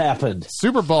Bowls happened.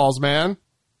 Super Bowls, man.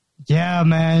 Yeah,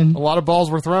 man. A lot of balls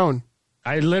were thrown.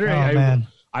 I literally,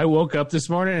 I woke up this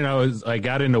morning and I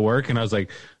got into work and I was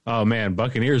like, oh man,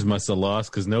 Buccaneers must have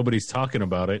lost because nobody's talking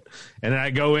about it. And then I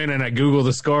go in and I Google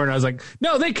the score, and I was like,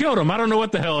 no, they killed him. I don't know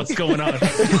what the hell is going on.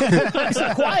 It's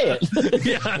so quiet.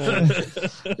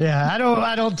 Yeah,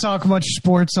 I don't talk much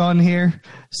sports on here.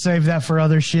 Save that for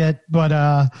other shit.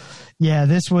 But yeah,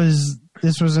 this was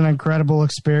an incredible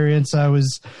experience. I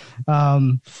was,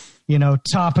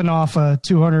 topping off a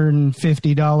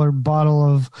 $250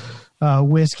 bottle of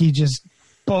whiskey, just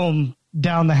boom,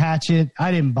 down the hatchet.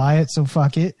 I didn't buy it, so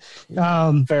fuck it.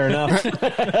 Fair enough.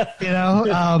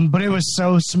 But it was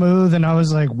so smooth, and I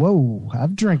was like, whoa,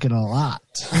 I'm drinking a lot.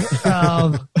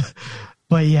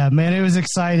 But yeah, man, it was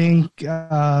exciting.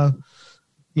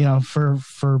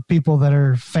 For people that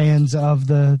are fans of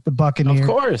the Buccaneers. Of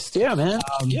course. Yeah, man.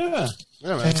 Yeah, man.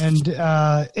 And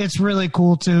it's really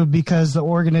cool too, because the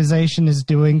organization is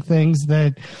doing things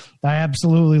that I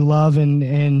absolutely love,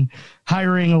 and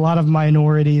hiring a lot of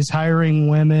minorities, hiring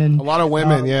women, a lot of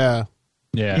women. Yeah.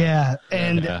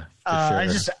 And sure.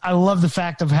 I love the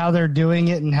fact of how they're doing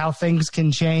it and how things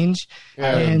can change.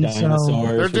 Yeah. And so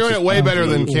They're doing it way better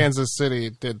than Kansas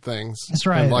City did things. That's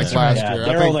right. Last year.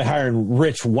 They're only hiring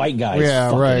rich white guys.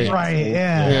 Yeah, right. Right.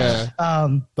 Yeah.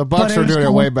 The Bucs are doing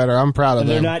it way better. I'm proud of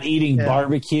them. They're not eating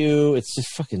barbecue. It's just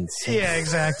fucking sick. Yeah,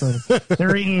 exactly.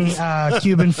 They're eating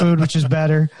Cuban food, which is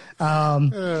better.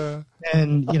 And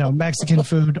Mexican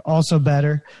food also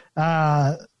better.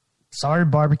 Sorry,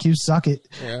 barbecue, suck it.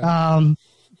 Yeah.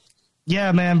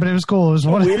 Yeah, man, but it was cool. It was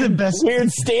one of the best.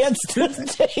 Weird stance to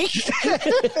take.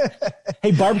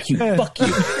 Hey, barbecue, fuck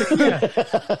you.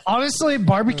 Yeah. Honestly,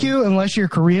 barbecue, unless you're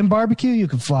Korean barbecue, you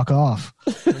can fuck off.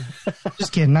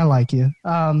 Just kidding. I like you.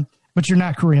 But you're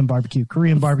not Korean barbecue.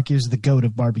 Korean barbecue is the goat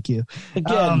of barbecue.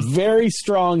 Again, very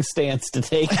strong stance to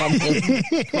take on this.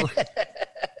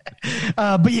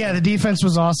 But yeah, the defense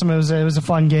was awesome. It was a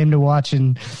fun game to watch,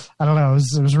 and I don't know,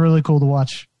 it was really cool to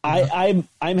watch. I'm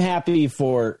happy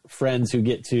for friends who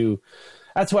get to.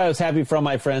 That's why I was happy for all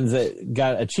my friends that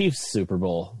got a Chiefs Super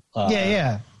Bowl.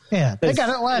 Yeah. They got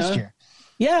it last year.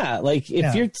 Yeah, like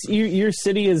if your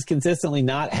city has consistently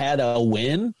not had a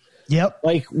win. Yep.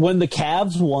 Like when the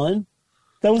Cavs won,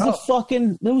 that was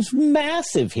that was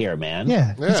massive here, man.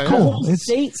 Yeah, it's cool. The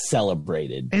state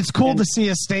celebrated. It's cool to see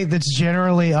a state that's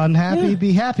generally unhappy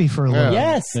be happy for a little.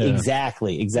 Yes,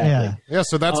 exactly. Yeah,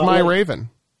 so that's my Raven.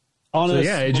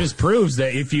 It just proves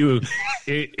that if you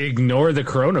ignore the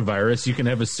coronavirus, you can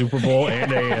have a Super Bowl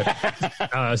and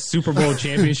a Super Bowl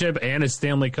championship and a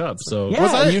Stanley Cup. So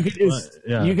you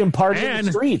can party in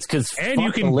the streets and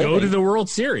you can go to the World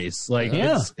Series. Like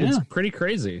it's pretty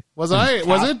crazy. Was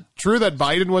it true that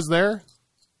Biden was there?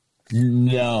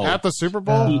 No, at the Super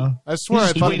Bowl. I swear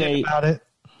I thought about it.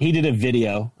 He did a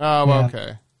video. Oh,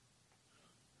 okay.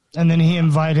 And then he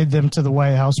invited them to the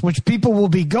White House, which people will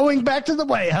be going back to the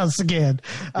White House again.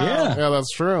 Yeah,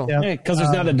 that's true. Yeah, because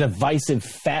there's not a divisive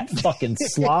fat fucking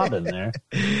slob in there.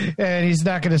 And he's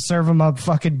not going to serve him up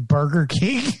fucking Burger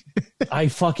King. I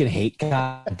fucking hate.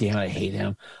 God damn it, I hate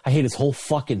him. I hate his whole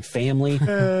fucking family.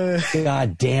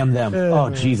 God damn them. Oh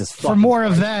Jesus. For more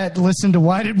of that, listen to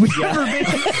Why Did We Ever Be?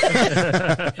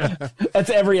 That's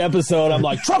every episode. I'm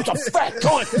like, Trump's a fat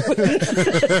cunt.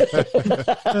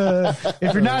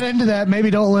 If you're not into that, maybe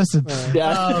don't listen.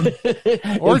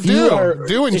 Or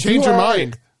do and change your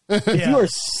mind. If you are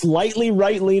slightly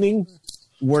right leaning,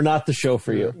 we're not the show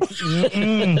for you.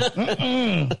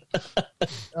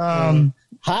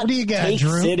 What do you got, Take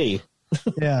Drew? City.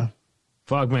 Yeah.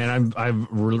 Fuck, man, I've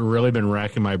really been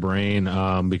racking my brain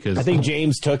because I think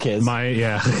James took his. My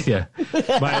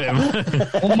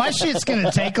shit's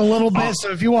gonna take a little bit.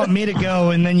 So if you want me to go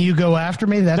and then you go after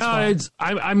me, that's fine.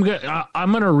 I'm gonna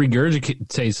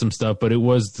regurgitate some stuff, but it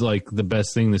was like the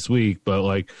best thing this week. But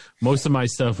like most of my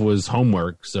stuff was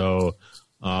homework, so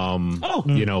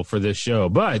for this show.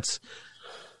 But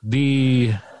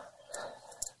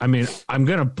I'm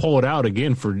going to pull it out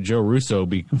again for Joe Russo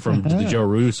from the Joe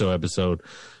Russo episode.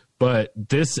 But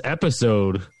this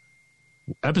episode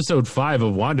 5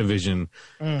 of WandaVision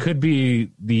could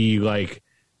be the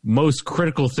most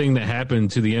critical thing that happened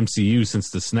to the MCU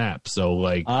since the snap. So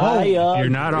if you're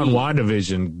not on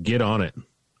WandaVision, get on it.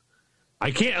 I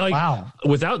can't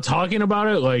without talking about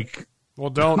it.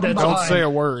 Well, don't say a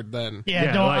word then.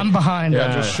 Yeah, I'm behind.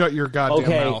 Yeah, just shut your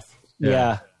goddamn mouth.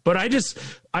 Yeah. But I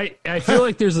feel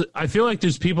like there's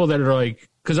people that are like,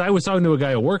 because I was talking to a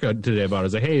guy at work today about it. I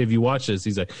was like, hey, have you watched this?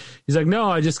 He's like, no,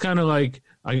 I just kind of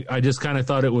I just kind of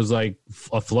thought it was like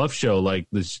a fluff show, like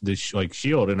this like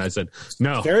Shield. And I said,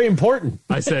 no, very important.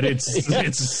 I said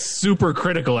it's super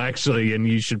critical actually, and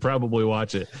you should probably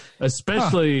watch it,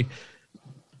 especially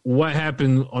what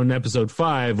happened on episode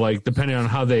 5, like depending on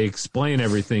how they explain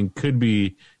everything, could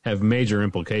have major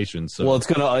implications. So. Well, it's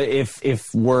gonna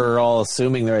if we're all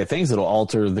assuming the right things, it'll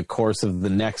alter the course of the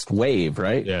next wave,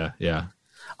 right? Yeah.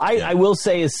 I will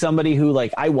say, as somebody who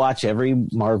like I watch every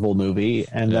Marvel movie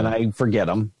and then I forget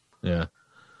them. Yeah.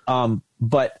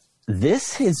 But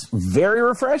this is very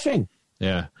refreshing.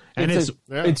 Yeah. And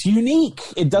it's unique.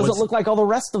 It doesn't look like all the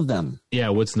rest of them. Yeah,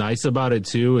 what's nice about it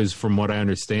too is, from what I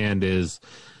understand, is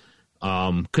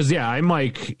because I'm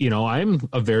like, I'm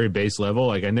a very base level.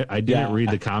 Like I didn't read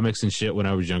the comics and shit when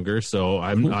I was younger, so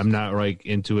I'm not like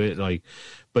into it. Like,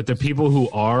 but the people who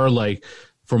are, like,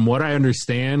 from what I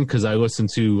understand, because I listen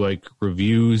to like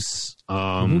reviews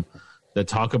that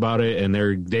talk about it, and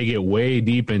they get way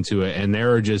deep into it, and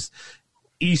there are just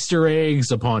Easter eggs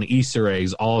upon Easter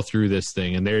eggs all through this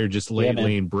thing, and they're just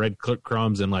laying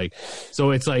breadcrumbs, and like,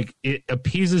 so it's like it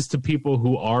appeases to people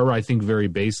who are, I think, very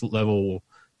base level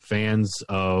fans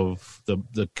of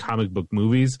the comic book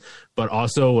movies, but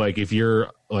also like if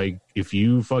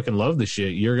you fucking love the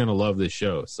shit, you're gonna love this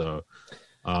show. So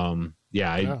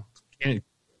I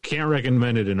can't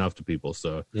recommend it enough to people.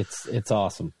 So it's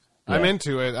awesome. Yeah. I'm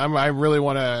into it. I really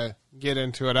want to get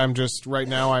into it. I'm just right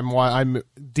now. I'm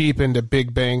deep into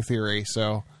Big Bang Theory.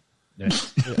 So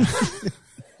just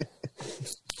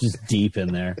deep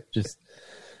in there. Just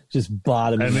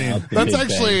bottoming out. That's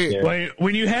actually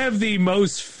when you have the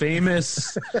most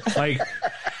famous like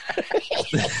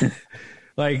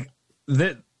like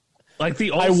the.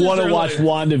 I want to watch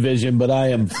WandaVision, but I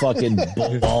am fucking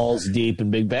balls deep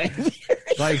in Big Bang.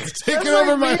 Like taking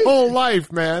over my whole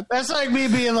life, man. That's like me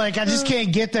being like, I just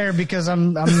can't get there because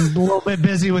I'm a little bit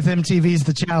busy with MTV's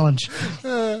The Challenge.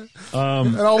 And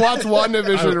I'll watch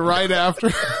WandaVision right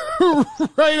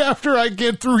after I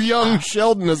get through Young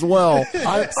Sheldon as well.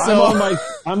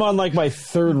 I'm on my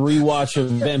third rewatch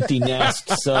of Empty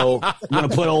Nest, so I'm gonna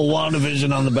put old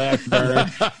WandaVision on the back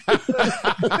burner.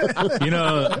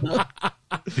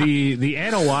 The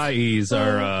Anoa'is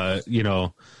are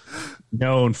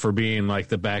known for being like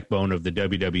the backbone of the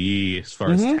WWE as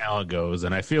far as talent goes,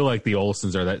 and I feel like the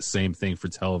Olsens are that same thing for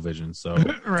television. So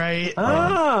right.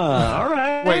 All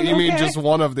right. Wait, you mean just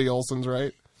one of the Olsens,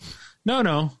 right?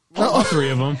 No, all three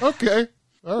of them. Okay,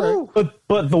 all right.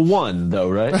 But the one though,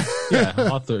 right? Yeah,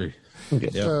 all three. Okay.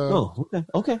 Yep.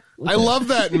 Okay. I love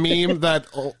that meme that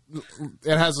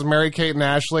it has Mary-Kate and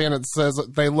Ashley, and it says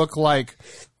they look like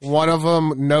one of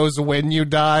them knows when you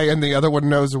die and the other one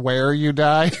knows where you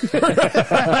die.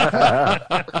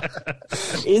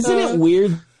 Isn't it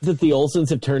weird that the Olsens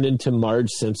have turned into Marge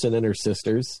Simpson and her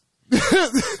sisters?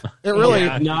 It really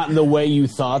not in the way you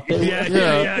thought they were.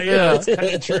 Yeah.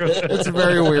 That's true. It's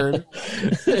very weird.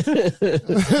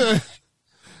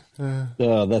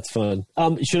 Oh, that's fun.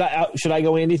 Should I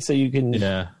go, Andy? So you can.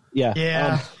 Yeah.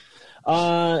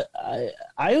 I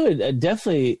would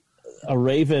definitely a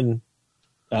Raven.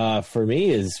 For me,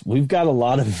 is we've got a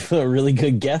lot of really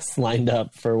good guests lined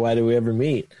up for Why Do We Ever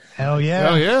Meet? Hell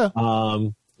yeah!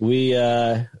 Oh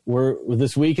yeah. We're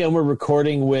this weekend. We're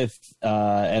recording with,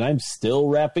 and I'm still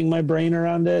wrapping my brain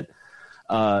around it.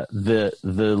 The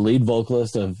lead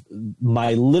vocalist of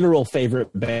my literal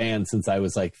favorite band since I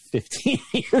was like 15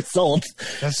 years old.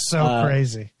 That's so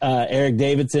crazy. Eric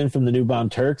Davidson from the New Bomb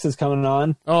Turks is coming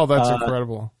on. Oh, that's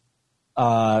incredible.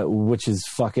 Which is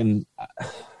fucking.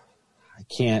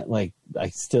 I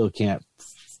still can't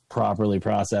properly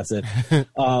process it.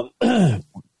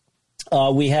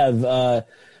 We have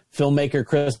filmmaker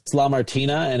Chris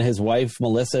LaMartina and his wife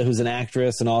Melissa, who's an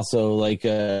actress and also like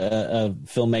a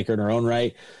filmmaker in her own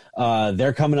right.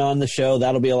 They're coming on the show.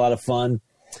 That'll be a lot of fun.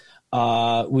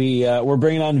 We're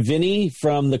bringing on Vinny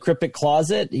from the Cryptic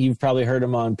Closet. You've probably heard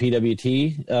him on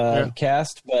PWT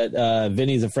cast, but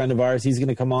Vinny's a friend of ours. He's going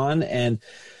to come on. And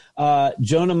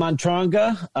Jonah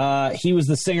Montranga, he was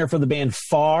the singer for the band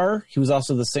Far. He was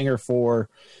also the singer for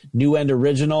New End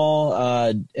Original,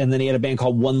 and then he had a band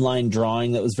called One Line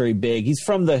Drawing that was very big. He's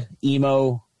from the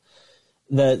emo,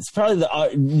 it's probably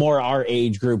the more our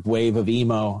age group wave of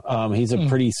emo. He's a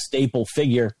pretty staple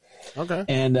figure. Okay.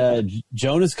 And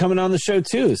Jonah's coming on the show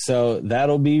too, so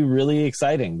that'll be really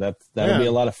exciting. That'll be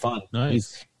a lot of fun.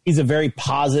 Nice. He's a very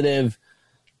positive,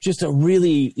 just a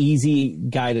really easy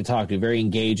guy to talk to, very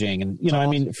engaging. And, I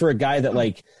mean, for a guy that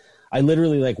like, I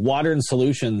literally like Water and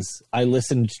Solutions, I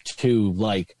listened to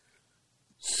like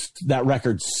that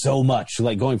record so much,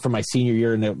 like going from my senior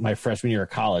year into my freshman year of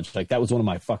college. Like that was one of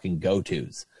my fucking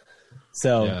go-tos.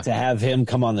 So to have him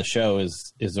come on the show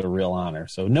is a real honor.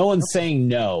 So no one's saying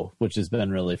no, which has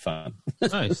been really fun.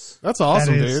 Nice. That's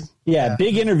awesome, dude. Yeah,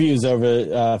 big interviews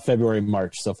over February,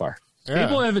 March so far. Yeah.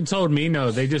 People haven't told me no.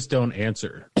 They just don't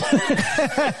answer. I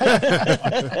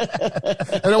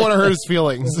don't want to hurt his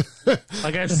feelings.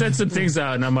 Like, I've sent some things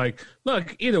out, and I'm like,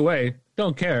 look, either way,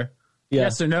 don't care. Yeah.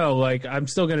 Yes or no, like, I'm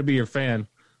still going to be your fan.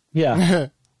 Yeah.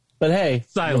 But hey,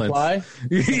 Silence. reply?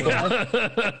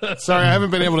 Yeah. Sorry, I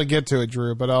haven't been able to get to it,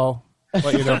 Drew, but I'll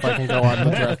let you know if I can go on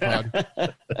the draft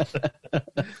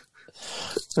pod.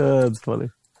 That's funny.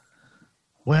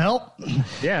 Well,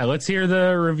 Yeah, let's hear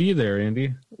the review there,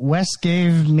 Andy. Wes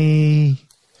gave me,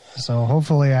 so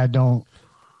hopefully I don't.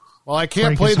 Well, I can't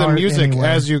Break play his the heart music anyway.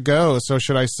 as you go, so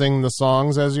should I sing the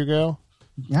songs as you go?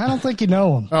 I don't think you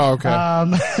know him. Oh, okay.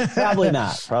 Probably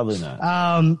not. Probably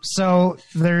not. So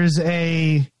there's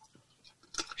a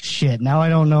shit. Now I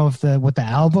don't know if what the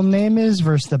album name is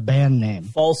versus the band name.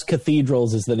 False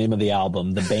Cathedrals is the name of the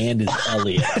album. The band is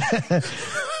Elliot.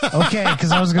 Okay,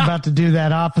 because I was about to do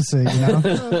that opposite, you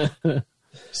know.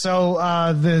 So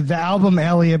the album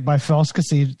Elliot by False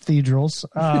Cathedrals.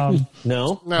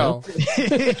 No? No.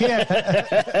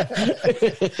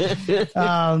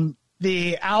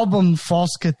 The album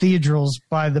False Cathedrals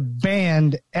by the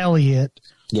band Elliot,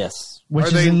 Yes. which Are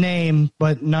is they- a name,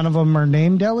 but none of them are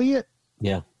named Elliot.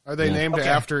 Yeah. Are they Yeah. named Okay.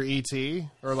 after E.T.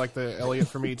 or like the Elliot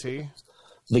from E.T.?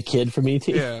 The kid from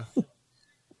E.T.? Yeah.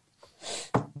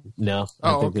 No.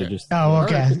 Oh, I think okay. they just. Oh,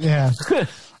 okay, yeah.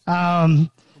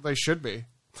 They should be.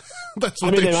 That's I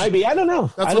what mean, they they might be. I don't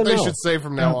know. That's I what don't they know. should say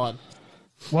from now on.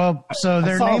 Well, so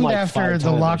they're saw 'em named like after 5 the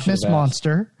times, I Loch Ness should've asked.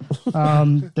 Monster.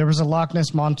 There was a Loch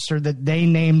Ness Monster that they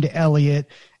named Elliot,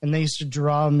 and they used to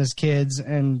draw him as kids,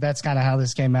 and that's kind of how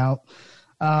this came out.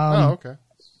 Oh, okay.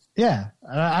 Yeah,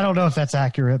 I don't know if that's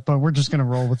accurate, but we're just going to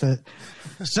roll with it.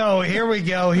 So here we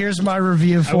go. Here's my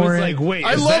review I for was it. like, wait,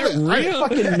 I is love that it. real?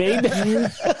 Fucking made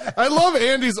that. I love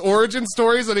Andy's origin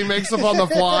stories that he makes up on the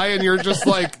fly, and you're just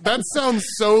like, that sounds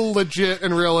so legit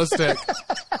and realistic.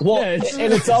 Well, Yeah, it's-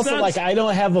 and it's also sounds- like I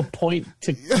don't have a point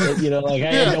to, like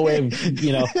I have no way of,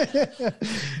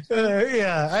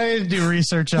 Yeah, I didn't do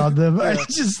research on them. I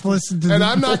just listened to And them.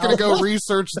 I'm not going to go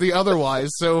research the otherwise,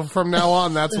 so from now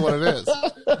on, that's what it is.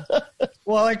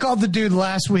 Well, I called the dude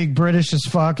last week British as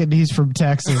fuck, and he's from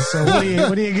Texas. So what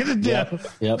are you going to do?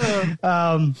 Yep.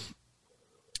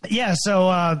 Yeah,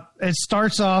 so it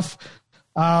starts off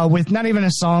with not even a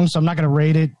song, so I'm not going to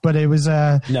rate it, but it was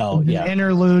an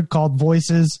interlude called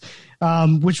Voices,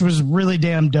 which was really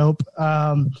damn dope.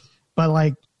 But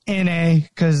like NA,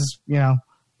 because, it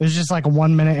was just like a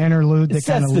 1 minute interlude that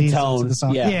kind of sets the leads tone. into the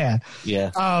song. Yeah.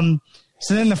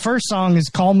 So then the first song is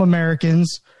Calm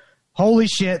Americans. Holy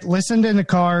shit, listened in the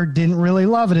car, didn't really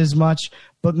love it as much,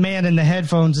 but man, in the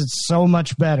headphones, it's so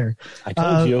much better. I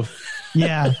told you.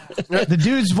 Yeah. The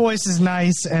dude's voice is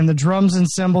nice, and the drums and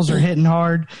cymbals are hitting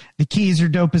hard. The keys are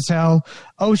dope as hell.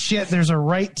 Oh shit, there's a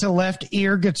right to left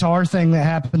ear guitar thing that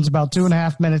happens about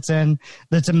 2.5 minutes in.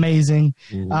 That's amazing.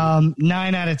 9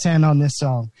 out of 10 on this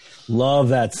song. Love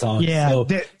that song. Yeah. So,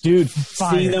 dude,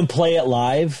 Fire. seeing them play it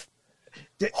live.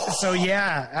 So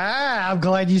yeah, I'm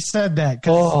glad you said that.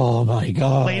 'Cause Oh my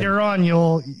God. later on,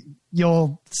 you'll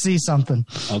see something.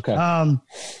 Okay.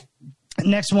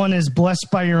 Next one is Blessed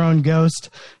by Your Own Ghost.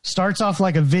 Starts off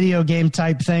like a video game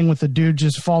type thing with the dude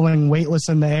just falling weightless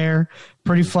in the air.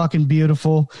 Pretty fucking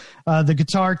beautiful. The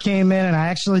guitar came in, and I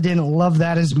actually didn't love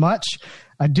that as much.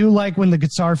 I do like when the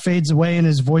guitar fades away and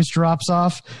his voice drops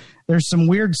off. There's some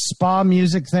weird spa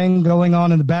music thing going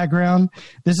on in the background.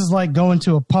 This is like going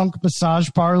to a punk massage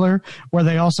parlor where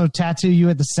they also tattoo you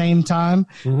at the same time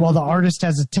while the artist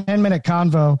has a 10-minute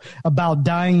convo about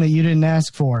dying that you didn't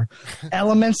ask for.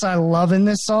 Elements I love in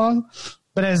this song,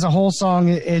 but as a whole song,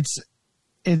 it's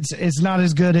not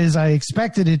as good as I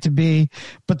expected it to be,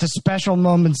 but the special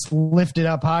moments lift it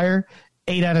up higher.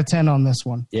 8 out of 10 on this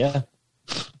one. Yeah.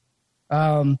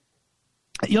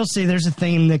 You'll see there's a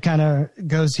theme that kind of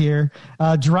goes here.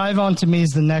 Drive On To Me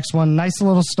is the next one. Nice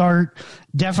little start.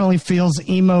 Definitely feels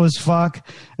emo as fuck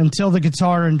until the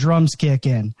guitar and drums kick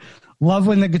in. Love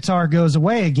when the guitar goes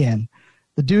away again.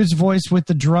 The dude's voice with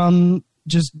the drum,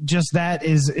 just that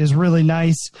is really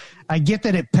nice. I get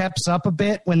that it peps up a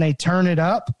bit when they turn it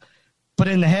up, but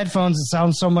in the headphones it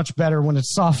sounds so much better when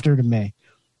it's softer to me.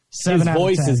 7 His out of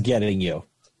voice 10. is getting you.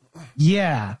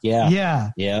 Yeah. Yeah.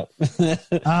 You're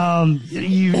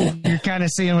kind of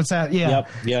seeing what's out. Yeah. Yep.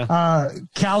 Yeah.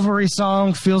 Calvary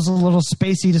song feels a little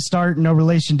spacey to start. No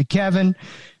relation to Kevin.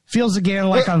 Feels again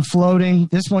like I'm floating.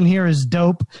 This one here is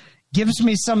dope. Gives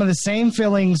me some of the same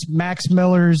feelings Max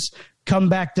Miller's Come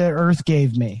Back to Earth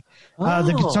gave me.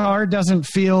 The guitar doesn't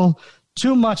feel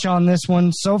too much on this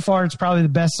one. So far, it's probably the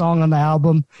best song on the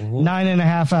album.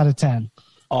 9.5 out of 10.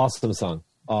 Awesome song.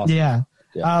 Awesome. Yeah.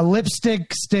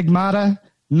 Lipstick Stigmata,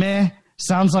 meh.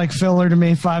 Sounds like filler to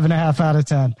me. 5.5 out of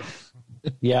 10.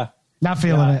 Yeah. Not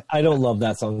feeling it. I don't love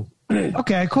that song.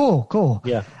 Okay, cool.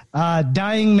 Yeah.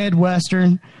 Dying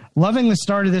Midwestern. Loving the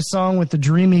start of this song with the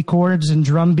dreamy chords and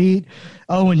drum beat.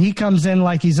 Oh, and he comes in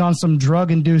like he's on some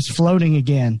drug-induced floating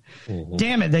again. Mm-hmm.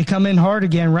 Damn it, they come in hard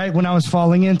again right when I was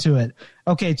falling into it.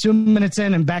 Okay, 2 minutes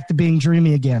in and back to being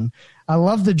dreamy again. I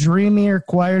love the dreamier,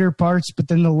 quieter parts, but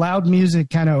then the loud music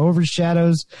kind of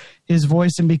overshadows his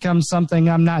voice and becomes something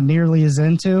I'm not nearly as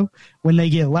into when they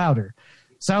get louder.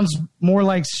 Sounds more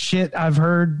like shit I've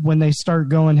heard when they start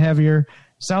going heavier.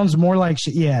 Sounds more like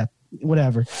shit. Yeah,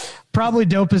 whatever. Probably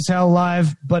dope as hell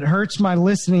live, but hurts my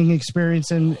listening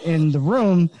experience in the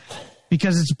room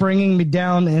because it's bringing me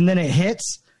down and then it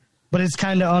hits, but it's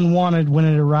kind of unwanted when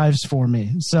it arrives for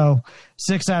me. So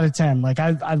 6 out of 10. Like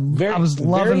I was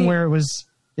loving where it was.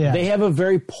 Yeah. They have a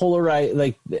very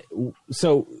polarized,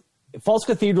 so False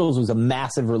Cathedrals was a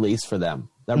massive release for them.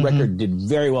 That record did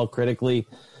very well critically,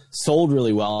 sold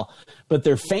really well, but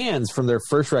their fans from their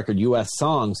first record, US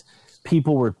Songs,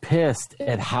 people were pissed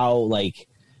at how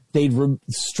they'd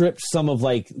stripped some of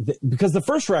because the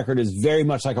first record is very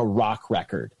much like a rock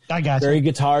record. I got very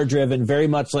guitar driven, very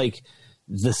much like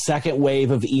the second wave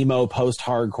of emo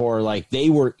post-hardcore. Like they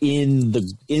were in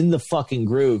the fucking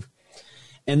groove.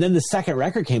 And then the second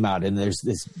record came out and there's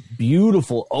this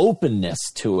beautiful openness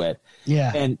to it.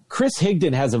 Yeah. And Chris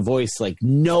Higdon has a voice like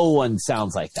no one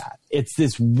sounds like that. It's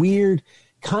this weird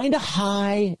kind of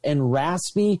high and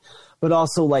raspy, but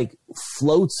also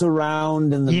floats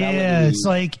around in the melody. Yeah, it's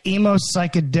like emo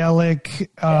psychedelic.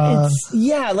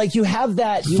 You have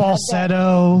that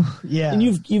falsetto. Yeah, and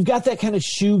you've got that kind of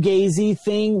shoegazy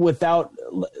thing without.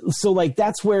 So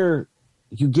that's where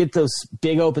you get those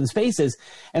big open spaces,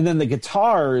 and then the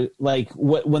guitar,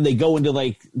 when they go into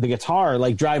the guitar,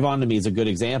 Drive On to Me is a good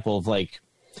example of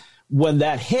when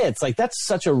that hits. That's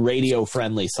such a radio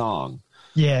friendly song.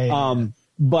 Yeah.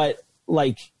 But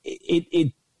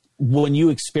it when you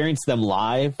experience them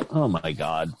live, oh my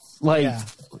God,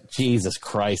 Jesus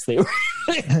Christ, they were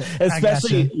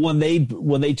especially when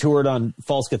they toured on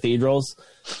False Cathedrals,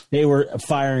 they were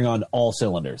firing on all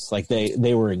cylinders.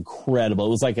 They were incredible. It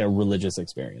was like a religious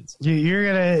experience. You're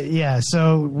gonna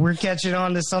so we're catching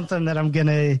on to something that I'm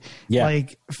gonna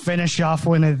finish off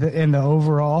with in the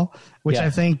overall, which I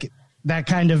think that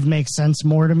kind of makes sense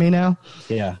more to me now.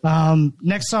 Yeah.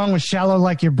 Next song was Shallow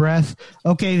Like Your Breath.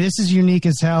 Okay, this is unique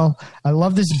as hell. I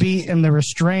love this beat and the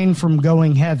restrain from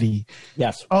going heavy.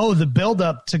 Yes. Oh, the build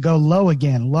up to go low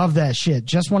again. Love that shit.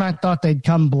 Just when I thought they'd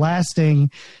come blasting,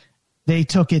 they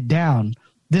took it down.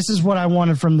 This is what I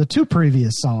wanted from the two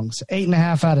previous songs.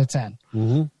 8.5 out of 10.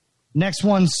 Mm-hmm. Next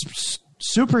one,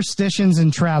 Superstitions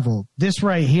and Travel. This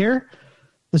right here,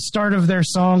 the start of their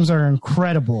songs are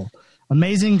incredible.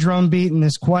 Amazing drum beat and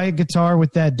this quiet guitar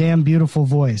with that damn beautiful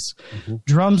voice. Mm-hmm.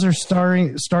 Drums are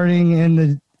starring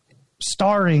in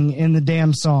the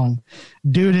damn song.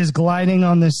 Dude is gliding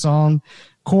on this song.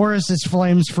 Chorus is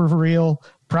flames for real.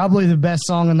 Probably the best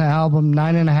song on the album.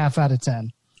 9.5 out of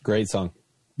 10. Great song.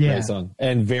 Yeah. Great song.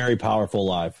 And very powerful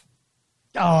live.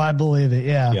 Oh, I believe it.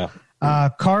 Yeah.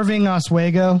 Carving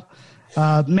Oswego.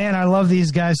 Man, I love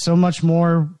these guys so much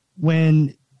more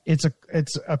when it's a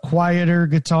quieter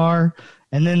guitar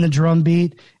and then the drum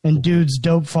beat and dude's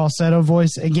dope falsetto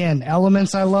voice. Again,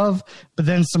 elements I love, but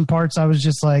then some parts I was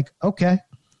just like, okay,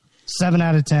 7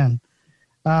 out of 10.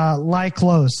 Lie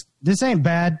Close. This ain't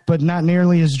bad, but not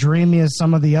nearly as dreamy as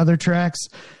some of the other tracks.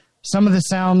 Some of the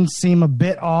sounds seem a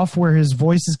bit off where his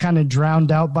voice is kind of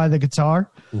drowned out by the guitar.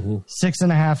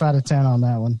 6.5 out of 10 on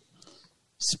that one.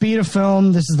 Speed of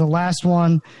Film, this is the last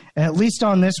one. At least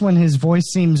on this one, his voice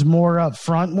seems more up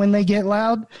front when they get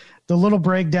loud. The little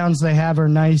breakdowns they have are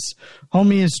nice.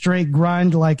 Homie is straight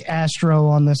grind like Astro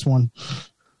on this one.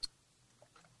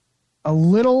 A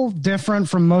little different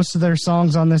from most of their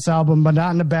songs on this album, but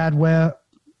not in a bad way.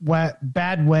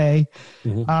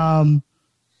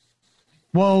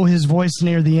 Whoa, his voice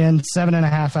near the end,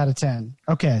 7.5 out of 10.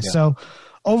 Okay, so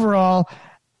overall,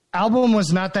 album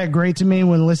was not that great to me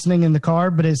when listening in the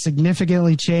car, but it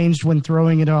significantly changed when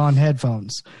throwing it on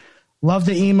headphones. Love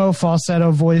the emo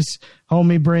falsetto voice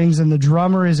Homie brings, and the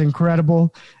drummer is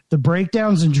incredible. The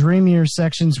breakdowns and dreamier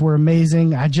sections were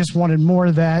amazing. I just wanted more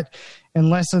of that and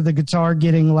less of the guitar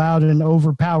getting loud and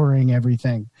overpowering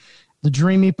everything. The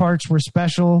dreamy parts were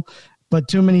special, but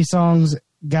too many songs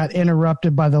got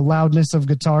interrupted by the loudness of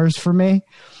guitars for me.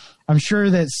 I'm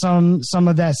sure that some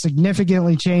of that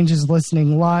significantly changes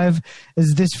listening live,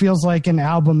 as this feels like an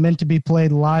album meant to be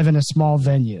played live in a small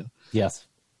venue. Yes.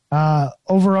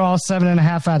 Overall,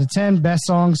 7.5 out of 10. Best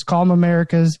songs, Calm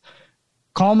Americas,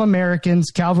 Calm Americans,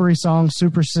 Cavalry Songs,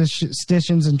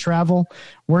 Superstitions and Travel,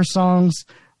 Worst Songs,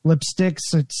 Lipsticks,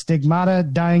 Stigmata,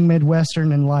 Dying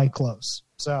Midwestern, and Lie Close.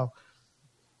 So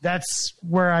that's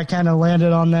where I kind of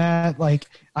landed on that. Like,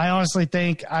 I honestly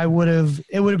think it would have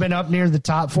been up near the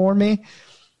top for me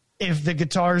if the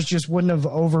guitars just wouldn't have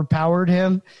overpowered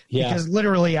him. Yeah. Because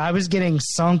literally I was getting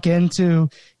sunk into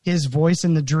his voice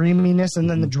and the dreaminess and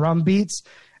then the drum beats.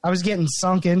 I was getting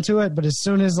sunk into it, but as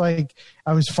soon as like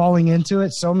I was falling into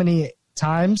it so many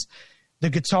times, the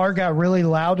guitar got really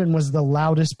loud and was the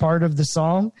loudest part of the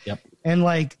song. Yep. And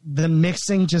like the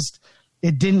mixing just,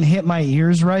 it didn't hit my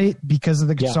ears right because of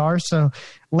the guitar. Yeah. So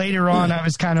later on I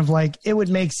was kind of like, it would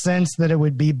make sense that it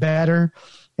would be better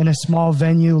in a small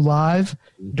venue live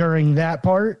during that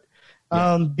part.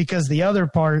 Because the other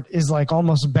part is like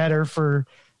almost better for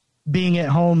being at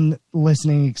home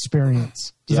listening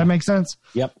experience. Does that make sense?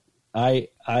 Yep. And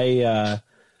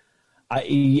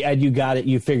you got it.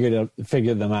 You figured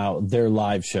them out. Their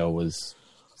live show was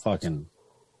fucking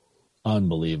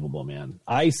unbelievable, man.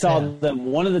 I saw them.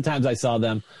 One of the times I saw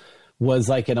them was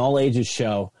like an all ages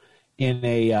show in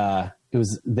a, it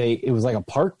was like a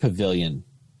park pavilion.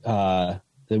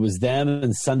 It was them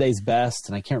and Sunday's Best,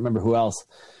 and I can't remember who else.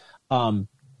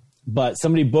 But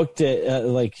somebody booked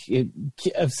it,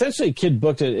 essentially a kid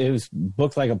booked it. It was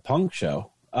booked like a punk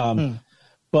show.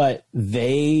 But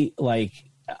they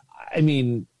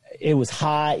it was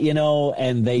hot,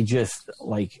 and they just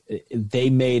they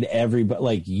made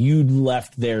everybody you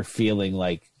left there feeling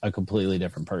like a completely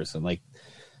different person. Like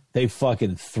they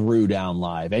fucking threw down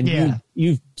live, and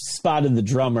you spotted the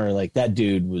drummer. Like that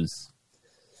dude was.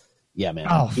 Yeah,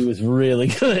 man, he was really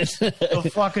good.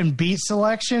 The fucking beat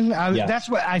selection. That's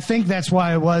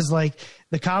why it was like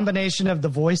the combination of the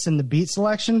voice and the beat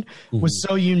selection was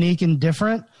so unique and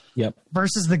different. Yep.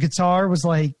 Versus the guitar was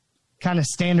like kind of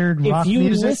standard rock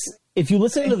music. If you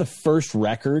listen to the first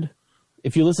record,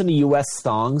 if you listen to U.S.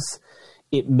 Songs,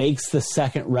 it makes the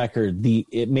second record,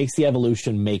 it makes the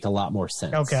evolution make a lot more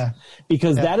sense. Okay.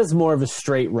 Because that is more of a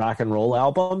straight rock and roll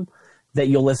album that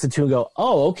you'll listen to and go,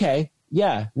 oh, okay.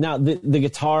 Yeah. Now the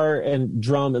guitar and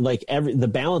drum and the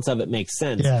balance of it makes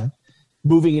sense. Yeah.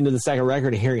 Moving into the second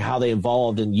record and hearing how they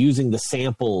evolved and using the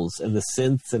samples and the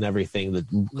synths and everything that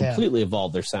completely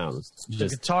evolved their sounds. The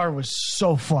guitar was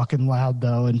so fucking loud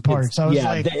though in parts. I was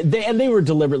they were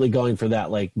deliberately going for that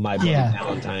My Bloody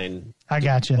Valentine. I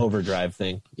gotcha. Overdrive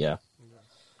thing. Yeah.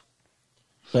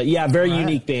 But yeah, very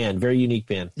unique band. Very unique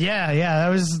band. Yeah,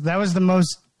 that was the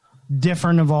most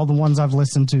different of all the ones I've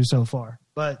listened to so far.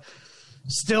 But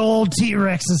still, old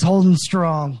T-Rex is holding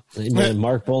strong. Man,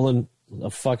 Mark Bolan, a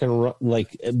fucking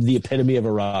the epitome of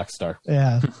a rock star.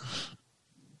 Yeah.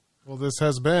 Well, this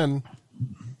has been.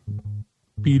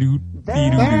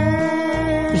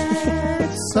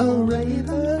 So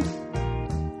Raven.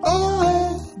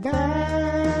 Oh,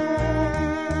 that's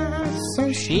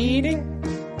so cheating.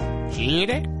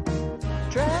 It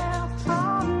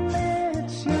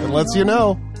lets you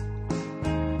know.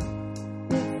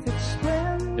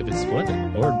 If it's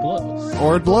splendid, or it blows.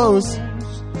 Or it blows.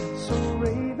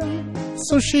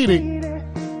 So cheating.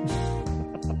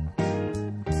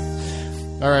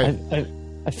 All right.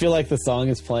 I feel like the song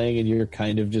is playing and you're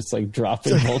kind of just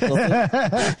dropping vocals.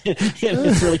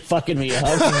 It's really fucking me up.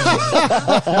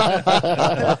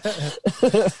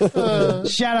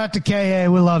 Shout out to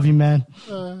KA. We love you, man.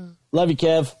 Love you,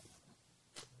 Kev.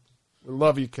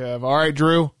 Love you, Kev. All right,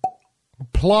 Drew.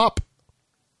 Plop.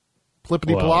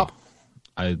 Plippity plop.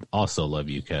 I also love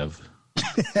you, Kev.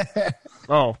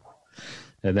 Oh.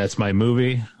 And that's my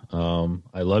movie.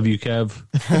 I love you, Kev.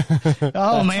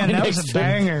 Oh man, that was a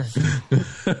banger.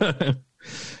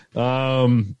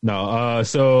 No.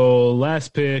 So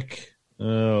last pick.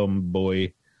 Oh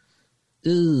boy.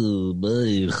 Ooh,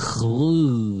 boy.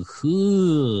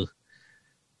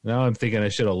 Now I'm thinking I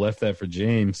should have left that for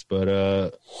James,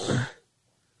 but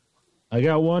I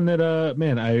got one that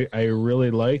I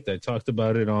really liked. I talked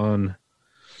about it on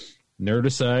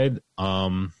Nerdicide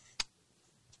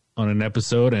on an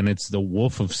episode, and it's The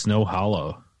Wolf of Snow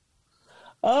Hollow.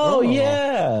 Oh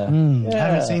yeah. I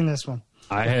haven't seen this one.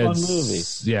 I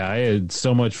had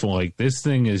so much fun. Like, this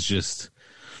thing is just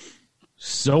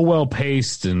so well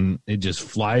paced, and it just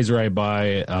flies right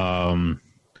by.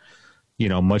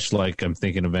 Much like I'm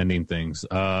thinking of ending things.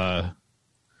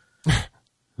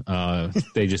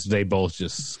 They both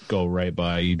just go right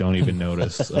by. You don't even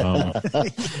notice. They're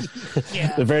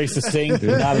very succinct.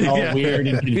 They're not at all weird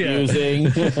and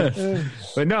confusing.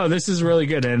 But no, this is really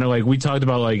good. And we talked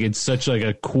about, it's such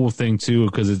a cool thing too,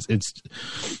 because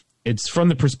it's from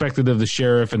the perspective of the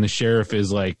sheriff, and the sheriff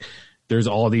is there's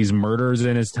all these murders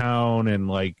in his town, and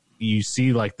you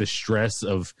see like the stress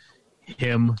of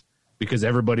him because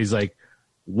everybody's like,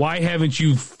 why haven't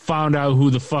you found out who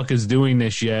the fuck is doing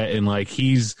this yet? And like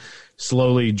he's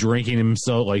slowly drinking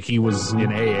himself, like he was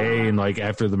in AA, and like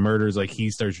after the murders, like he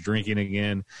starts drinking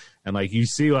again. And like you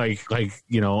see like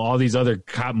all these other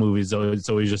cop movies,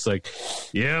 so he's just like,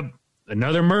 yep,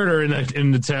 another murder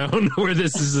in the town where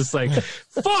this is just like,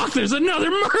 fuck, there's another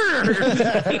murder.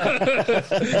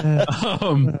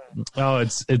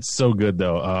 It's so good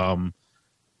though.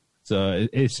 So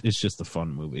it's just a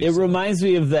fun movie. It reminds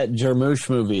me of that Jarmusch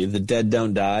movie, The Dead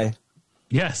Don't Die.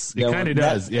 Yes, it kind of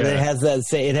does. Yeah, it has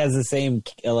the same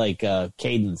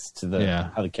cadence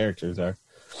to how the characters are.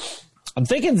 I'm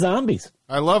thinking zombies.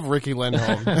 I love Ricky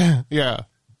Lindholm. Yeah.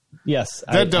 Yes.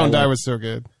 Dead Don't Die was so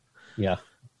good. Yeah.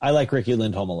 I like Ricky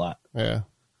Lindholm a lot. Yeah.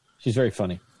 She's very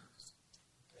funny.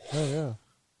 Oh, yeah.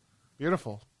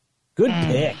 Beautiful. Good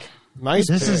pick. Nice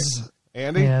This pick. is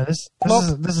Andy? Yeah, this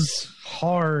is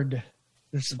hard.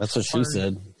 That's what she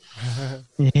said.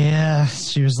 Yeah,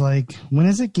 she was like, "When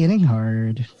is it getting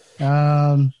hard?"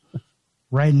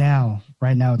 Right now.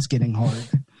 Right now, it's getting hard.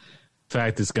 In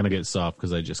fact, it's gonna get soft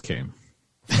because I just came.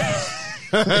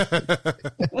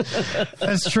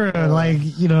 That's true. Like,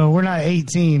 we're not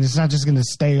 18. It's not just gonna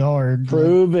stay hard.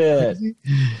 Prove it.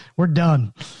 We're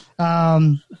done.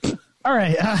 All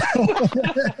right.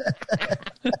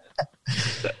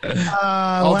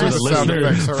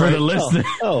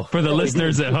 For the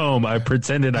listeners at home, I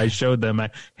pretended I showed them a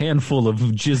handful of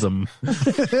jism.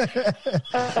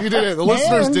 You didn't. The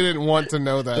listeners didn't want to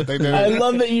know that. They didn't. I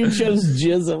love that you chose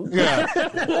jism. Yeah.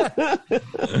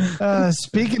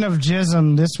 Speaking of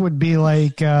jism, this would be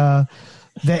like the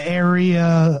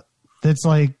area that's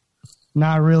like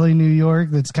not really New York.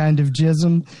 That's kind of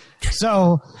jism.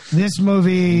 So this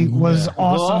movie was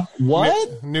awesome.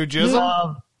 What? New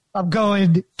jism? I'm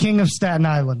going King of Staten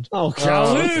Island. Oh,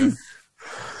 God.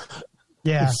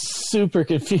 Yeah. Super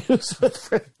confused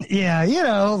with Yeah,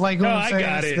 like when I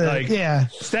got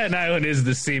it. Staten Island is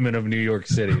the semen of New York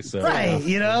City. So right,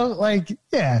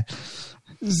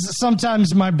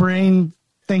 sometimes my brain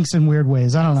thinks in weird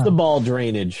ways. I don't know. The ball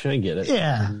drainage. I get it.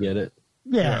 Yeah. I get it.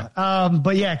 Yeah.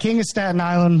 But yeah, King of Staten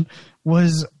Island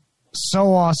was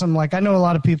so awesome. Like, I know a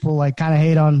lot of people like kind of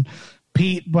hate on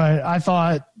Pete, but I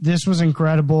thought this was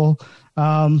incredible.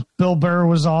 Bill Burr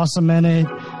was awesome in it.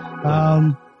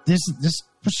 This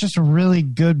was just a really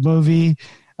good movie.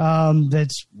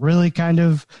 That's really kind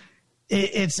of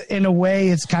it's in a way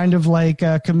it's kind of like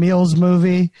Camille's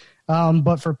movie,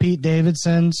 but for Pete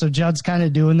Davidson. So Judd's kind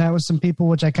of doing that with some people,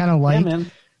 which I kind of like. Yeah,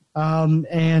 man.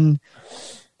 And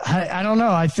I don't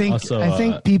know. I think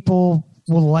people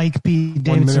will like Pete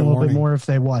Davidson a little bit more if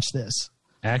they watch this.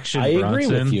 Action I Bronson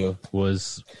agree with you.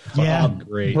 Was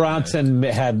great. Bronson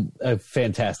had a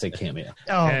fantastic cameo.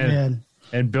 Oh, man.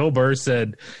 And Bill Burr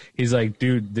said, he's like,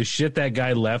 dude, the shit that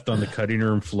guy left on the cutting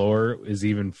room floor is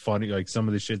even funny. Like, some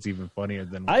of the shit's even funnier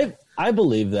than I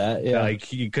believe that. Yeah. Like,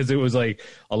 because it was like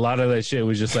a lot of that shit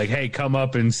was just like, hey, come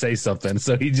up and say something.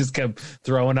 So he just kept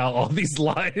throwing out all these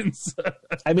lines.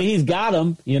 I mean, he's got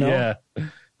them, Yeah.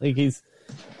 Like, he's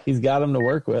got them to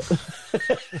work with.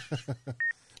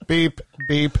 Beep,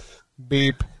 beep,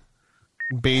 beep,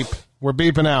 beep. We're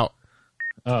beeping out.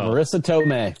 Marissa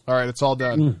Tomei. All right, it's all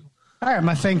done. All right,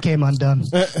 my thing came undone.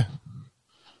 I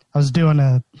was doing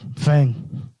a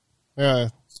thing. Yeah,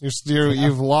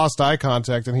 you've lost eye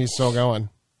contact, and he's still going.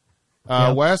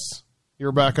 Yep. Wes,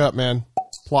 you're back up, man.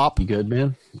 Plop. You good,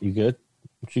 man? You good?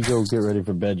 You should go get ready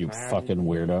for bed, you fucking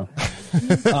weirdo.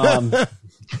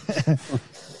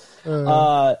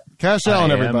 Cash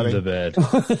Allen, everybody. The bed.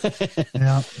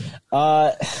 Yeah.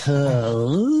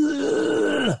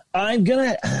 I'm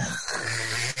gonna.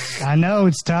 I know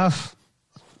it's tough.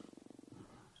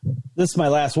 This is my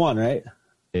last one, right?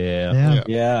 Yeah.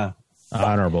 Yeah.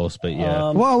 Honorables, but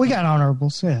yeah. Well, we got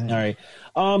honorables. Yeah. All right.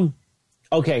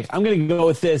 Okay, I'm gonna go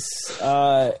with this.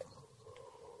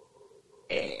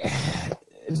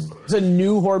 It's a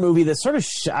new horror movie that sort of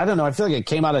I don't know. I feel like it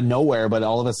came out of nowhere, but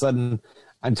all of a sudden,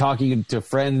 I'm talking to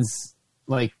friends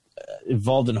like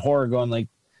involved in horror, going like,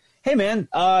 "Hey, man,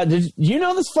 did you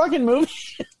know this fucking movie?"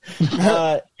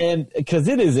 And because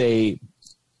it is a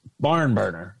barn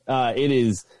burner.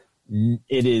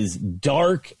 It is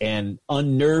dark and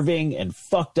unnerving and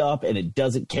fucked up, and it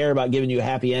doesn't care about giving you a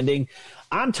happy ending.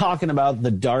 I'm talking about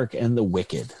The Dark and the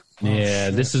Wicked.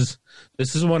 Yeah, this is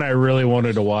one I really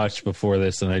wanted to watch before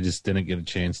this, and I just didn't get a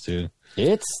chance to.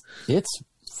 It's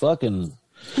fucking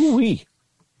whoo-wee.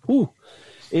 Whoo.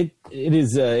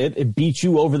 It beats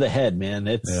you over the head, man.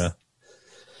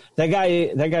 That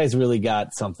guy's really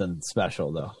got something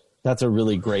special though. That's a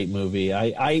really great movie.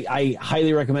 I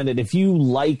highly recommend it. If you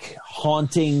like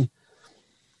haunting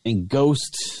and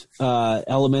ghost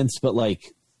elements, but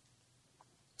like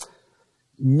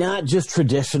not just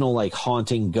traditional like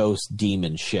haunting ghost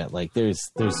demon shit. Like there's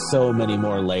so many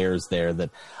more layers there that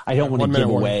I don't want to give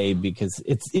away because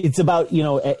it's about, you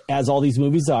know, as all these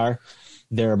movies are,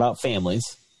 they're about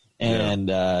families, and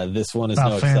this one is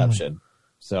no exception.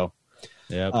 So.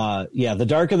 Yeah, The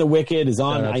Dark and the Wicked is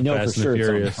on. I know for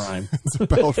sure it's on Prime. It's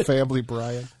about family,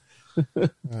 Brian.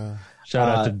 Shout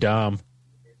out to Dom.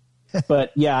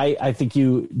 But yeah, I think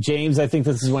James, I think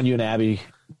this is one you and Abby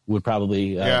would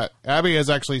probably. Abby has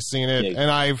actually seen it, and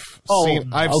I've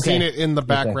seen it in the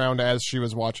background as she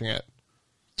was watching it.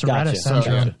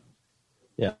 Gotcha.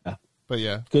 Yeah, but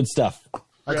yeah, good stuff.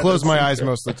 I close my eyes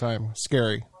most of the time.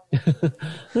 Scary.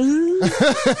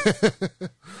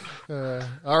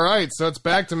 All right, so it's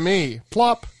back to me.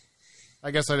 Plop.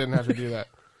 I guess I didn't have to do that.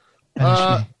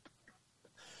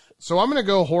 So I'm going to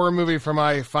go horror movie for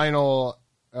my final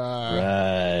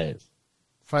final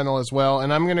as well,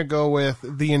 and I'm going to go with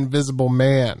The Invisible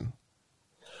Man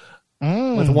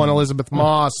with one Elizabeth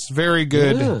Moss. Very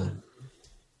good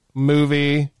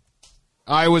movie.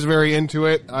 I was very into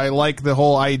it. I like the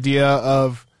whole idea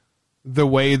of the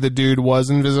way the dude was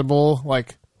invisible.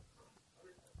 Like,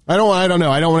 I don't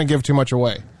know. I don't want to give too much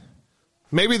away.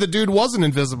 Maybe the dude wasn't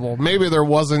invisible. Maybe there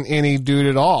wasn't any dude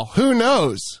at all. Who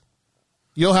knows?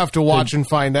 You'll have to watch and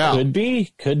find out. Could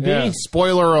be. Yeah,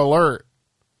 spoiler alert.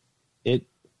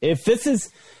 If this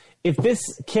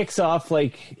kicks off,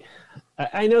 like,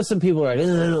 I know some people are like,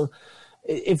 ugh.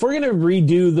 If we're gonna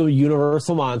redo the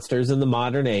Universal monsters in the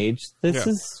modern age, this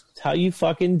is how you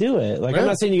fucking do it. Like, I'm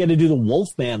not saying you got to do the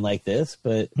Wolfman like this,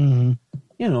 but you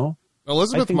know.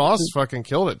 Elizabeth Moss fucking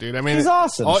killed it, dude. I mean, she's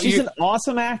awesome. She's an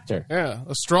awesome actor. Yeah,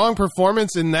 a strong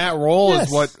performance in that role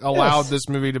is what allowed this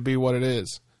movie to be what it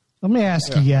is. Let me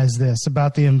ask you guys this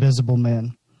about The Invisible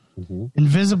Man.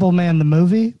 Invisible Man, the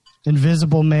movie,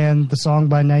 Invisible Man, the song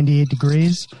by 98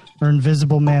 Degrees, or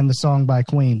Invisible Man, the song by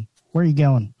Queen? Where are you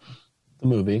going? The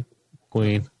movie.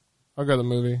 Queen. I'll go the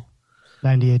movie.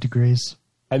 98 Degrees.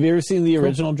 Have you ever seen the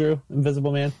original, Drew?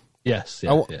 Invisible Man? Yes.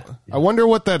 I wonder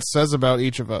what that says about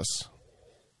each of us.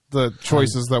 The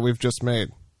choices that we've just made.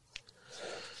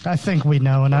 I think we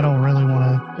know, and I don't really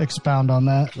want to expound on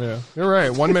that. Yeah, you're right.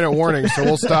 1 minute warning, so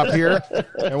we'll stop here,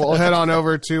 and we'll head on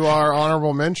over to our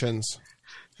honorable mentions.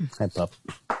 Hi, pup.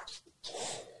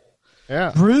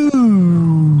 Yeah.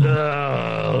 Brew.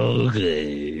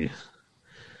 Okay.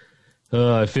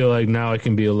 I feel like now I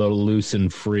can be a little loose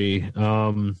and free.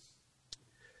 All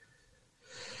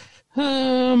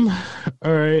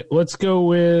right, let's go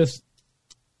with.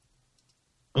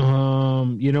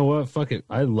 You know what? Fuck it.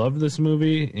 I love this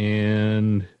movie,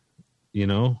 and you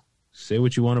know, say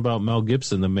what you want about Mel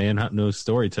Gibson, the man who knows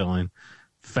storytelling.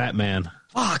 Fat Man.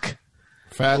 Fuck.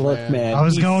 Fat Man. I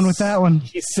was going with that one.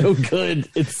 He's so good.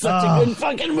 It's such a good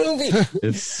fucking movie.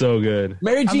 It's so good.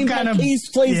 Mary Jean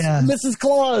Baptiste plays Mrs.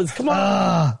 Claus. Come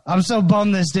on. I'm so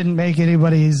bummed this didn't make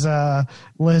anybody's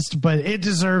list, but it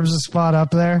deserves a spot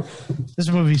up there. This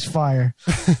movie's fire.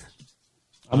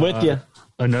 I'm with you.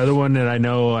 Another one that I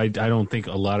know I don't think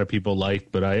a lot of people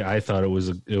liked, but I thought it was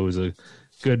a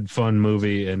good fun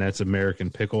movie, and that's American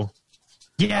Pickle.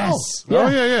 Yes.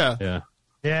 Yeah.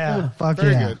 Fuck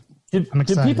Very yeah. good. Did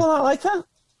people not like that?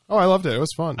 Oh, I loved it. It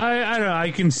was fun. I don't know. I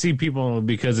can see people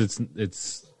because it's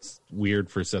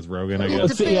weird for Seth Rogen, I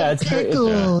guess. It's a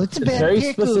pickle. It's a bad very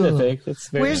pickle. Specific. It's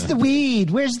very Where's the weed?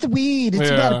 Where's the weed?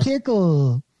 It's about a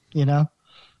pickle. You know?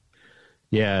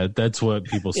 Yeah, that's what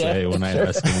people say when I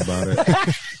ask them about it.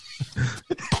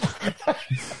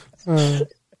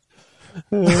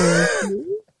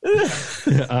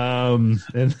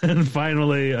 And then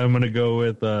finally, I'm going to go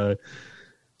with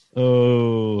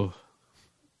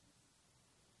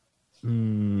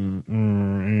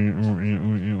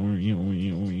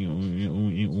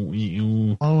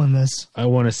Following this. I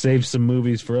want to save some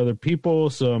movies for other people,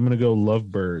 so I'm going to go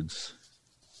Lovebirds.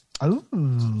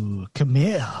 Ooh,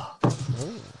 Camille.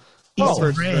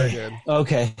 Lovebirds is very good.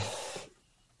 Okay.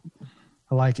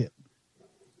 I like it.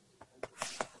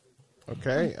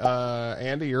 Okay,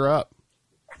 Andy, you're up.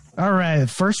 All right. The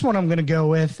first one I'm going to go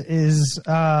with is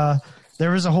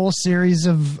there was a whole series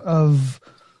of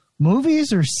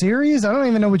movies or series. I don't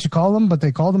even know what you call them, but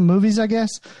they call them movies, I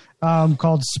guess,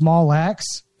 called Small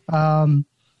Axe. And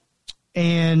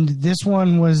this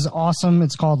one was awesome.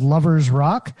 It's called Lovers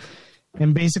Rock.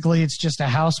 And basically it's just a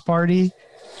house party.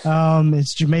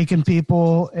 It's Jamaican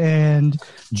people and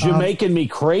Jamaican me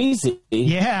crazy.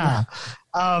 Yeah.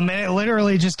 And it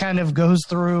literally just kind of goes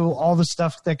through all the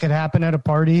stuff that could happen at a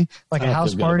party, like a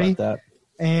house party.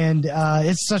 and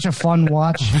it's such a fun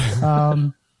watch.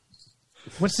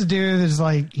 What's the dude that's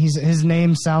like his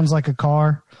name sounds like a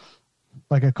car thing?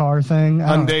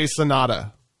 Hyundai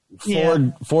Sonata.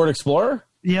 Ford Explorer?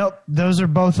 Yep, those are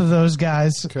both of those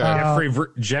guys. Okay.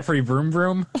 Jeffrey Vroom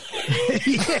Vroom.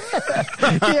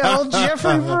 Yeah, old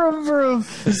Jeffrey Vroom Vroom.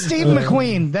 Steve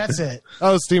McQueen, that's it.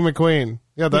 Oh, Steve McQueen.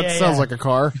 Yeah, that sounds like a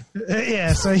car.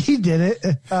 Yeah, so he did it.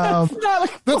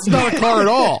 That's not a car at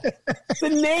all. The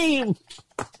name.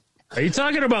 Are you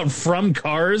talking about From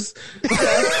Cars?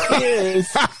 Yes.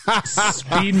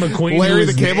 Speed McQueen. Larry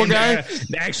the Cable Guy?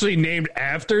 Actually named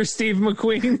after Steve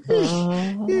McQueen?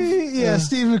 Yeah,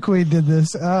 Steve McQueen did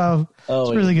this. It's a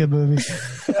really good movie.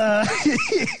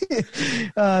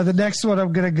 The next one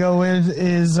I'm going to go with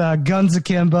is Guns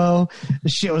Akimbo. The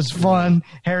shit was fun.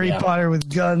 Harry Potter with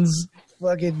guns.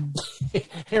 Fucking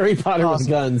Harry Potter with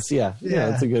guns. Yeah,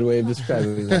 that's a good way of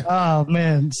describing that. Oh,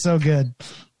 man, so good.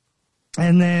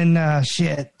 And then,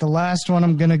 the last one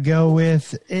I'm going to go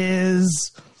with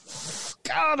is,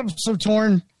 God, I'm so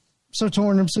torn. I'm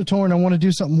so torn. I want to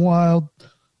do something wild.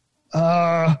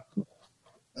 You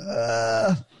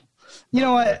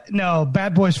know what? No,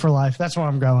 Bad Boys for Life. That's where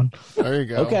I'm going. There you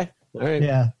go. Okay. All right.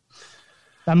 Yeah.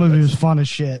 That movie was fun as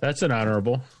shit. That's an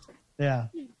honorable. Yeah.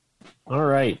 All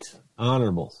right.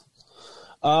 Honorables.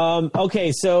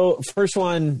 Okay, so first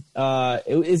one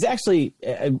is actually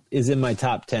is in my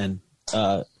top 10.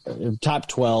 Top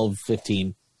 12,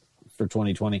 15 for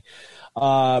 2020.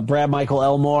 Brad Michael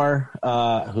Elmore,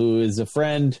 who is a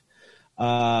friend,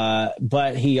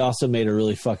 but he also made a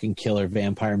really fucking killer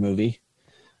vampire movie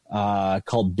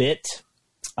called Bit.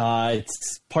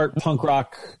 It's part punk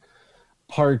rock,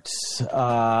 part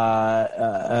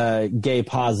gay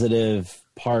positive,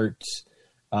 part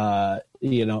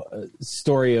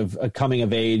story of a coming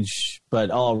of age, but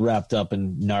all wrapped up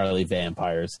in gnarly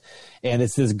vampires. And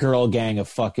it's this girl gang of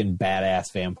fucking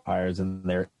badass vampires, and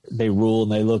they rule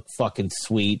and they look fucking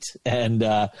sweet. And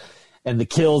the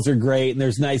kills are great, and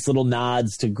there's nice little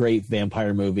nods to great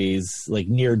vampire movies like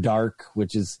Near Dark,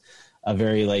 which is a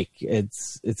very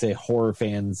it's a horror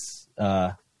fans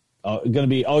gonna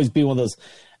be always be one of those.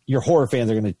 Your horror fans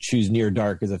are going to choose Near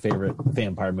Dark as a favorite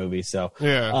vampire movie. So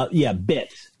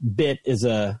Bit is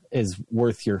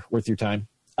worth your time.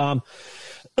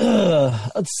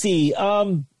 Let's see.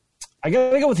 I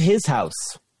gotta go with His House,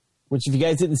 which if you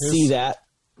guys didn't see that,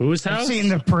 whose house? I've seen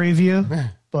the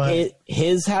preview, but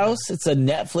His House. It's a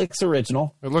Netflix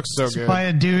original. It looks so good. By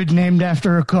a dude named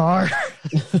after a car.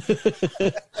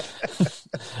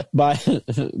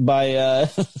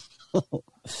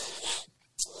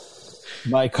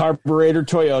 by Carburetor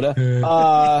Toyota.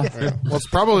 Well, it's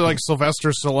probably like Sylvester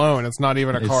Stallone. It's not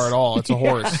even a car at all. It's a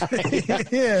horse.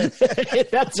 Yeah.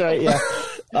 That's right, yeah.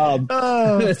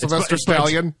 Sylvester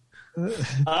Stallion.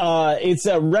 It's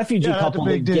a refugee couple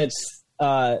that gets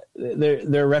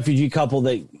they're a refugee couple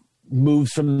that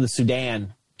moves from the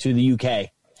Sudan to the UK,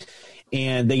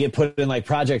 and they get put in like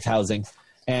project housing.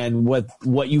 And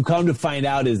what you come to find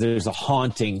out is there's a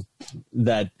haunting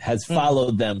that has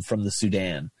followed them from the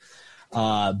Sudan.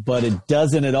 But it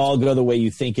doesn't at all go the way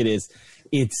you think it is.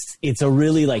 It's a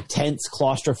really tense,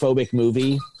 claustrophobic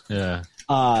movie. Yeah.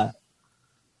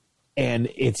 And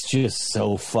it's just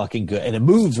so fucking good, and it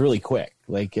moves really quick.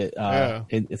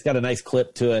 It's got a nice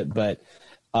clip to it, but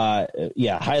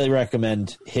highly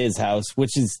recommend His House,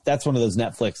 that's one of those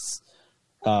Netflix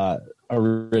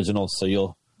originals.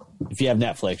 So if you have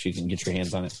Netflix, you can get your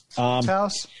hands on it.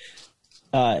 House.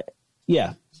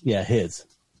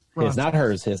 His, not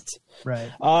hers, his.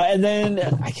 Right. And then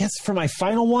I guess for my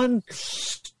final one,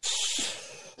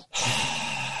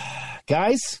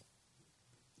 guys,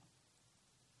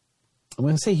 I'm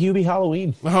going to say Hubie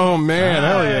Halloween. Oh man,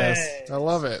 hell yes, I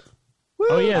love it. Woo,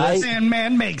 oh yeah,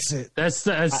 Sandman makes it. That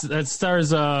stars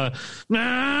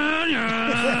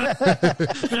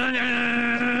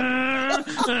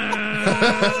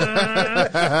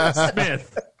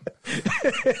Smith.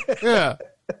 Yeah.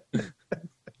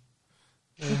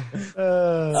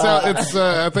 So it's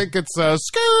I think it's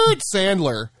Skirt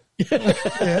Sandler.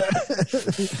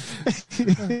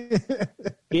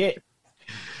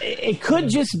 It could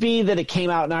just be that it came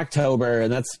out in October,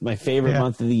 and that's my favorite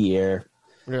month of the year.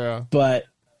 Yeah. But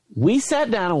we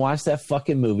sat down and watched that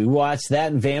fucking movie. We watched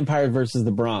that and Vampires versus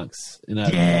the Bronx in a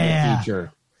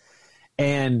feature.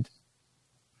 And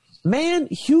man,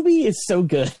 Hubie is so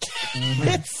good.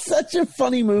 It's such a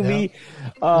funny movie.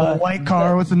 The white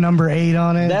car with the number 8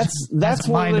 on it. That's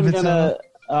one I'm gonna.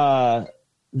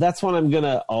 That's one I'm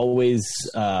gonna always.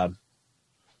 That's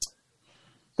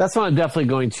one I'm definitely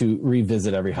going to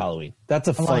revisit every Halloween. That's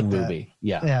a fun movie.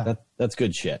 Yeah. That's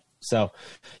good shit. So,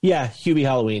 yeah, Hubie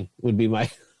Halloween would be my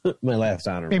my last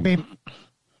honorable. Beep, beep.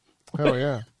 Oh,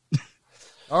 yeah.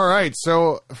 All right.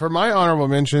 So for my honorable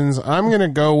mentions, I'm going to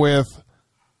go with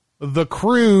The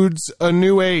Croods, A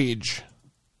New Age.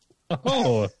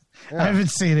 Oh, I haven't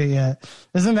seen it yet.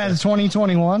 Isn't that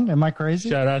 2021? Am I crazy?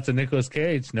 shout out to Nicolas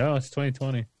Cage. No, it's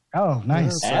 2020. Oh,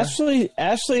 nice. Ashley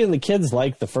and the kids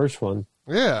like the first one.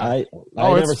 Yeah. I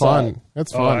Oh, never it's saw fun. it.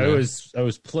 It's Oh, fun. I man.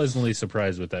 was pleasantly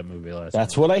surprised with that movie last.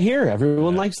 That's what I hear.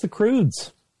 Everyone likes the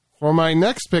Croods. For my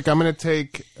next pick, I'm going to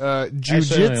take Actually, I only liked it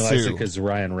Jiu-Jitsu. because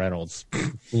Ryan Reynolds.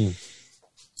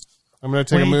 I'm going to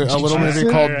take Wait, a little movie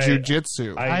Jiu-Jitsu? called All right.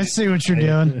 Jiu-Jitsu. I see what you're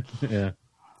doing. Yeah.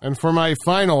 And for my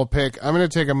final pick, I'm going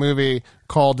to take a movie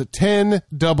called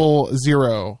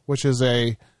 1000, which is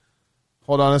a,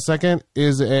 hold on a second,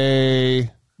 is a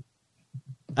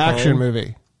action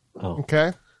movie. Oh.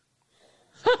 Okay?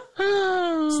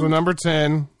 It's the number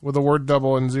 10 with the word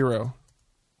double and 0.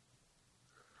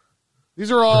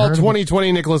 These are all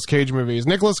 2020 Nicolas Cage movies.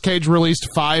 Nicolas Cage released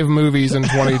 5 movies in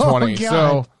 2020.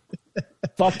 Oh, so,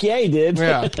 Fuck yeah, he did.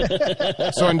 yeah.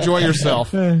 So enjoy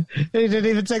yourself. He didn't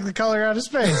even take the color out of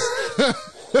space.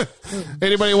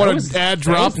 Anybody want to add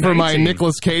drop for my 19.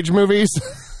 Nicolas Cage movies?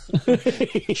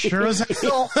 Sure as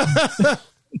hell.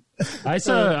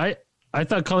 I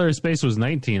thought Color of Space was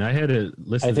 19. I had it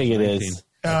listed. I think as it 19. is.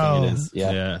 Oh. I think it is.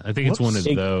 Yeah. Yeah, I think it's one of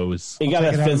It- those. It got Take a it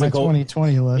out of my physical.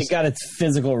 2020 It list. got its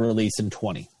physical release in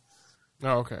 20. Oh,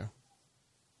 okay.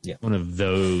 One of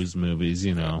those movies,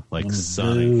 like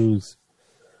Sonic.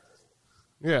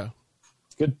 Yeah.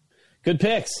 Good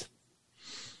picks.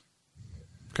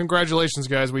 Congratulations,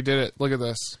 guys. We did it. Look at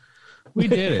this. We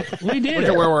did it. We did Look it.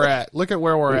 at where we're at. Look at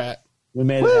where we're at. We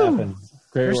made it happen.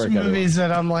 Great There's work, some everyone. movies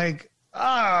that I'm like,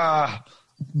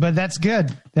 but that's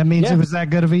good. That means it was that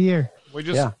good of a year. We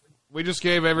just Yeah. we just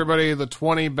gave everybody the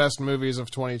 20 best movies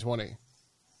of 2020.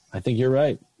 I think you're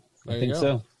right. There I you think go.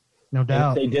 so. No And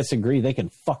doubt. if they disagree, they can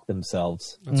fuck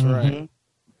themselves. That's right.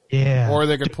 Yeah. Or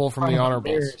they could pull from the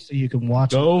honorables. So you can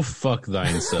watch it. Go fuck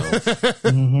thyself.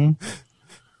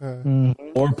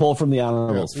 Or pull from the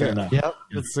honorables. Fair enough. Yep.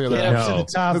 That's the other Get up option. to the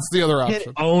top. That's the other Hit-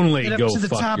 option. Only Get up go to the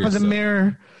fuck top yourself. of the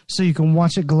mirror so you can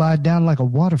watch it glide down like a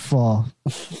waterfall.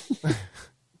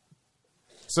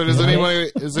 So does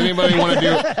anybody want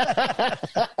to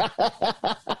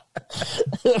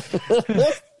do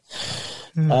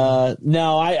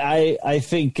No, I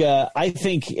think at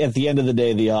the end of the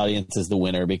day, the audience is the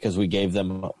winner because we gave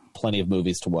them plenty of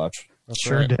movies to watch.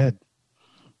 Sure right. did.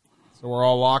 So we're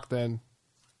all locked then.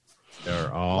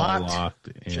 They're all locked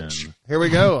in. Here we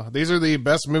go. These are the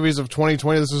best movies of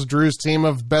 2020. This is Drew's team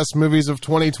of best movies of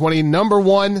 2020. Number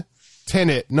 1,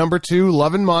 Tenet. Number 2,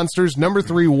 Love and Monsters. Number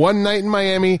 3, One Night in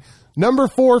Miami. Number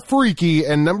 4, Freaky.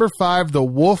 And number 5, The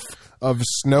Wolf of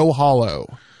Snow Hollow.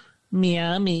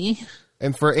 Miami.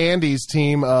 And for Andy's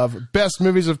team of best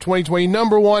movies of 2020,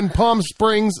 number 1, Palm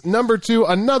Springs. Number 2,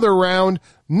 Another Round.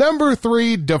 Number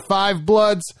 3, Da 5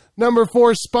 Bloods. Number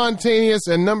 4, Spontaneous.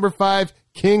 And number 5,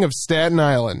 King of Staten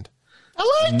Island.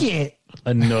 I like it.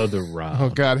 Another round. Oh,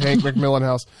 God, Hank McMillan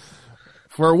House.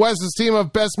 For Wes's team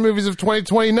of best movies of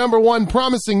 2020, number 1,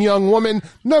 Promising Young Woman.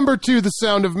 Number 2, The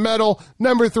Sound of Metal.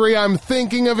 Number 3, I'm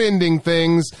Thinking of Ending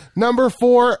Things. Number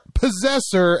 4,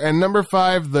 Possessor. And number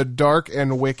 5, The Dark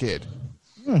and Wicked.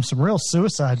 Some real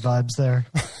suicide vibes there.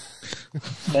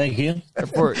 Thank you.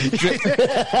 For It's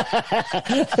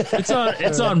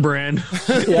on brand.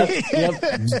 Yep.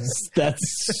 That's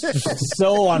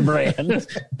so on brand.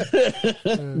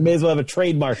 May as well have a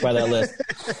trademark by that list.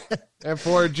 And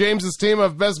for James's team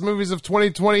of best movies of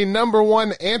 2020, number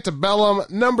 1, Antebellum.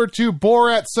 Number 2,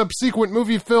 Borat subsequent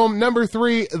movie film. Number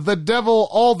 3, The Devil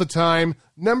All the Time.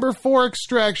 Number 4,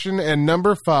 Extraction. And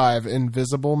number 5,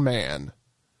 Invisible Man.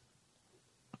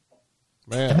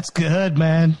 Man, That's good,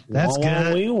 man. That's good.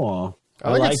 I think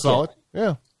like it's solid.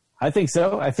 Yeah. I think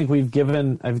so. I think I've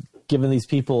given these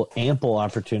people ample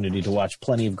opportunity to watch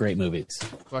plenty of great movies.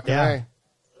 Fucking Yeah. A.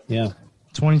 Yeah.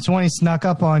 2020 snuck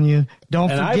up on you.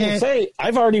 Don't And I will forget. say,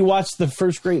 I've already watched the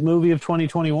first great movie of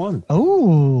 2021.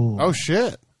 Oh, Oh,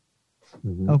 shit.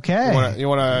 okay. You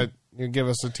want to give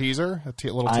us a teaser?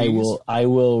 Little tease? I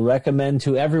will recommend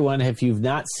to everyone, if you've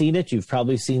not seen it, you've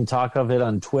probably seen talk of it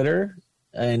on Twitter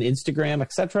and Instagram,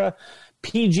 etc.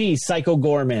 PG Psycho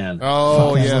Gorman.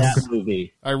 Oh, yes. That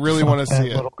movie. I really want to That see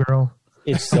it. little girl.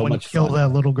 It's so Someone much kill fun. that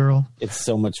little girl. It's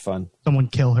so much fun. Someone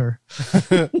kill her.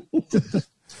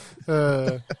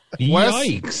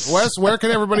 Yikes. Wes, where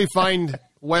can everybody find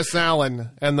Wes Allen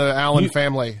and the Allen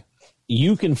family?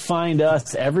 You can find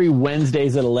us every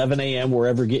Wednesdays at 11 a.m.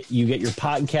 wherever you get your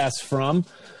podcasts from.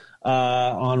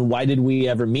 on Why Did We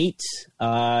Ever Meet.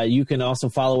 You can also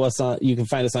follow us you can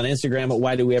find us on Instagram at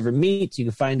Why Did We Ever Meet. You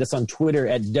can find us on Twitter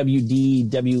at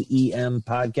WDWEM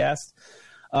Podcast.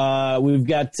 We've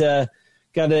got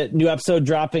a new episode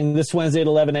dropping this Wednesday at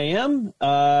 11 a.m.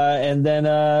 And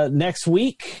then next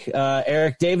week,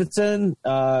 Eric Davidson,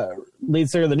 lead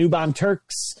singer of the New Bomb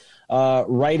Turks,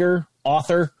 writer,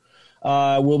 author,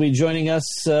 will be joining us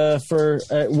for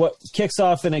what kicks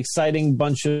off an exciting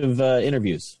bunch of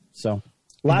interviews. So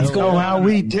lots going on. How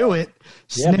we do it.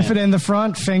 Sniff it in the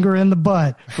front, finger in the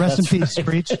butt. Rest in peace,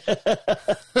 Screech.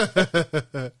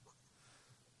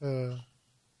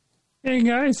 Hey,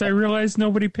 guys, I realized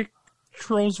nobody picked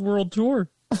Trolls World Tour.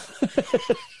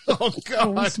 Oh, God.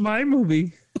 That was my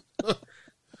movie.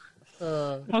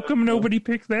 How come nobody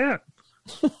picked that?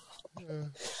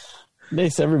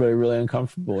 Makes everybody really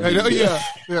uncomfortable. I know, yeah.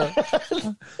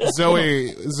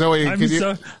 Zoe,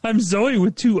 I'm Zoe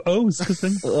with 2 O's because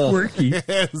I'm quirky.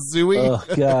 Zoe. Oh,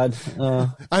 God.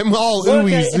 I'm all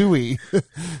ooey zooey.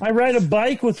 I ride a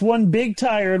bike with 1 big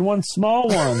tire and 1 small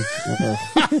one.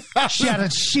 Shout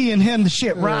out she and him, the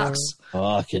shit rocks.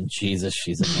 Fucking Jesus,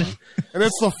 she's annoying. And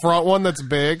it's the front one that's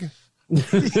big.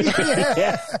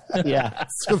 Yeah.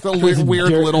 With a weird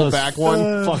little back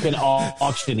one. Fucking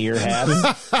auctioneer hat.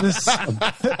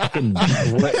 Fucking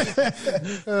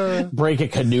break a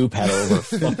canoe paddle over her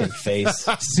fucking face.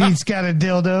 Seed's got a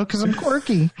dildo because I'm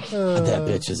quirky. That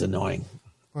bitch is annoying.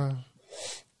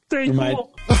 Reminding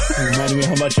me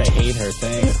how much I hate her.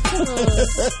 Thanks.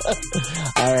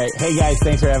 All right. Hey, guys.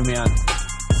 Thanks for having me on.